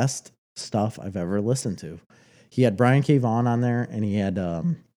the best stuff I've ever listened to. He had Brian K. Vaughan on there, and he had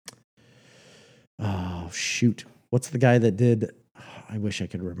oh shoot, what's the guy that did? I wish I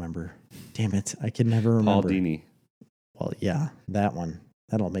could remember. Damn it, I can never remember. Paul Dini. Well, yeah, that one.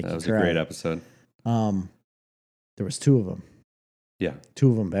 That'll make That you was cry. a great episode. There was 2 of them. Yeah.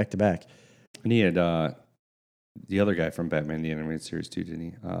 2 of them back to back. And he had the other guy from Batman the Animated Series too, didn't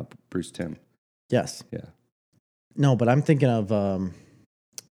he? Bruce Timm. Yes. Yeah. No, but I'm thinking of what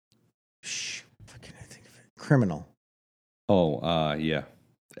can I think of it? Criminal. Oh, yeah.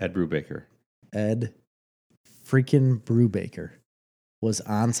 Ed Brubaker. Ed freaking Brubaker was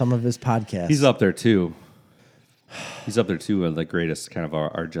on some of his podcasts. He's up there too. He's up there too, the greatest kind of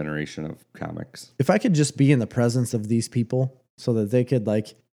our generation of comics. If I could just be in the presence of these people so that they could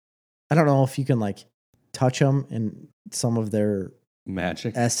like, I don't know if you can like touch them and some of their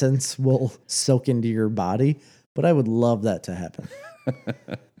Magic. essence will soak into your body, but I would love that to happen.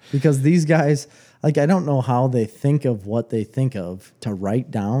 Because these guys, like, I don't know how they think of what they think of to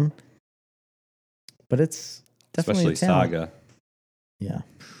write down, but it's definitely Especially a talent. Saga. Yeah.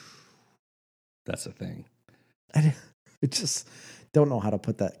 That's the thing. I just don't know how to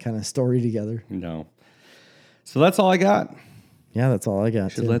put that kind of story together. No. So that's all I got. Yeah, that's all I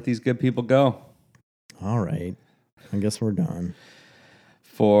got. Should too. let these good people go. All right. I guess we're done.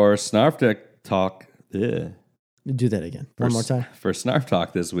 For Snarf Talk. Ugh. Do that again. One more time. For Snarf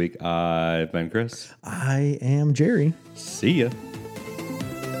Talk this week, I've been Chris. I am Jerry. See ya.